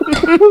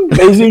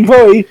 Amazing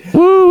Chloe.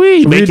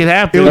 Woo-wee. Make it It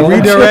happen. would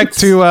redirect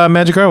to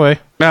Magic Our Way.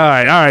 All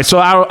right. So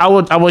I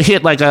would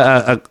hit like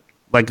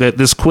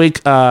this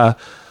quick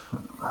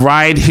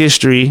ride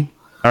history.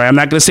 All right, I'm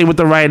not gonna say what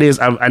the ride is.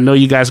 I know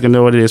you guys gonna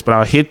know what it is, but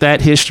I'll hit that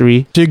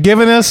history. So you're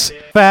giving us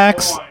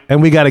facts, and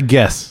we got to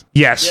guess.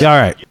 Yes. All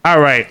right. All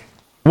right.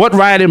 What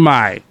ride am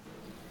I?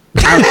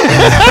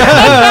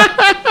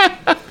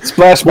 Splash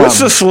What's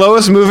Mountain. the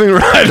slowest moving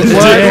ride? What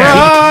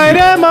ride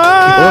am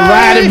I? What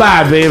ride am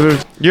I, baby?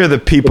 You're the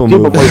people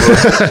mover.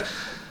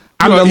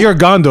 You're a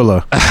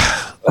gondola.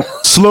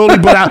 Slowly,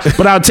 but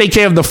I'll take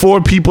care of the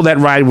 4 people that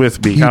ride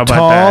with me. How You're about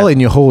tall that?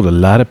 and you hold a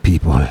lot of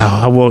people.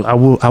 I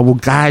will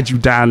guide you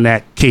down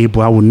that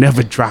cable. I will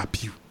never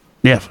drop you.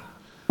 Never.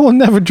 We'll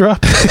never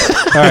drop.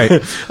 All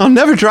right. I'll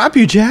never drop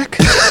you, Jack.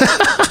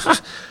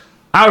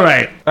 All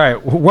right. All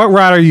right. What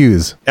ride are you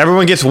use?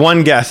 Everyone gets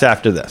one guess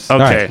after this.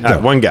 Okay. All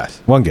right, one guess.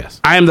 One guess.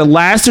 I am the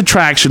last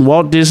attraction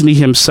Walt Disney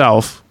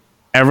himself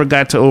ever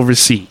got to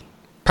oversee.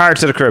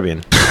 Pirates of the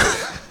Caribbean.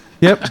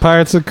 Yep.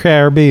 Pirates of the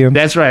Caribbean.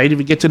 That's right. I didn't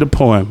even get to the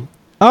poem.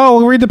 Oh,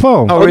 we'll read the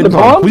poem. Oh, read the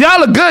poem. Well, y'all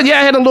look good. Yeah,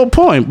 I had a little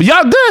poem. But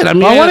y'all good. I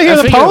mean, I want to hear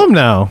the figured- poem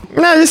now.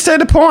 No, just say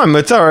the poem.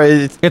 It's all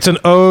right. It's an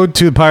ode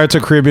to Pirates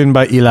of the Caribbean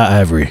by Eli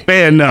Ivory.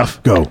 Fair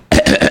enough. Go.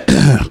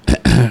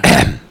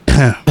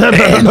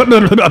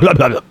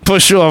 For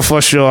sure.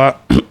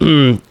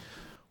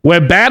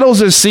 Where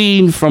battles are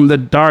seen from the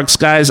dark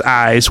sky's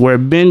eyes, where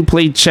men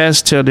play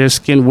chess till their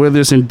skin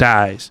withers and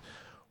dies,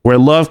 where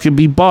love can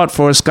be bought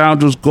for a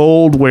scoundrel's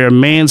gold, where a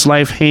man's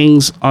life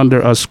hangs under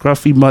a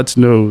scruffy mutt's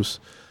nose.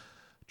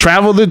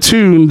 Travel the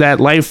tune, that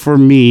life for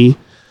me,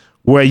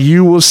 where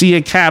you will see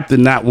a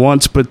captain not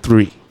once but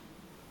 3.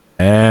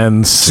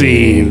 And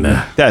scene.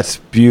 That's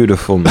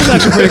beautiful, man.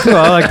 That's pretty cool.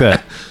 I like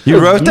that. You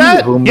wrote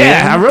that?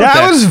 Yeah, I wrote that.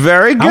 That was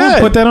very good. I want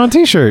to put that on a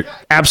t-shirt.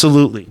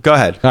 Absolutely. Go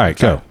ahead. All right,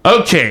 go.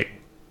 Okay.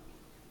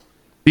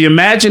 The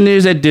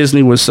Imagineers at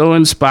Disney were so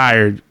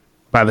inspired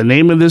by the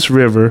name of this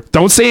river.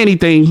 Don't say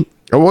anything.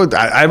 Oh, well,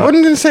 I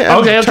wasn't going to say. I'm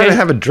Okay. trying to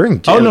have a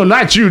drink. Oh Jim. no,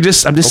 not you. I'm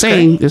just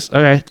saying this.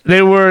 Okay.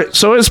 They were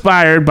so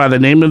inspired by the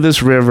name of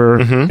this river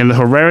in the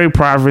Harare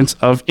province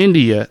of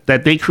India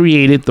that they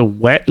created the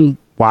Wet and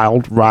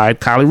Wild ride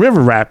Kali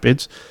River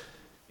Rapids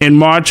in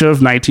March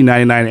of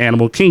 1999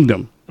 Animal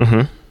Kingdom.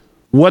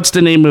 What's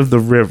the name of the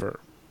river?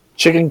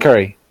 Chicken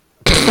curry.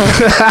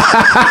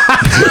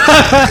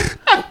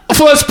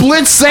 For a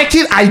split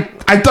second, I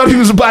thought he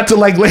was about to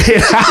like lay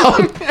it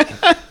out.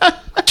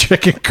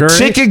 Chicken curry.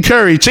 Chicken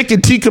curry,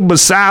 chicken tikka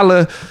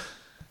masala,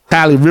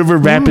 Kali River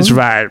Rapids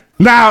ride.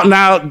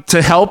 Now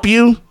to help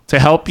you.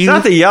 It's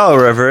not the Yellow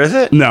River, is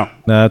it? No,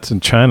 That's in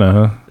China,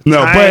 huh?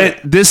 no,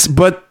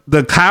 but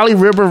the Kali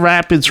River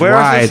Rapids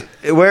ride.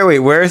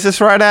 Where is this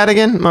ride at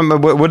again?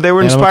 What they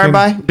were inspired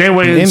by? They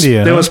were in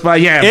India, They huh? was by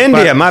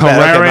India, my bad.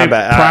 Okay, Harare my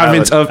bad.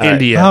 province of all right.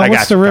 India. Oh, I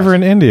what's got the you, river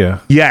in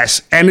India?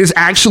 Yes, and it's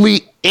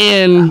actually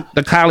in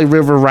the Kali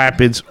River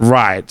Rapids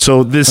ride.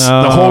 So the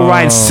whole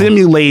ride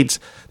simulates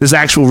this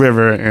actual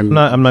river. And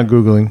I'm not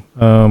Googling.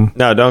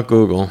 No, don't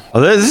Google. Oh,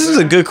 this is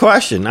a good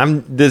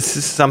question. This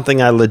is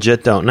something I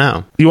legit don't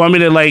know. you want me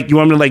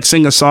to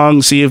sing a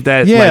song? See if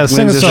that Yeah, like,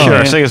 sing a wins us song. over?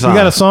 Sure, sing a song. You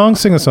got a song?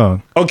 Sing a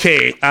song.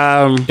 Okay.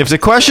 If the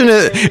question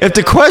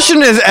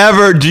is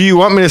ever, do you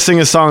want me to sing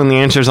a song? The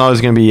answer is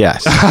always going to be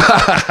yes.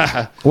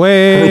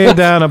 Way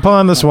down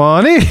upon the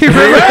Swanee River.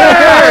 No,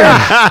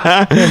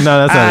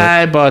 that's not it.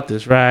 I bought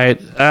this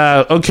right.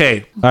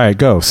 Okay. All right,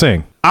 go.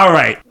 Sing. All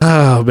right.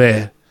 Oh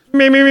man.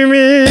 Me.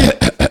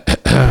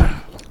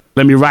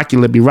 Let me rock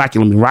you.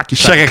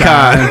 Shaka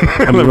Khan.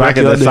 Let me rock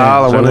you. That's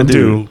all I want to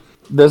do.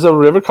 There's a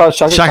river called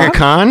Shaka Shaka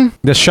Khan?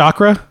 The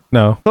chakra?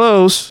 No.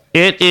 Close.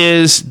 It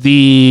is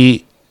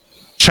the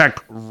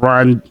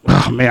Chakran.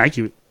 Oh man, I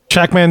keep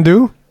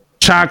Chakmandu?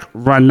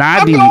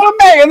 Chakranadi.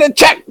 man the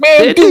check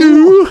man.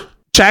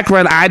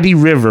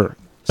 Chakranadi River.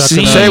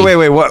 Say,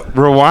 wait, what?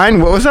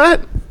 Rewind? What was that?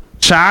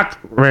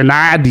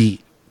 Chakranadi.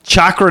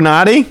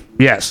 Chakranadi?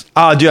 Yes.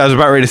 Oh, dude, I was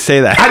about ready to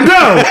say that. I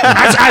know.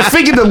 I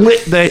figured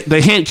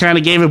the hint kind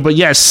of gave it, but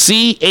yes,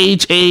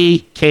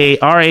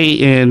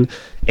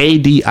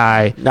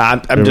 CHAKRANADI.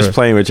 Nah, I'm just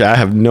playing with you. I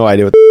have no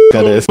idea what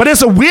that is. But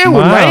it's a weird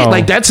one, Wow. right?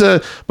 Like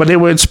but they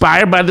were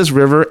inspired by this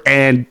river,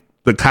 and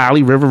the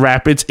Kali River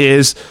Rapids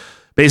is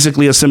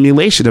basically a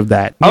simulation of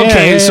that. Yeah,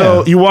 Okay, yeah, so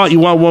yeah. you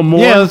want one more?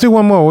 Yeah, let's do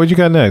one more. What you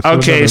got next?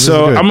 Okay, This is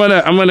so good. I'm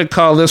gonna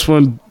call this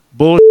one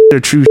bullshit or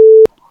true.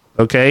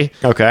 Okay.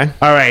 Okay.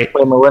 All right.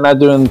 Wait a minute, we're not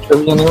doing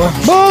trivia anymore?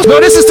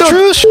 No, this is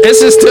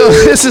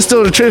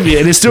still the trivia,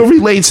 and it still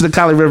relates to the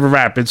Kali River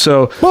Rapids.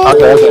 So,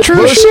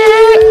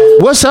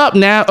 bullshit. What's up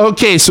now?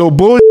 Okay, so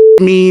bullshit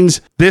means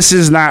this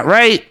is not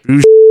right. True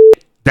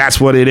shit, that's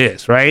what it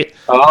is, right?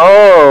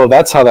 Oh,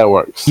 that's how that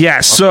works. Yeah.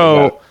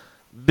 So,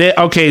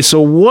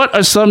 so what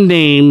are some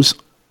names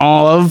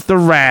of the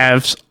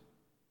rafts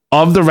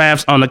on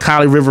the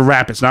Kali River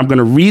Rapids? Now I'm going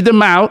to read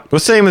them out.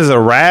 What's the name is a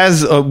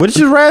Raz? What is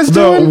your Raz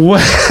doing?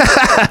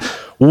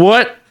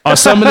 What are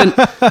some of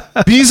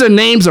the? These are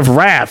names of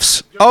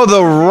rafts. Oh,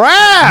 the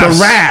rafts.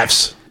 The rafts.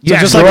 So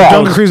Yes. just like the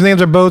Jungle Cruise names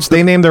their boats,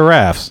 they name their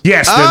rafts.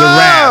 Yes, they're the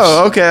rafts.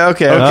 Oh,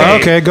 okay.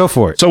 Okay, go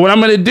for it. So what I'm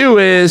going to do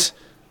is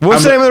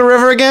What's the name of the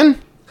river again?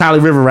 Kali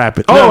River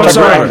Rapids. No, I'm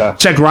sorry.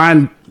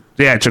 Chagrande. Chagrande.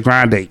 Yeah,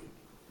 Chagrande.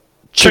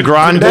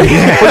 Chagrande.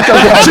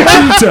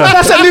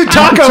 That's a new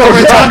taco over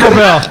at Taco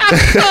Bell.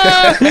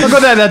 Look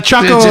at that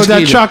Just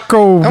eat it.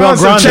 Chaco I Bell want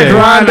some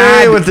Grande.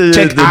 Chagrande with the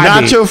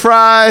Chagrande. nacho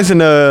fries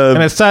and And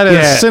a it's side of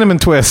Yeah. cinnamon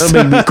twist.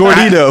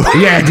 gordito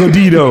Yeah,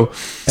 Gordito.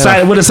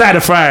 Side, with a side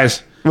of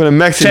fries. with a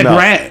Mexican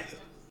melt.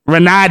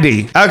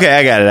 Renati. Okay,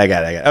 I got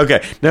it.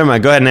 Okay, never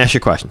mind. Go ahead and ask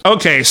your question.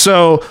 Okay,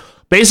 so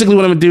basically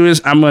what I'm going to do is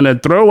I'm going to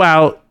throw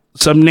out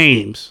some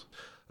names.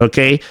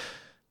 Okay.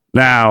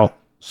 Now,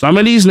 some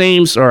of these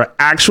names are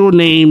actual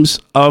names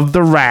of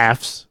the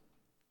rafts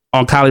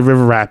on Kali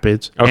River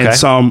Rapids. Okay. And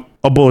some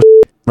are bullshit,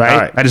 right? All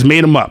right. I just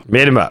made them up.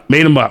 Made him up.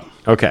 Made them up.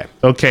 Okay.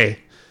 Okay.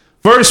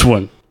 First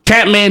one,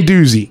 Catman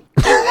Doozy.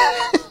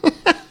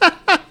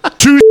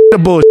 True or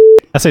bullshit?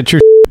 I said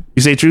true.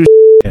 You say true?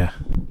 Yeah.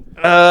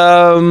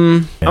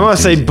 I'm gonna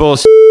say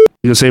bullshit.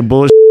 You gonna say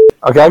bullshit?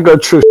 Okay, I'll go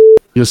true.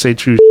 You'll say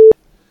true.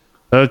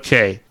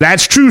 Okay.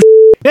 That's true.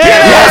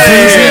 Yes,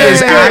 Doozy is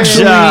good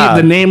actually job.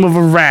 the name of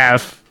a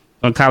raft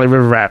on Kali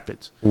River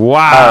Rapids.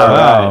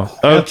 Wow.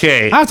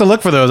 Okay. I have to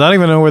look for those. I don't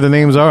even know where the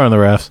names are on the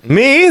rafts.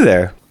 Me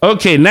either.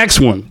 Okay, next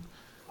one.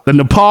 The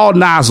Nepal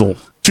Nozzle.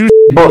 True.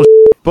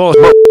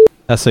 Bullshit.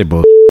 I say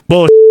bull.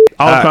 Bullshit.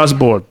 All across the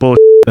board. Bullshit.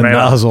 The Right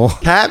on. nozzle.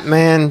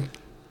 Catman.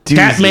 Doozy.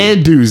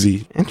 Catman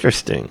Doozy.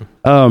 Interesting.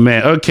 Oh,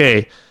 man.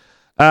 Okay.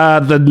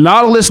 The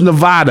Nautilus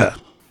Nevada.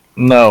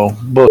 No.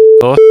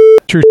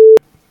 True.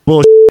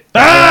 Bullshit.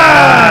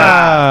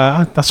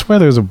 I swear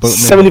there was a boat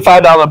name.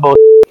 $75 boat.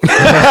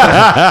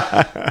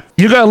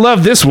 You gotta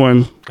love this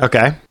one.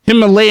 Okay.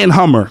 Himalayan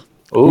Hummer.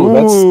 Ooh,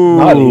 that's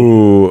naughty.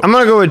 Ooh. I'm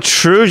gonna go with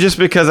true just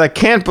because I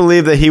can't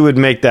believe that he would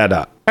make that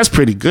up. That's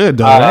pretty good,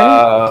 though,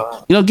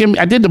 right? You know, give me.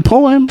 I did the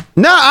poem.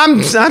 No, I'm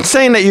not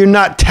saying that you're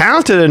not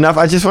talented enough.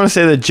 I just want to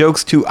say the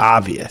joke's too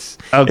obvious.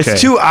 Okay. It's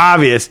too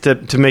obvious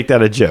to make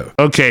that a joke.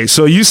 Okay,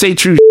 so you say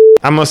true.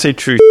 I'm gonna say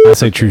true. I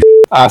say true.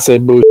 I say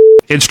boo.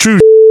 It's true.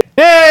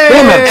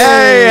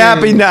 Hey,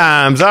 happy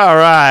times. All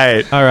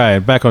right. All right,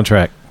 back on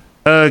track.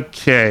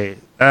 Okay.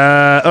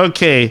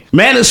 Okay.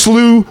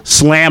 Manaslu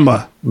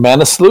Slammer.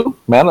 Manaslu?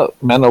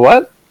 Mana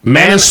what?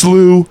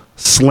 Manaslu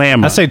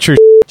Slammer. I say true.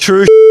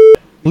 True.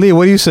 Lee,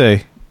 what do you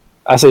say?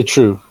 I say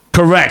true.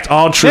 Correct.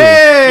 All true.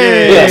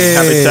 Yes.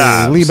 Happy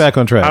times. Lee, back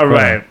on track. All Go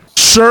right. ahead.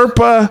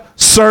 Sherpa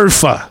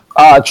Surfer.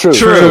 True.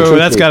 True.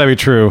 That's got to be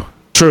true.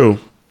 True.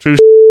 True.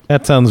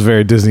 That sounds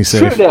very Disney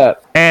True safe.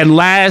 that. And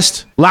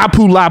last,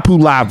 Lapu Lapu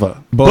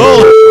Lava. Bull.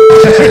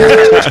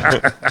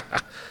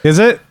 Is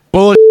it?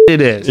 Bull.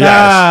 It is.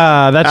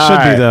 Ah, that should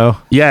right. be though.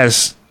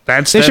 Yes.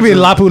 That's. It should be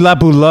Lapu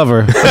Lapu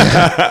Lover.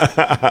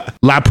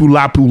 Lapu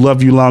Lapu.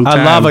 Love you long time.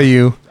 I lava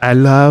you. I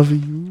love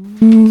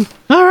you.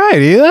 All right,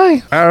 Eli.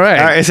 All right.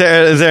 All right. Is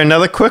there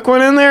another quick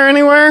one in there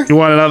anywhere? You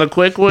want another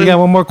quick one? You got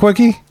one more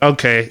quickie?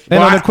 Okay.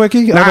 Another I-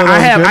 quickie? Nah, I thought that I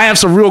was have. good. I have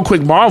some real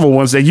quick Marvel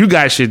ones that you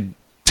guys should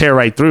tear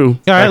right through.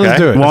 All right,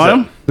 let's Okay. do it. Want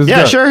 'em? Let's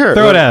Yeah, go. sure.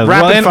 Throw it at us.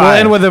 Rapid We'll fire.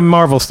 end with the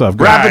Marvel stuff.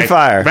 Go. Rapid Right.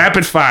 fire.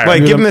 Rapid fire.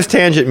 Wait, You give know- him his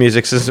tangent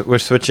music since we're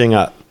switching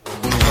up.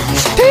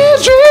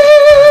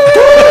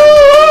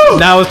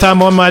 Now it's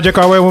time on Magic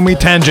Our Way when we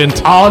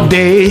tangent. All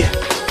day.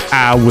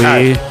 I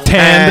will.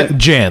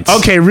 Tangents.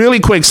 Okay, really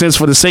quick, since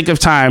for the sake of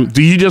time,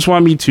 do you just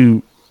want me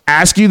to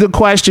ask you the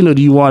question or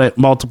do you want it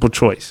multiple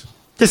choice?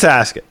 Just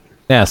ask it.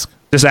 Ask.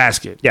 Just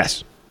ask it.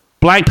 Yes.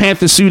 Black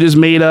Panther suit is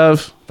made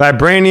of.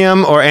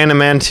 Vibranium or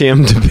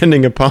adamantium,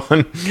 depending upon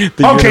the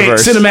Okay,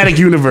 universe. cinematic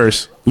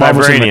universe.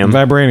 Marvel Vibranium.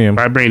 Vibranium.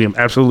 Vibranium,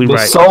 absolutely The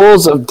right.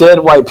 souls of dead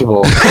white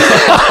people.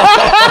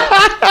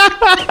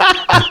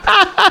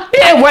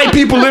 Yeah, white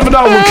people living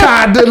on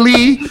Wakanda,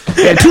 Lee.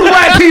 And two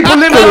white people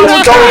living on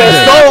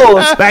Wakanda.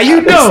 souls. Now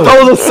you know.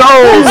 Stole the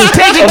souls.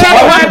 Taking care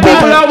of white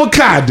people on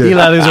Wakanda.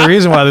 Eli, there's a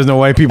reason why there's no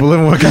white people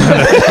living in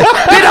Wakanda.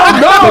 They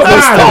don't know All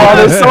about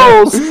their it.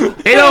 souls.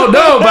 They don't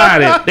know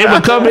about it. They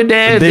were coming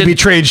there. They and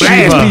betrayed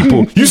blast Shiva.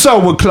 people. You saw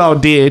what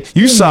Claude did.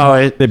 You saw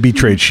it. They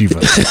betrayed Shiva.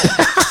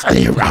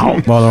 You're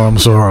wrong. Mother, I'm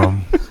sorry.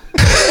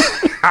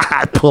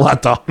 Pull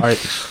out the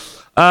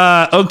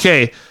heart.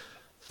 Okay.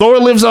 Thor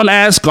lives on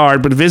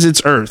Asgard but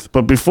visits Earth.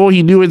 But before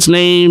he knew its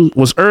name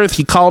was Earth,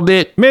 he called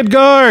it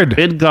Midgard.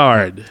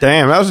 Midgard.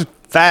 Damn, that was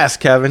Fast,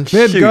 Kevin.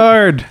 Shoot.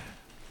 Midgard.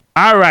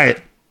 All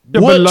right.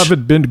 Your Which-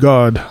 beloved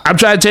Midgard. I'm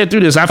trying to tear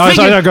through this. sorry,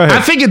 go ahead.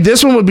 I figured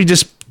this one would be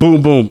just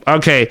boom, boom.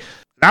 Okay.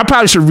 I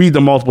probably should read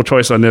the multiple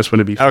choice on this one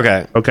to be fair.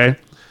 Okay. Okay.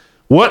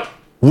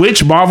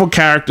 Which Marvel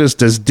characters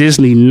does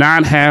Disney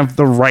not have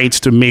the rights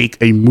to make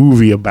a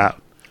movie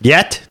about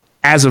Yet?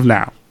 as of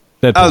now?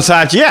 Deadpool. Oh, it's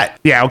not yet.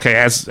 Yeah, okay,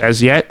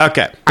 as yet.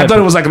 Okay. I thought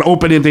it was like an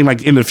open-ended thing,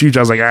 like in the future.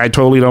 I was like, I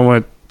totally don't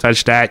want to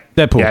touch that.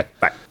 Deadpool. Yet.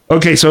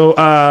 Okay, so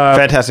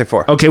Fantastic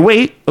Four. okay,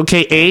 wait.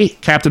 Okay, A,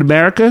 Captain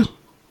America.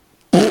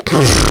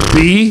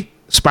 B,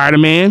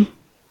 Spider-Man.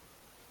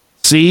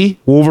 C,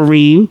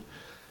 Wolverine.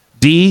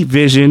 D,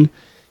 Vision.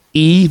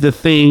 E, The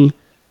Thing.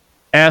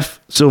 F,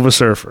 Silver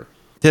Surfer.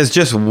 There's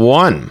just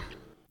one.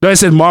 No, I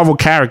said Marvel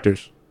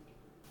characters.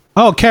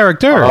 Oh,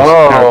 characters.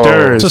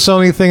 Characters. It's a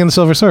Sony thing in the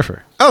Silver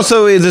Surfer. Oh,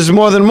 so there's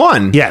more than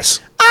one. Yes.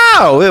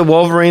 Oh,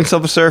 Wolverine,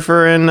 Silver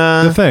Surfer, and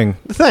The Thing.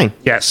 The Thing.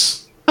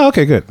 Yes. Oh,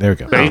 okay, good. There we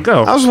go. There you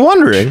go. I was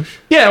wondering.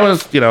 Yeah, it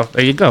was,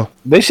 there you go.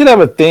 They should have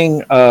a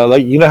thing,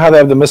 like, you know how they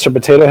have the Mr.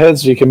 Potato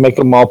Heads? You can make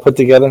them all put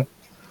together.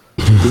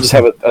 You just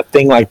have a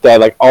thing like that,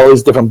 like all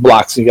these different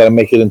blocks. You got to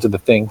make it into the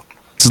thing.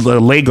 It's a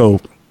Lego.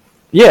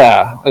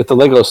 Yeah, at the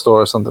Lego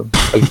store or something.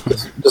 Like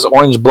just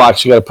orange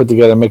blocks you got to put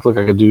together and make look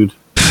like a dude.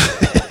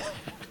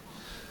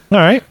 All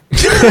right.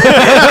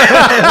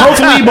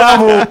 Hopefully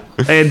Marvel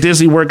and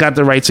Disney work out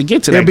the rights to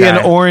get to that It'd be guy.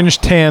 an orange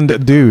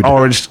tanned dude.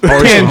 Orange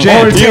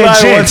Tangent.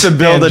 Eli wants to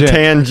build a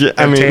Tangent. tangent.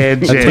 I mean,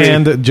 A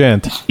tanned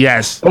gent.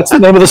 Yes. That's the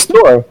name of the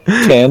store.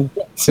 Tan.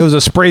 It was a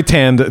spray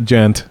tanned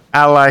gent.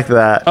 I like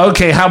that.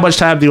 Okay, how much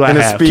time do I In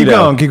a have? speed- Keep Speedo.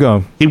 going. Keep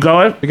going. Keep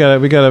going?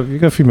 We got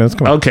a few minutes.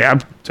 Come on. Okay,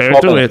 I'm tearing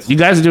through it. You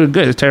guys are doing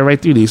good. Let's tear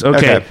right through these.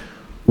 Okay.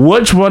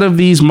 Which one of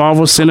these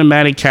Marvel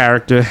Cinematic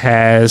character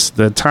has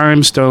the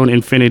Time Stone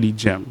Infinity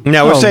Gem?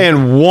 Now we're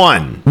saying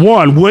one.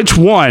 One. Which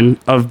one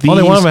of these?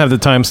 Only one of them have the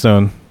time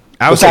stone.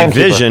 I would The say Timekeeper.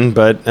 Vision,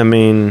 but I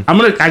mean,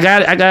 I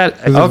got.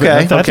 Okay.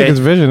 I think it's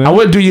Vision. I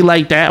wouldn't do you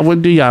like that. I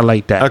wouldn't do y'all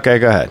like that. okay,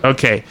 go ahead.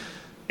 Okay.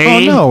 Oh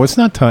A, no, it's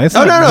not time. It's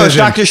Oh, not no, it's Vision.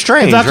 Doctor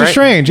Strange, It's Doctor right?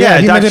 Strange. Yeah,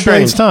 Yeah, he Doctor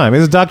manipulates Strange. time.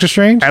 Is it Doctor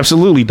Strange?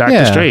 Absolutely, Doctor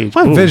Yeah. Strange.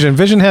 What Ooh. Vision?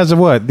 Vision has the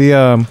what?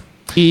 The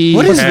He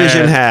What does had-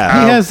 Vision have?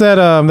 he has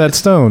that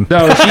stone.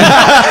 No,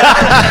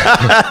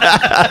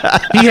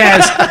 he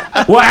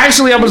has. Well,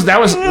 actually, that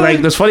was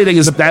like the funny thing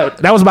is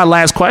that was my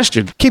last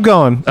question. Keep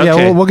going. Yeah,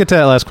 Okay. we'll get to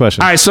that last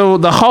question. All right, so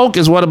the Hulk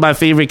is one of my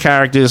favorite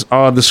characters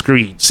on the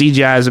screen.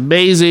 CGI is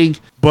amazing,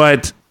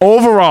 but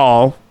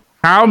overall,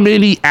 how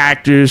many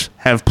actors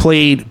have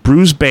played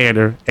Bruce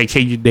Banner, and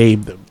can you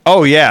name them?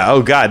 Oh yeah.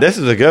 Oh god, this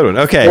is a good one.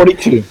 Okay.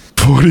 42.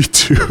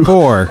 42.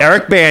 4.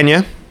 Eric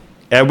Bana,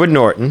 Edward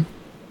Norton,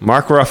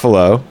 Mark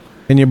Ruffalo.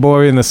 And your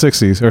boy in the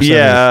 60s or 70s.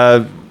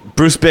 Yeah,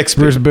 Bruce Bixby,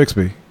 Bruce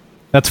Bixby.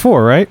 That's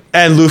 4, right?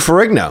 and Lou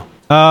Ferrigno.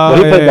 Oh,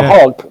 Who played the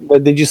Hulk?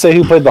 But did you say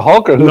who played the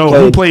Hulk or who No,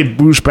 played? who played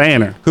Bruce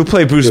Banner? Who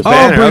played Bruce Oh,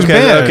 Banner? Bruce okay,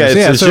 Banner. okay.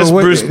 Yeah, So it's so just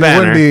it Bruce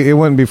Banner. It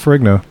wouldn't be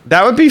Ferrigno.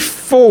 That would be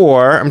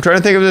 4. I'm trying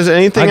to think if there's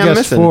anything I I'm guess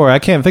missing. 4. I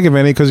can't think of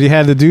any because you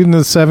had the dude in the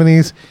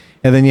 70s,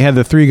 and then you had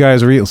the 3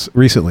 guys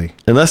recently.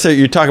 Unless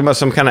you're talking about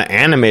some kind of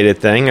animated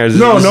thing. Or is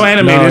No, this- no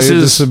anime. No, this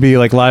this would be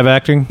like live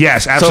acting.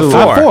 yes, absolutely.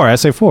 four. 4. I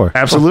say 4.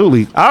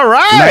 Absolutely. All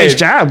right. Nice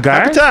job,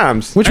 guys. Happy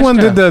times. Which Nice one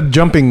job. did the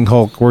jumping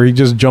Hulk where he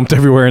just jumped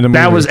everywhere in the movie?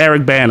 That was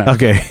Eric Banner.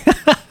 Okay.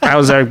 That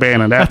was Eric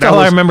Banner. That That's all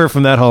I was, remember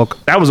from that Hulk.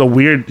 that was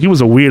he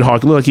was a weird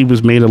Hulk. It looked like he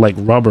was made of like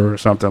rubber or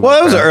something. Well, like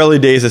that was that. the early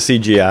days of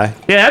CGI.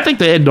 Yeah, I think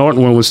the Ed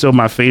Norton one was still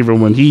my favorite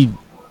when he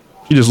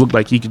just looked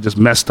like he could just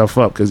mess stuff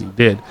up because he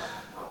did.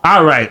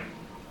 All right.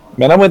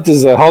 Man, I went to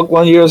the Hulk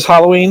one year's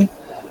Halloween,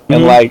 Mm-hmm.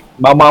 and like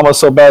my mom was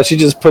so bad, she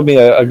just put me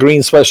a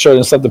green sweatshirt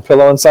and stuck the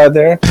pillow inside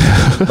there.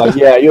 Like,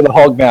 yeah, you're the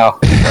Hulk now.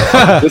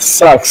 This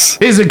sucks.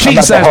 Here's a king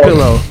not the size Hulk.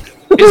 pillow.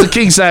 Here's a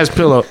king size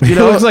pillow. You He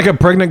know, looks like a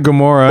pregnant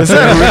Gamora. Is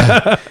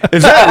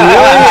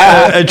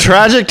that really a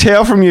tragic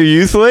tale from your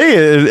youth, Lee?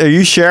 Are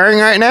you sharing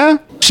right now?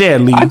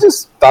 Chad Lee. I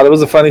just thought it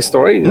was a funny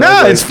story. You know, No,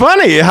 like, it's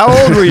funny. How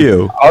old were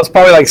you? I was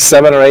probably like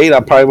 7 or 8. I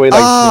probably weighed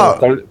like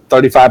Oh.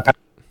 35 pounds.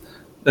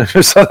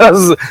 So that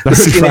was the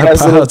skinny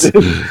ass little dude.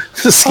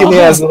 The skinny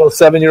ass little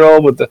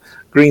 7-year-old with the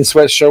green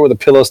sweatshirt with a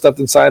pillow stuffed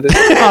inside it.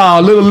 Oh,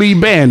 little Lee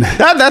Ben.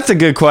 That's a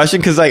good question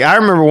because, like, I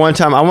remember one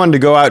time I wanted to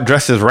go out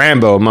dressed as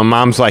Rambo. My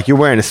mom's like, "You're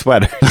wearing a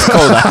sweater. It's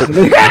cold out."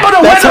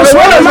 That's what it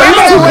was. Like,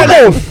 it's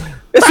too cold.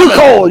 It's too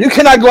cold. You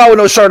cannot go out with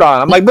no shirt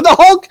on. I'm like, but the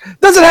Hulk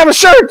doesn't have a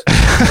shirt.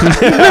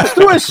 He rips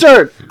through his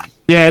shirt.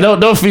 Yeah,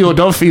 don't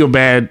feel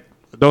bad.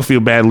 Don't feel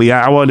bad, Lee.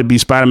 I wanted to be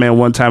Spider-Man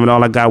one time, and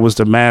all I got was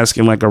the mask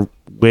and like a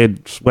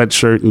red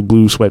sweatshirt and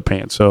blue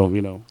sweatpants. So,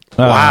 you know.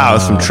 Wow,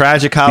 some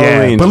tragic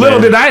Halloween. But little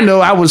did I know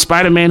I was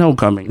Spider-Man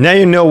Homecoming. Now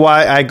you know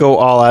why I go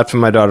all out for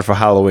my daughter for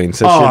Halloween,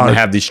 so she Oh. didn't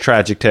have these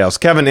tragic tales.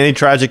 Kevin, any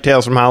tragic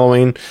tales from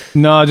Halloween?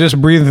 No, just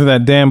breathing through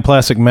that damn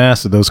plastic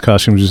mask that those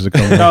costumes used to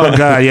come in. Oh,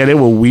 God. Yeah, they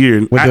were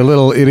weird. With the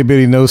little itty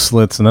bitty nose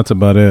slits, and that's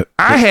about it.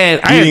 I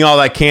had Eating all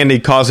that candy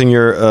causing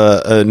your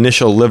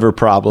initial liver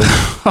problem.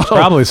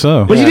 Probably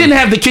so. But you didn't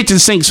have the kitchen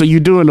sink, so you're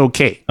doing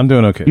okay. I'm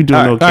doing okay. You're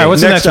doing okay. All right,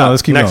 what's the next up, one?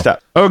 Let's keep next going.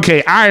 up.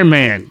 Okay, Iron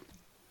Man.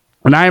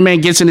 When Iron Man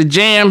gets in the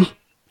jam,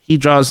 he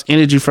draws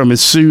energy from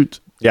his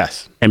suit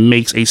Yes. and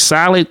makes a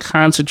solid,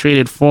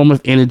 concentrated form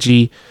of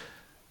energy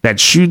that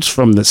shoots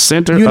from the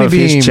center of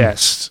Unibeam. his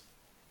chest.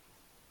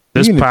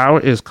 This power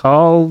is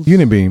called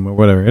Unibeam or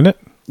whatever, isn't it?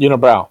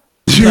 Unibrow.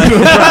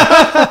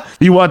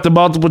 You want the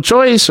multiple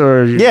choice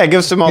or Yeah, give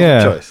us some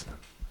multiple choice.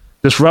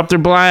 Disruptor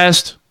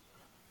Blast,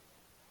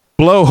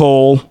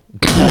 Blowhole,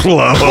 I'm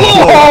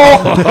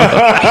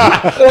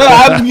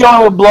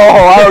going with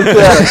blowhole. I don't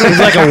care. It's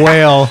like a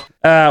whale.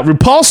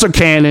 Repulsor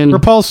Cannon,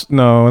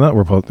 No, not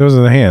repulse. Those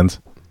are the hands.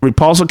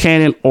 Repulsor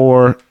Cannon,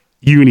 or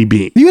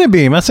Unibeam.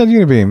 Unibeam. I said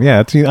Unibeam.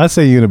 Yeah, I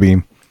say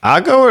Unibeam.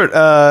 I'll go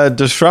with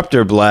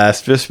Disruptor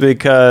Blast just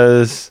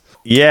because,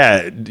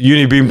 yeah,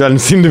 Unibeam doesn't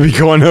seem to be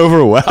going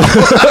over well.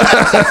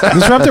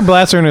 Disruptor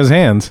blasts are in his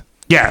hands.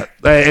 Yeah,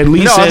 at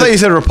least. No, I thought you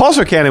said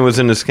Repulsor Cannon was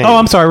in this game. Oh,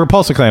 I'm sorry.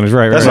 Repulsor cannons.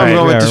 Right. That's right, why I'm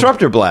right, going yeah. with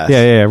Disruptor Blast.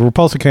 Yeah.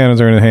 Repulsor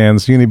cannons are in his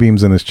hands.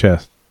 Unibeam's in his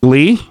chest.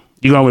 Lee,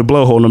 you going with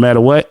Blowhole no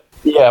matter what?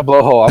 Yeah,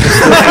 blowhole.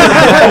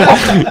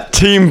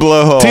 Team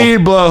Blowhole.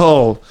 Team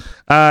Blowhole.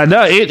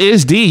 No, it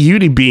is D,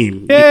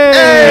 Unibeam.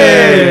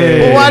 Hey!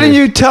 Well, why didn't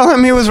you tell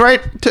him he was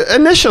right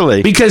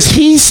initially? Because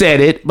he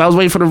said it, but I was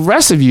waiting for the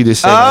rest of you to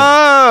say it.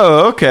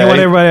 Oh, okay. You want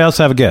everybody else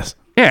to have a guess.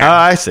 Yeah.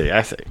 I see.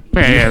 Yeah,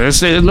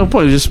 there's no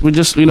point. We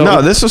just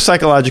No, this was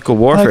psychological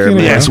warfare. Like,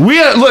 man. Yes,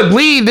 look,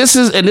 Lee. This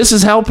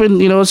is helping.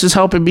 It's just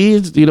helping me.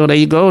 There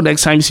you go.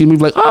 Next time you see me,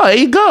 be like, oh, there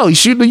you go. He's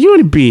shooting a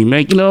Unibeam.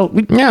 Like,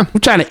 we're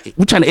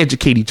trying to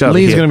educate each other.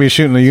 Lee's here. going to be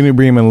shooting a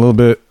Unibeam in a little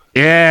bit.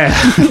 Yeah,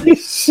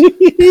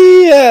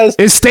 Yes.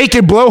 it's Steak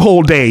and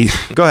Blowhole Day.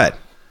 Go ahead.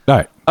 All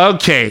right.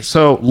 Okay,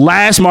 so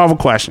last Marvel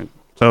question.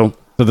 So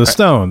the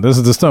stone. This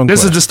is the stone.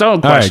 this is the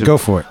stone All right, question. go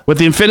for it. With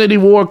the Infinity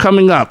War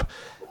coming up,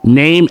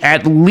 name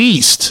at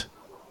least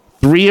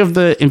 3 of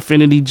the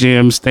Infinity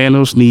Gems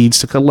Thanos needs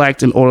to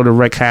collect in order to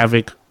wreak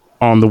havoc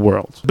on the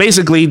world.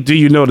 Basically, do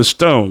you know the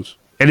stones?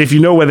 And if you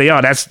know where they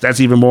are, that's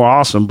even more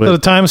awesome. So the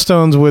But time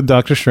stone's with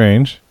Doctor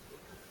Strange.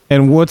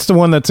 And what's the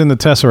one that's in the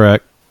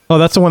Tesseract? Oh,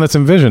 that's the one that's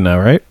in Vision now,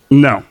 right?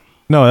 no,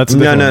 No, that's a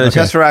No, different no, one. the Okay.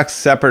 Tesseract's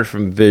separate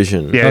from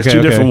Vision. yeah, it's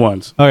two different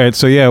ones. All right,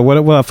 so yeah,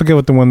 well, I forget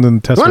what the one in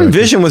the Tesseract One is.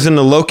 Vision was in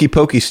the Loki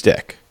Pokey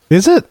Stick.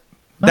 Is it?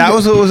 That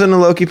was what was in the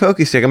Loki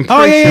Pokey Stick. I'm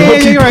Oh, pretty yeah,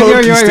 sure. you're right, Loki you're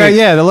Pokey right. Stick.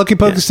 Yeah, the Loki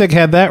Pokey Stick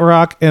had that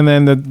rock, and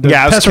then the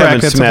Yeah, it was Tesseract Kevin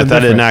had something Smith. I did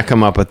different. not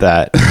come up with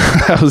that.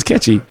 That was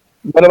catchy.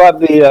 What about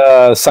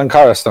the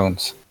Sankara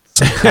stones?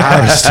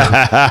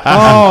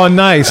 Oh,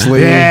 nice,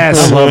 Lee.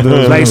 Yes, I love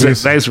those nice,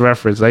 movies. nice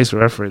reference. Nice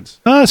reference.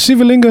 Ah,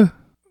 Shivalinga.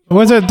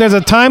 Was it? There's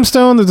a time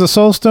stone. There's a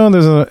soul stone.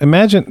 There's a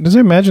Is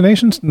there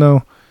imaginations?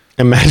 No.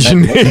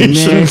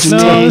 Imagination.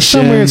 No, there's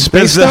some weird space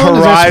There's the stone.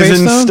 Is there a space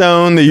Horizon stone?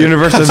 Stone, the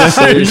Universe of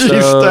Energy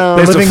Stone.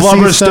 There's the Living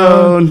Flubber Sea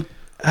Stone.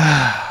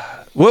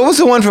 Stone. What was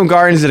the one from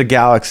Guardians of the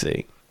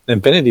Galaxy?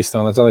 Infinity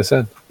stone. That's all I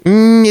said.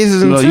 This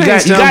is No, you Infinity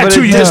got Stone, but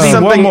two. it You just did need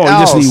one something more.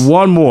 else. You just need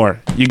one more.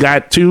 You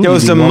got 2. There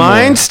was you the need one more.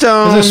 Mind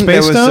Stone. Is there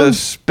a Space there was Stone? a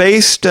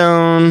Space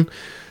Stone.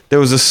 There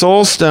was a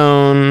Soul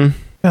Stone.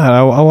 God,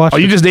 I'll watch. Are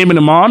you just naming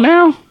them all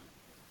now?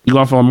 You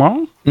going for them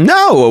all?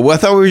 No, I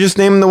thought we were just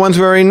naming the ones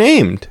we already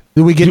named.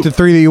 Did we get the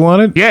 3 that you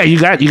wanted? Yeah, you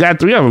got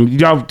 3 of them.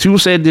 Y'all 2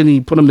 said then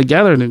he put them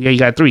together, and then you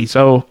got 3.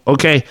 So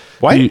okay,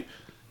 What?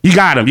 You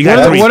got them. You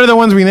got 3. What are the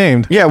ones we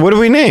named? Yeah, what do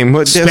we name?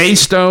 What, Space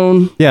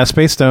Stone, Yeah,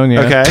 Space Stone.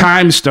 Yeah. Okay.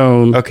 Time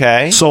Stone,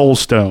 Okay. Soul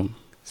Stone.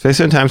 Space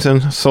Stone, Time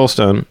Stone, Soul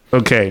Stone.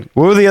 Okay,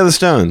 What were the other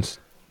stones?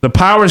 the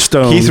Power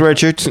Stone. Keith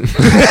Richards.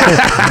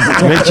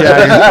 Mick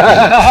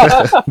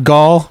Jagger.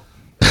 Gaul.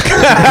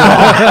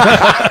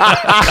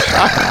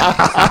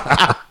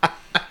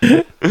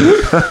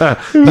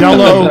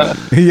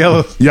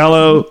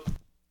 Yellow,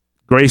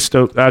 Gray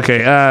Stone.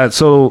 Okay,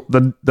 so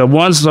the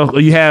ones so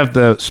you have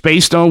the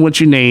Space Stone, which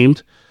you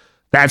named.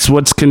 That's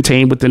what's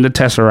contained within the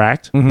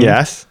Tesseract.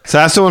 Yes. So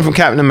that's the one from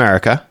Captain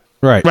America.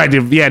 Right. Right.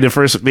 The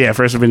first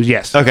Avengers.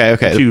 Yes. Okay,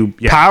 okay. Cube.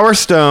 Yeah. Power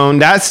Stone,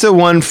 that's the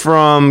one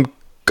from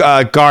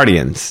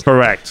Guardians.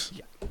 Correct.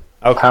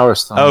 Power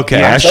stone. Okay,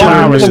 Yeah, I should have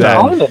Power knew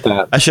Stone.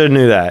 that. I should have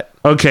knew that.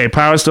 Okay,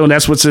 Power Stone.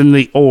 That's what's in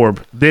the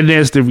orb. Then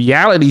there's the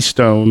Reality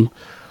Stone,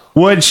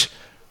 which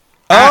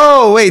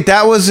Oh, wait,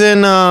 that was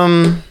in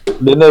Then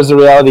there's the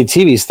reality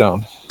TV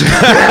stone.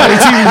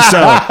 TV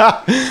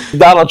stone.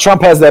 Donald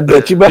Trump has that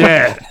bitch. You better.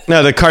 Yeah.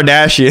 No, the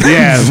Kardashians.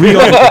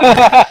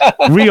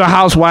 Yeah, Real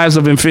Housewives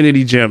of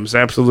Infinity Gems.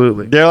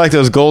 Absolutely. They're like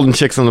those golden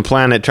chicks on the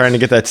planet trying to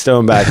get that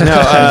stone back.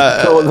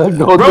 No,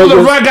 Roll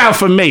the rug out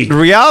for me.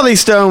 Reality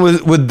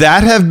Stone, would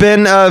that have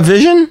been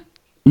Vision?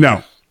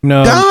 No.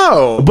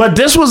 No. But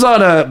this was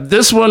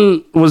this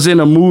one was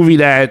in a movie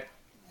that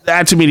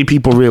too many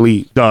people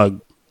really dug,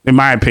 in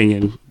my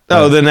opinion.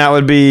 Oh, then that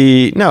would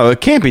be... No,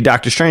 it can't be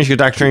Doctor Strange because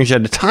Doctor Strange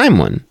had the time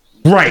one.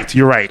 Right,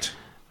 you're right.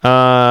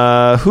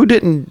 Who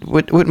didn't...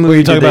 What movie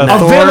you talking did they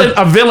about? not-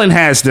 A villain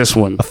has this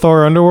one. A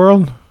Thor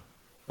Underworld?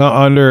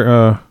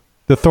 The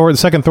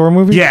second Thor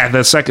movie? Yeah,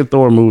 the second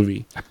Thor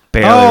movie.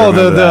 Barely Oh,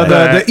 remember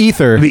that. the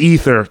ether. The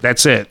ether.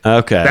 That's it.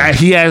 Okay. That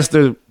he has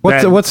the.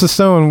 What's the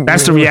stone?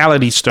 That's the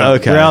reality stone.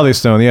 Okay. Reality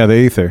stone. Yeah, the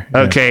ether. Yeah.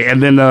 Okay,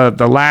 and then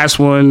the last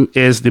one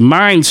is the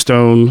mind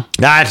stone.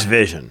 That's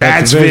Vision.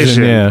 That's Vision,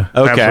 vision. yeah.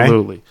 Okay.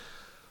 Absolutely.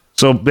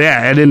 So,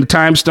 yeah, and then the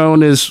Time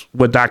Stone is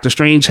what Doctor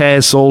Strange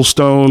has. Soul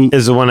Stone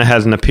is the one that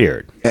hasn't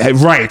appeared.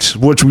 Right,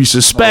 which we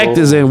suspect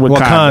is in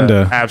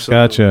Wakanda.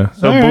 Absolutely. Gotcha.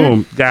 So,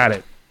 boom, got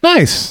it.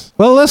 Nice.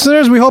 Well,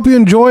 listeners, we hope you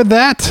enjoyed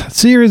that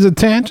series of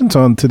tangents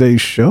on today's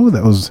show.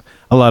 That was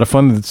a lot of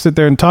fun to sit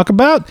there and talk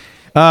about.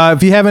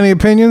 If you have any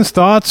opinions,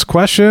 thoughts,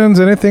 questions,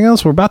 anything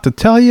else, we're about to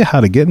tell you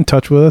how to get in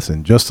touch with us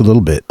in just a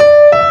little bit.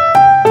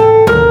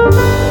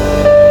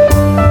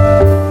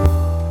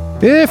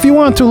 If you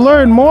want to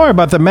learn more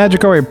about the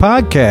Magic Hour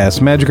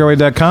podcast,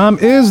 magichour.com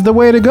is the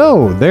way to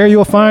go. There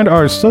you'll find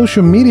our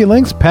social media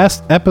links,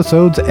 past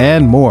episodes,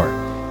 and more.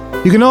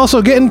 You can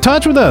also get in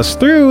touch with us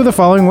through the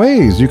following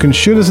ways. You can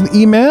shoot us an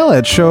email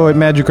at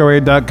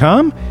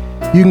show@magichour.com.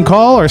 You can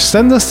call or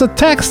send us a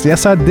text.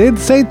 Yes, I did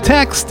say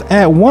text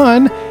at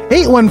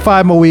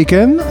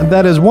 1-815-MOWEEKEN.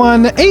 That is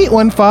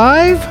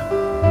 1-815-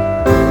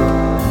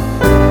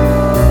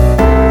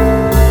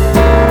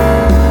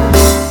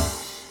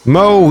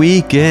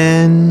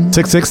 Weekend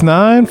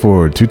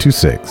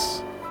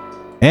 669-4226.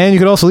 And you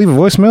can also leave a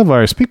voicemail via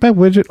our SpeakPipe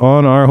widget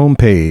on our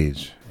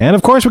homepage. And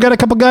of course, we got a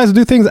couple guys who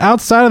do things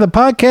outside of the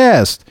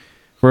podcast.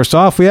 First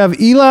off, we have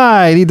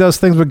Eli. And he does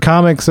things with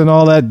comics and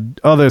all that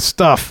other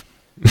stuff.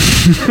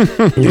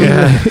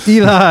 Yeah,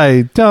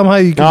 Eli, tell him how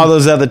you can. All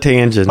those other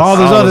tangents. All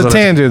those other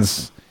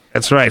tangents.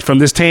 That's right. From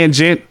this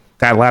tangent,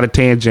 got a lot of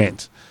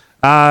tangents.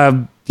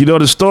 You know,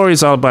 the story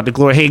is all about the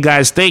glory. Hey,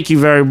 guys, thank you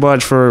very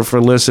much for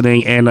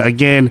listening. And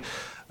again,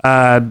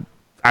 I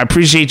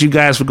appreciate you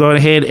guys for going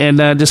ahead and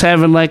just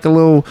having like a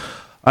little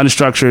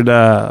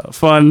unstructured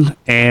fun.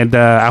 And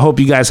I hope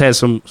you guys had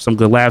some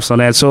good laughs on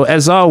that. So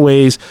as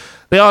always,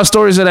 there are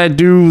stories that I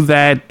do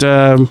that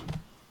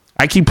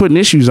I keep putting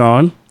issues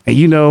on. And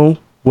you know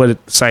what the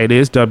site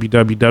is,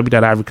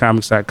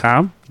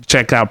 www.ivorycomics.com.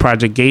 Check out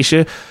Project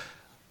Geisha.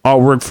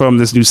 Artwork from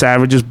this new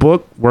Savages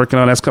book. Working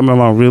on that's coming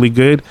along really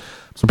good.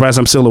 Surprised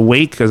I'm still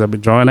awake because I've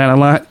been drawing that a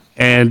lot.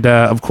 And,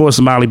 of course,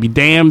 Molly Be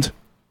Damned.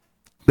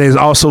 There's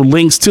also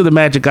links to the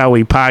Magic Hour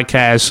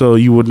podcast, so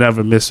you would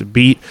never miss a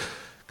beat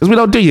because we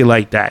don't do you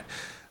like that.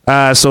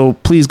 So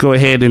please go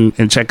ahead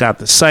and check out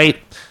the site.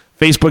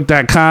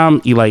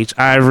 Facebook.com, Eli H.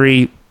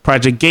 Ivory.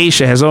 Project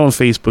Geisha has own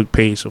Facebook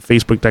page, so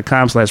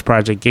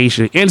facebook.com/Project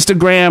Geisha.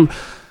 Instagram,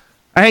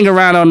 I hang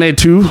around on there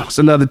too. It's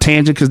another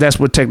tangent because that's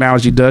what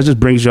technology does. Just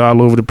brings you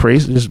all over the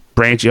place. Just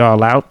branch you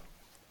all out.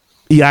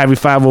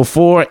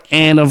 eIvory504,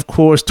 and of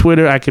course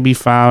Twitter, I can be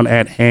found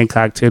at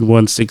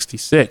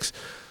Hancock10166.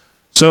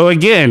 So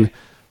again,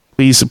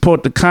 please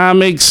support the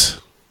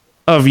comics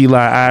of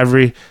Eli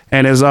Ivory,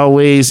 and as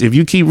always, if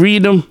you keep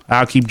reading them,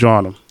 I'll keep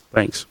drawing them.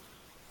 Thanks.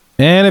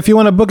 And if you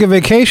want to book a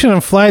vacation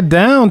and fly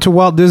down to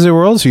Walt Disney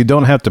World so you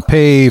don't have to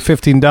pay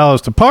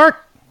 $15 to park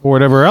or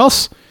whatever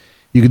else,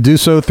 you can do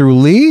so through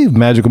Lee,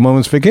 Magical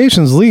Moments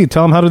Vacations. Lee,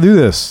 tell them how to do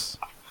this.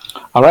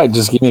 All right,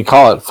 just give me a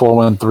call at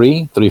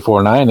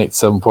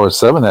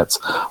 413-349-8747. That's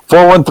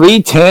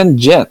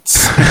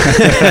 413-10-GENTS.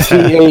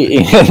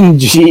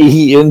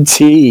 TANGENT.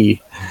 You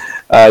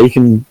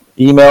can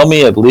email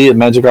me at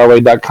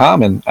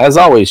lee@magicourway.com. And as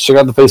always, check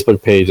out the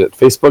Facebook page at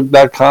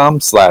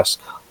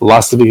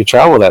facebook.com/Lastovica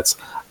Travel. That's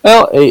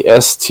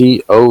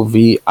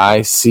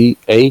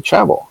LASTOVICA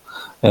Travel.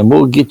 And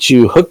we'll get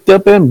you hooked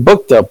up and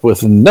booked up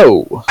with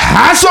no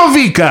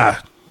Hasovica.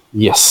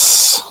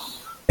 Yes.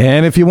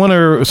 And if you want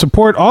to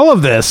support all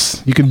of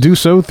this, you can do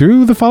so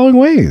through the following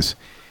ways.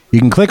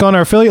 You can click on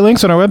our affiliate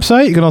links on our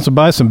website. You can also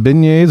buy some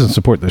beignets and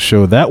support the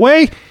show that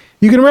way.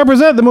 You can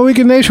represent the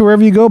Mohican Nation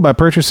wherever you go by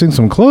purchasing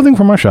some clothing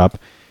from our shop.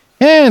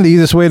 And the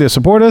easiest way to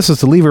support us is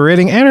to leave a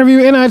rating and review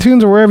in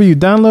iTunes or wherever you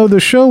download the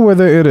show,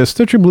 whether it is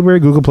Stitcher,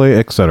 Blueberry, Google Play,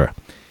 etc.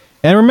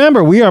 And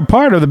remember, we are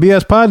part of the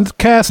BS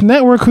Podcast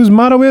Network, whose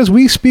motto is,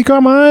 we speak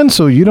our minds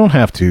so you don't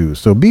have to.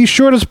 So be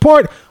sure to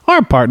support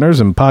our partners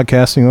in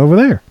podcasting over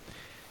there.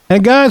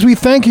 And guys, we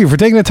thank you for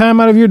taking the time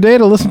out of your day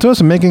to listen to us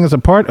and making us a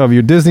part of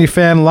your Disney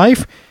fan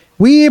life.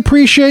 We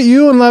appreciate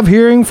you and love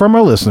hearing from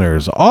our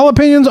listeners. All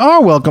opinions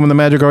are welcome in the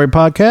Magic Hour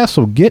podcast,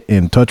 so get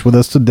in touch with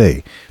us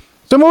today.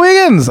 So,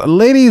 Mohegans,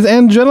 ladies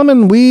and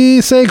gentlemen, we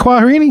say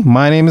Quaharini.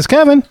 My name is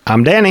Kevin.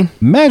 I'm Danny.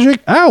 Magic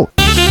out.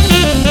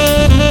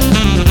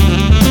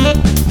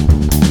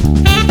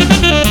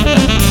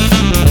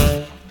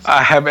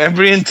 I have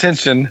every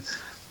intention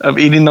of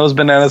eating those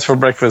bananas for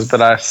breakfast,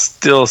 but I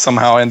still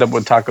somehow end up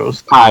with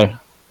tacos. Pie.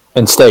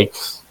 And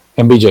steaks.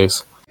 And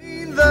BJ's.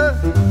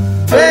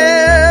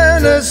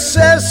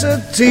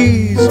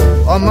 Necessities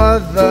are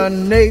Mother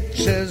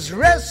Nature's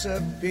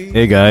recipe.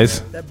 Hey,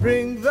 guys.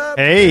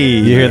 Hey.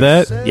 You hear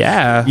that?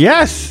 Yeah.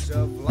 Yes.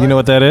 You know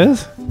what that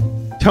is?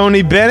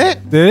 Tony Bennett.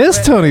 It is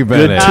Tony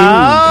Bennett.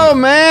 Oh,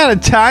 man.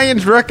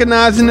 Italians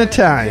recognizing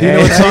Italian. You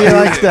know what song he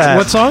likes that?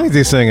 What song is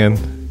he singing?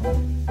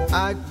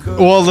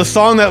 Well, the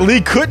song that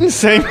Lee couldn't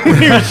sing when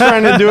he was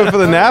trying to do it for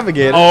the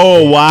Navigator.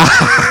 Oh, wow.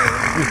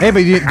 Hey,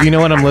 but do you know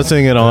what I'm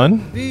listening it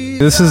on?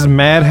 This is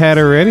Mad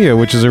Hatter Radio,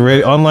 which is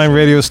a online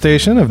radio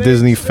station of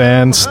Disney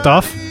fan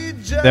stuff.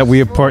 that we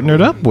have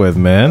partnered up with,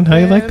 man. How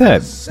you like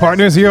that?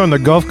 Partners here on the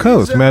Gulf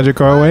Coast,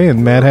 Magic Our Way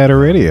and Mad Hatter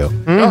Radio.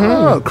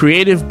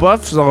 Creative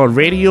Buffs on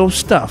radio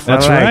stuff.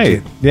 That's I like right.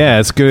 it. Yeah,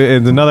 it's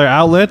good. It's another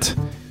outlet.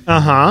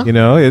 You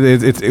know,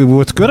 it's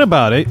what's good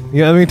about it.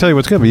 Yeah, let me tell you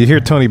what's good. But you hear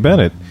Tony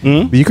Bennett,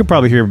 but you could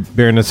probably hear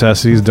Bare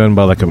Necessities done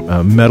by like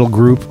a metal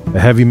group, a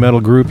heavy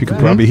metal group. You could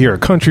probably hear a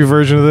country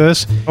version of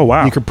this. Oh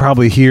wow! You could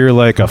probably hear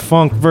like a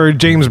funk version,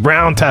 James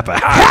Brown type of.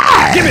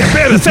 Give me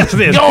Bare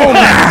Necessities. Oh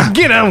man,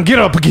 get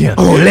up again.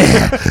 Oh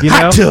man, you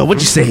know what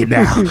you say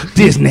now,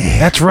 Disney.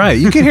 That's right.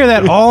 You can hear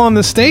that all on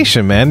the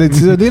station, man.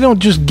 They don't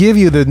just give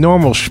you the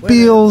normal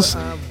spiels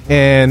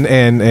and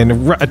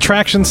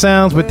attraction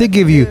sounds, but they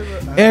give you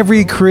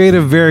every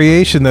creative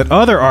variation that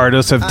other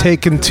artists have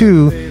taken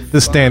to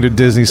the standard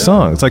Disney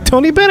songs. Like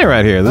Tony Bennett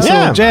right here. This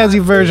little jazzy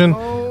version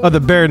of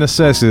the Bare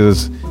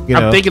Necessities.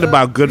 I'm thinking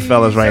about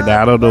Goodfellas right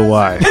now. I don't know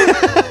why.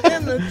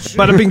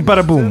 Bada bing,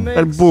 bada boom.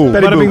 Bada boom.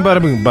 Bada bing,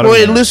 bada boom. Bada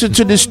Boy, boom. listen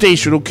to this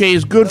station, okay?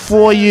 It's good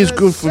for you. It's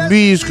good for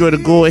me. It's going to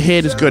go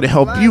ahead. It's going to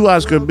help you out.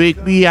 It's going to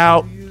make me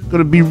out. It's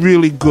going to be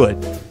really good.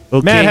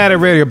 Okay? Mad Hatter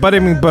Radio. Bada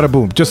bing, bada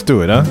boom. Just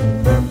do it, huh?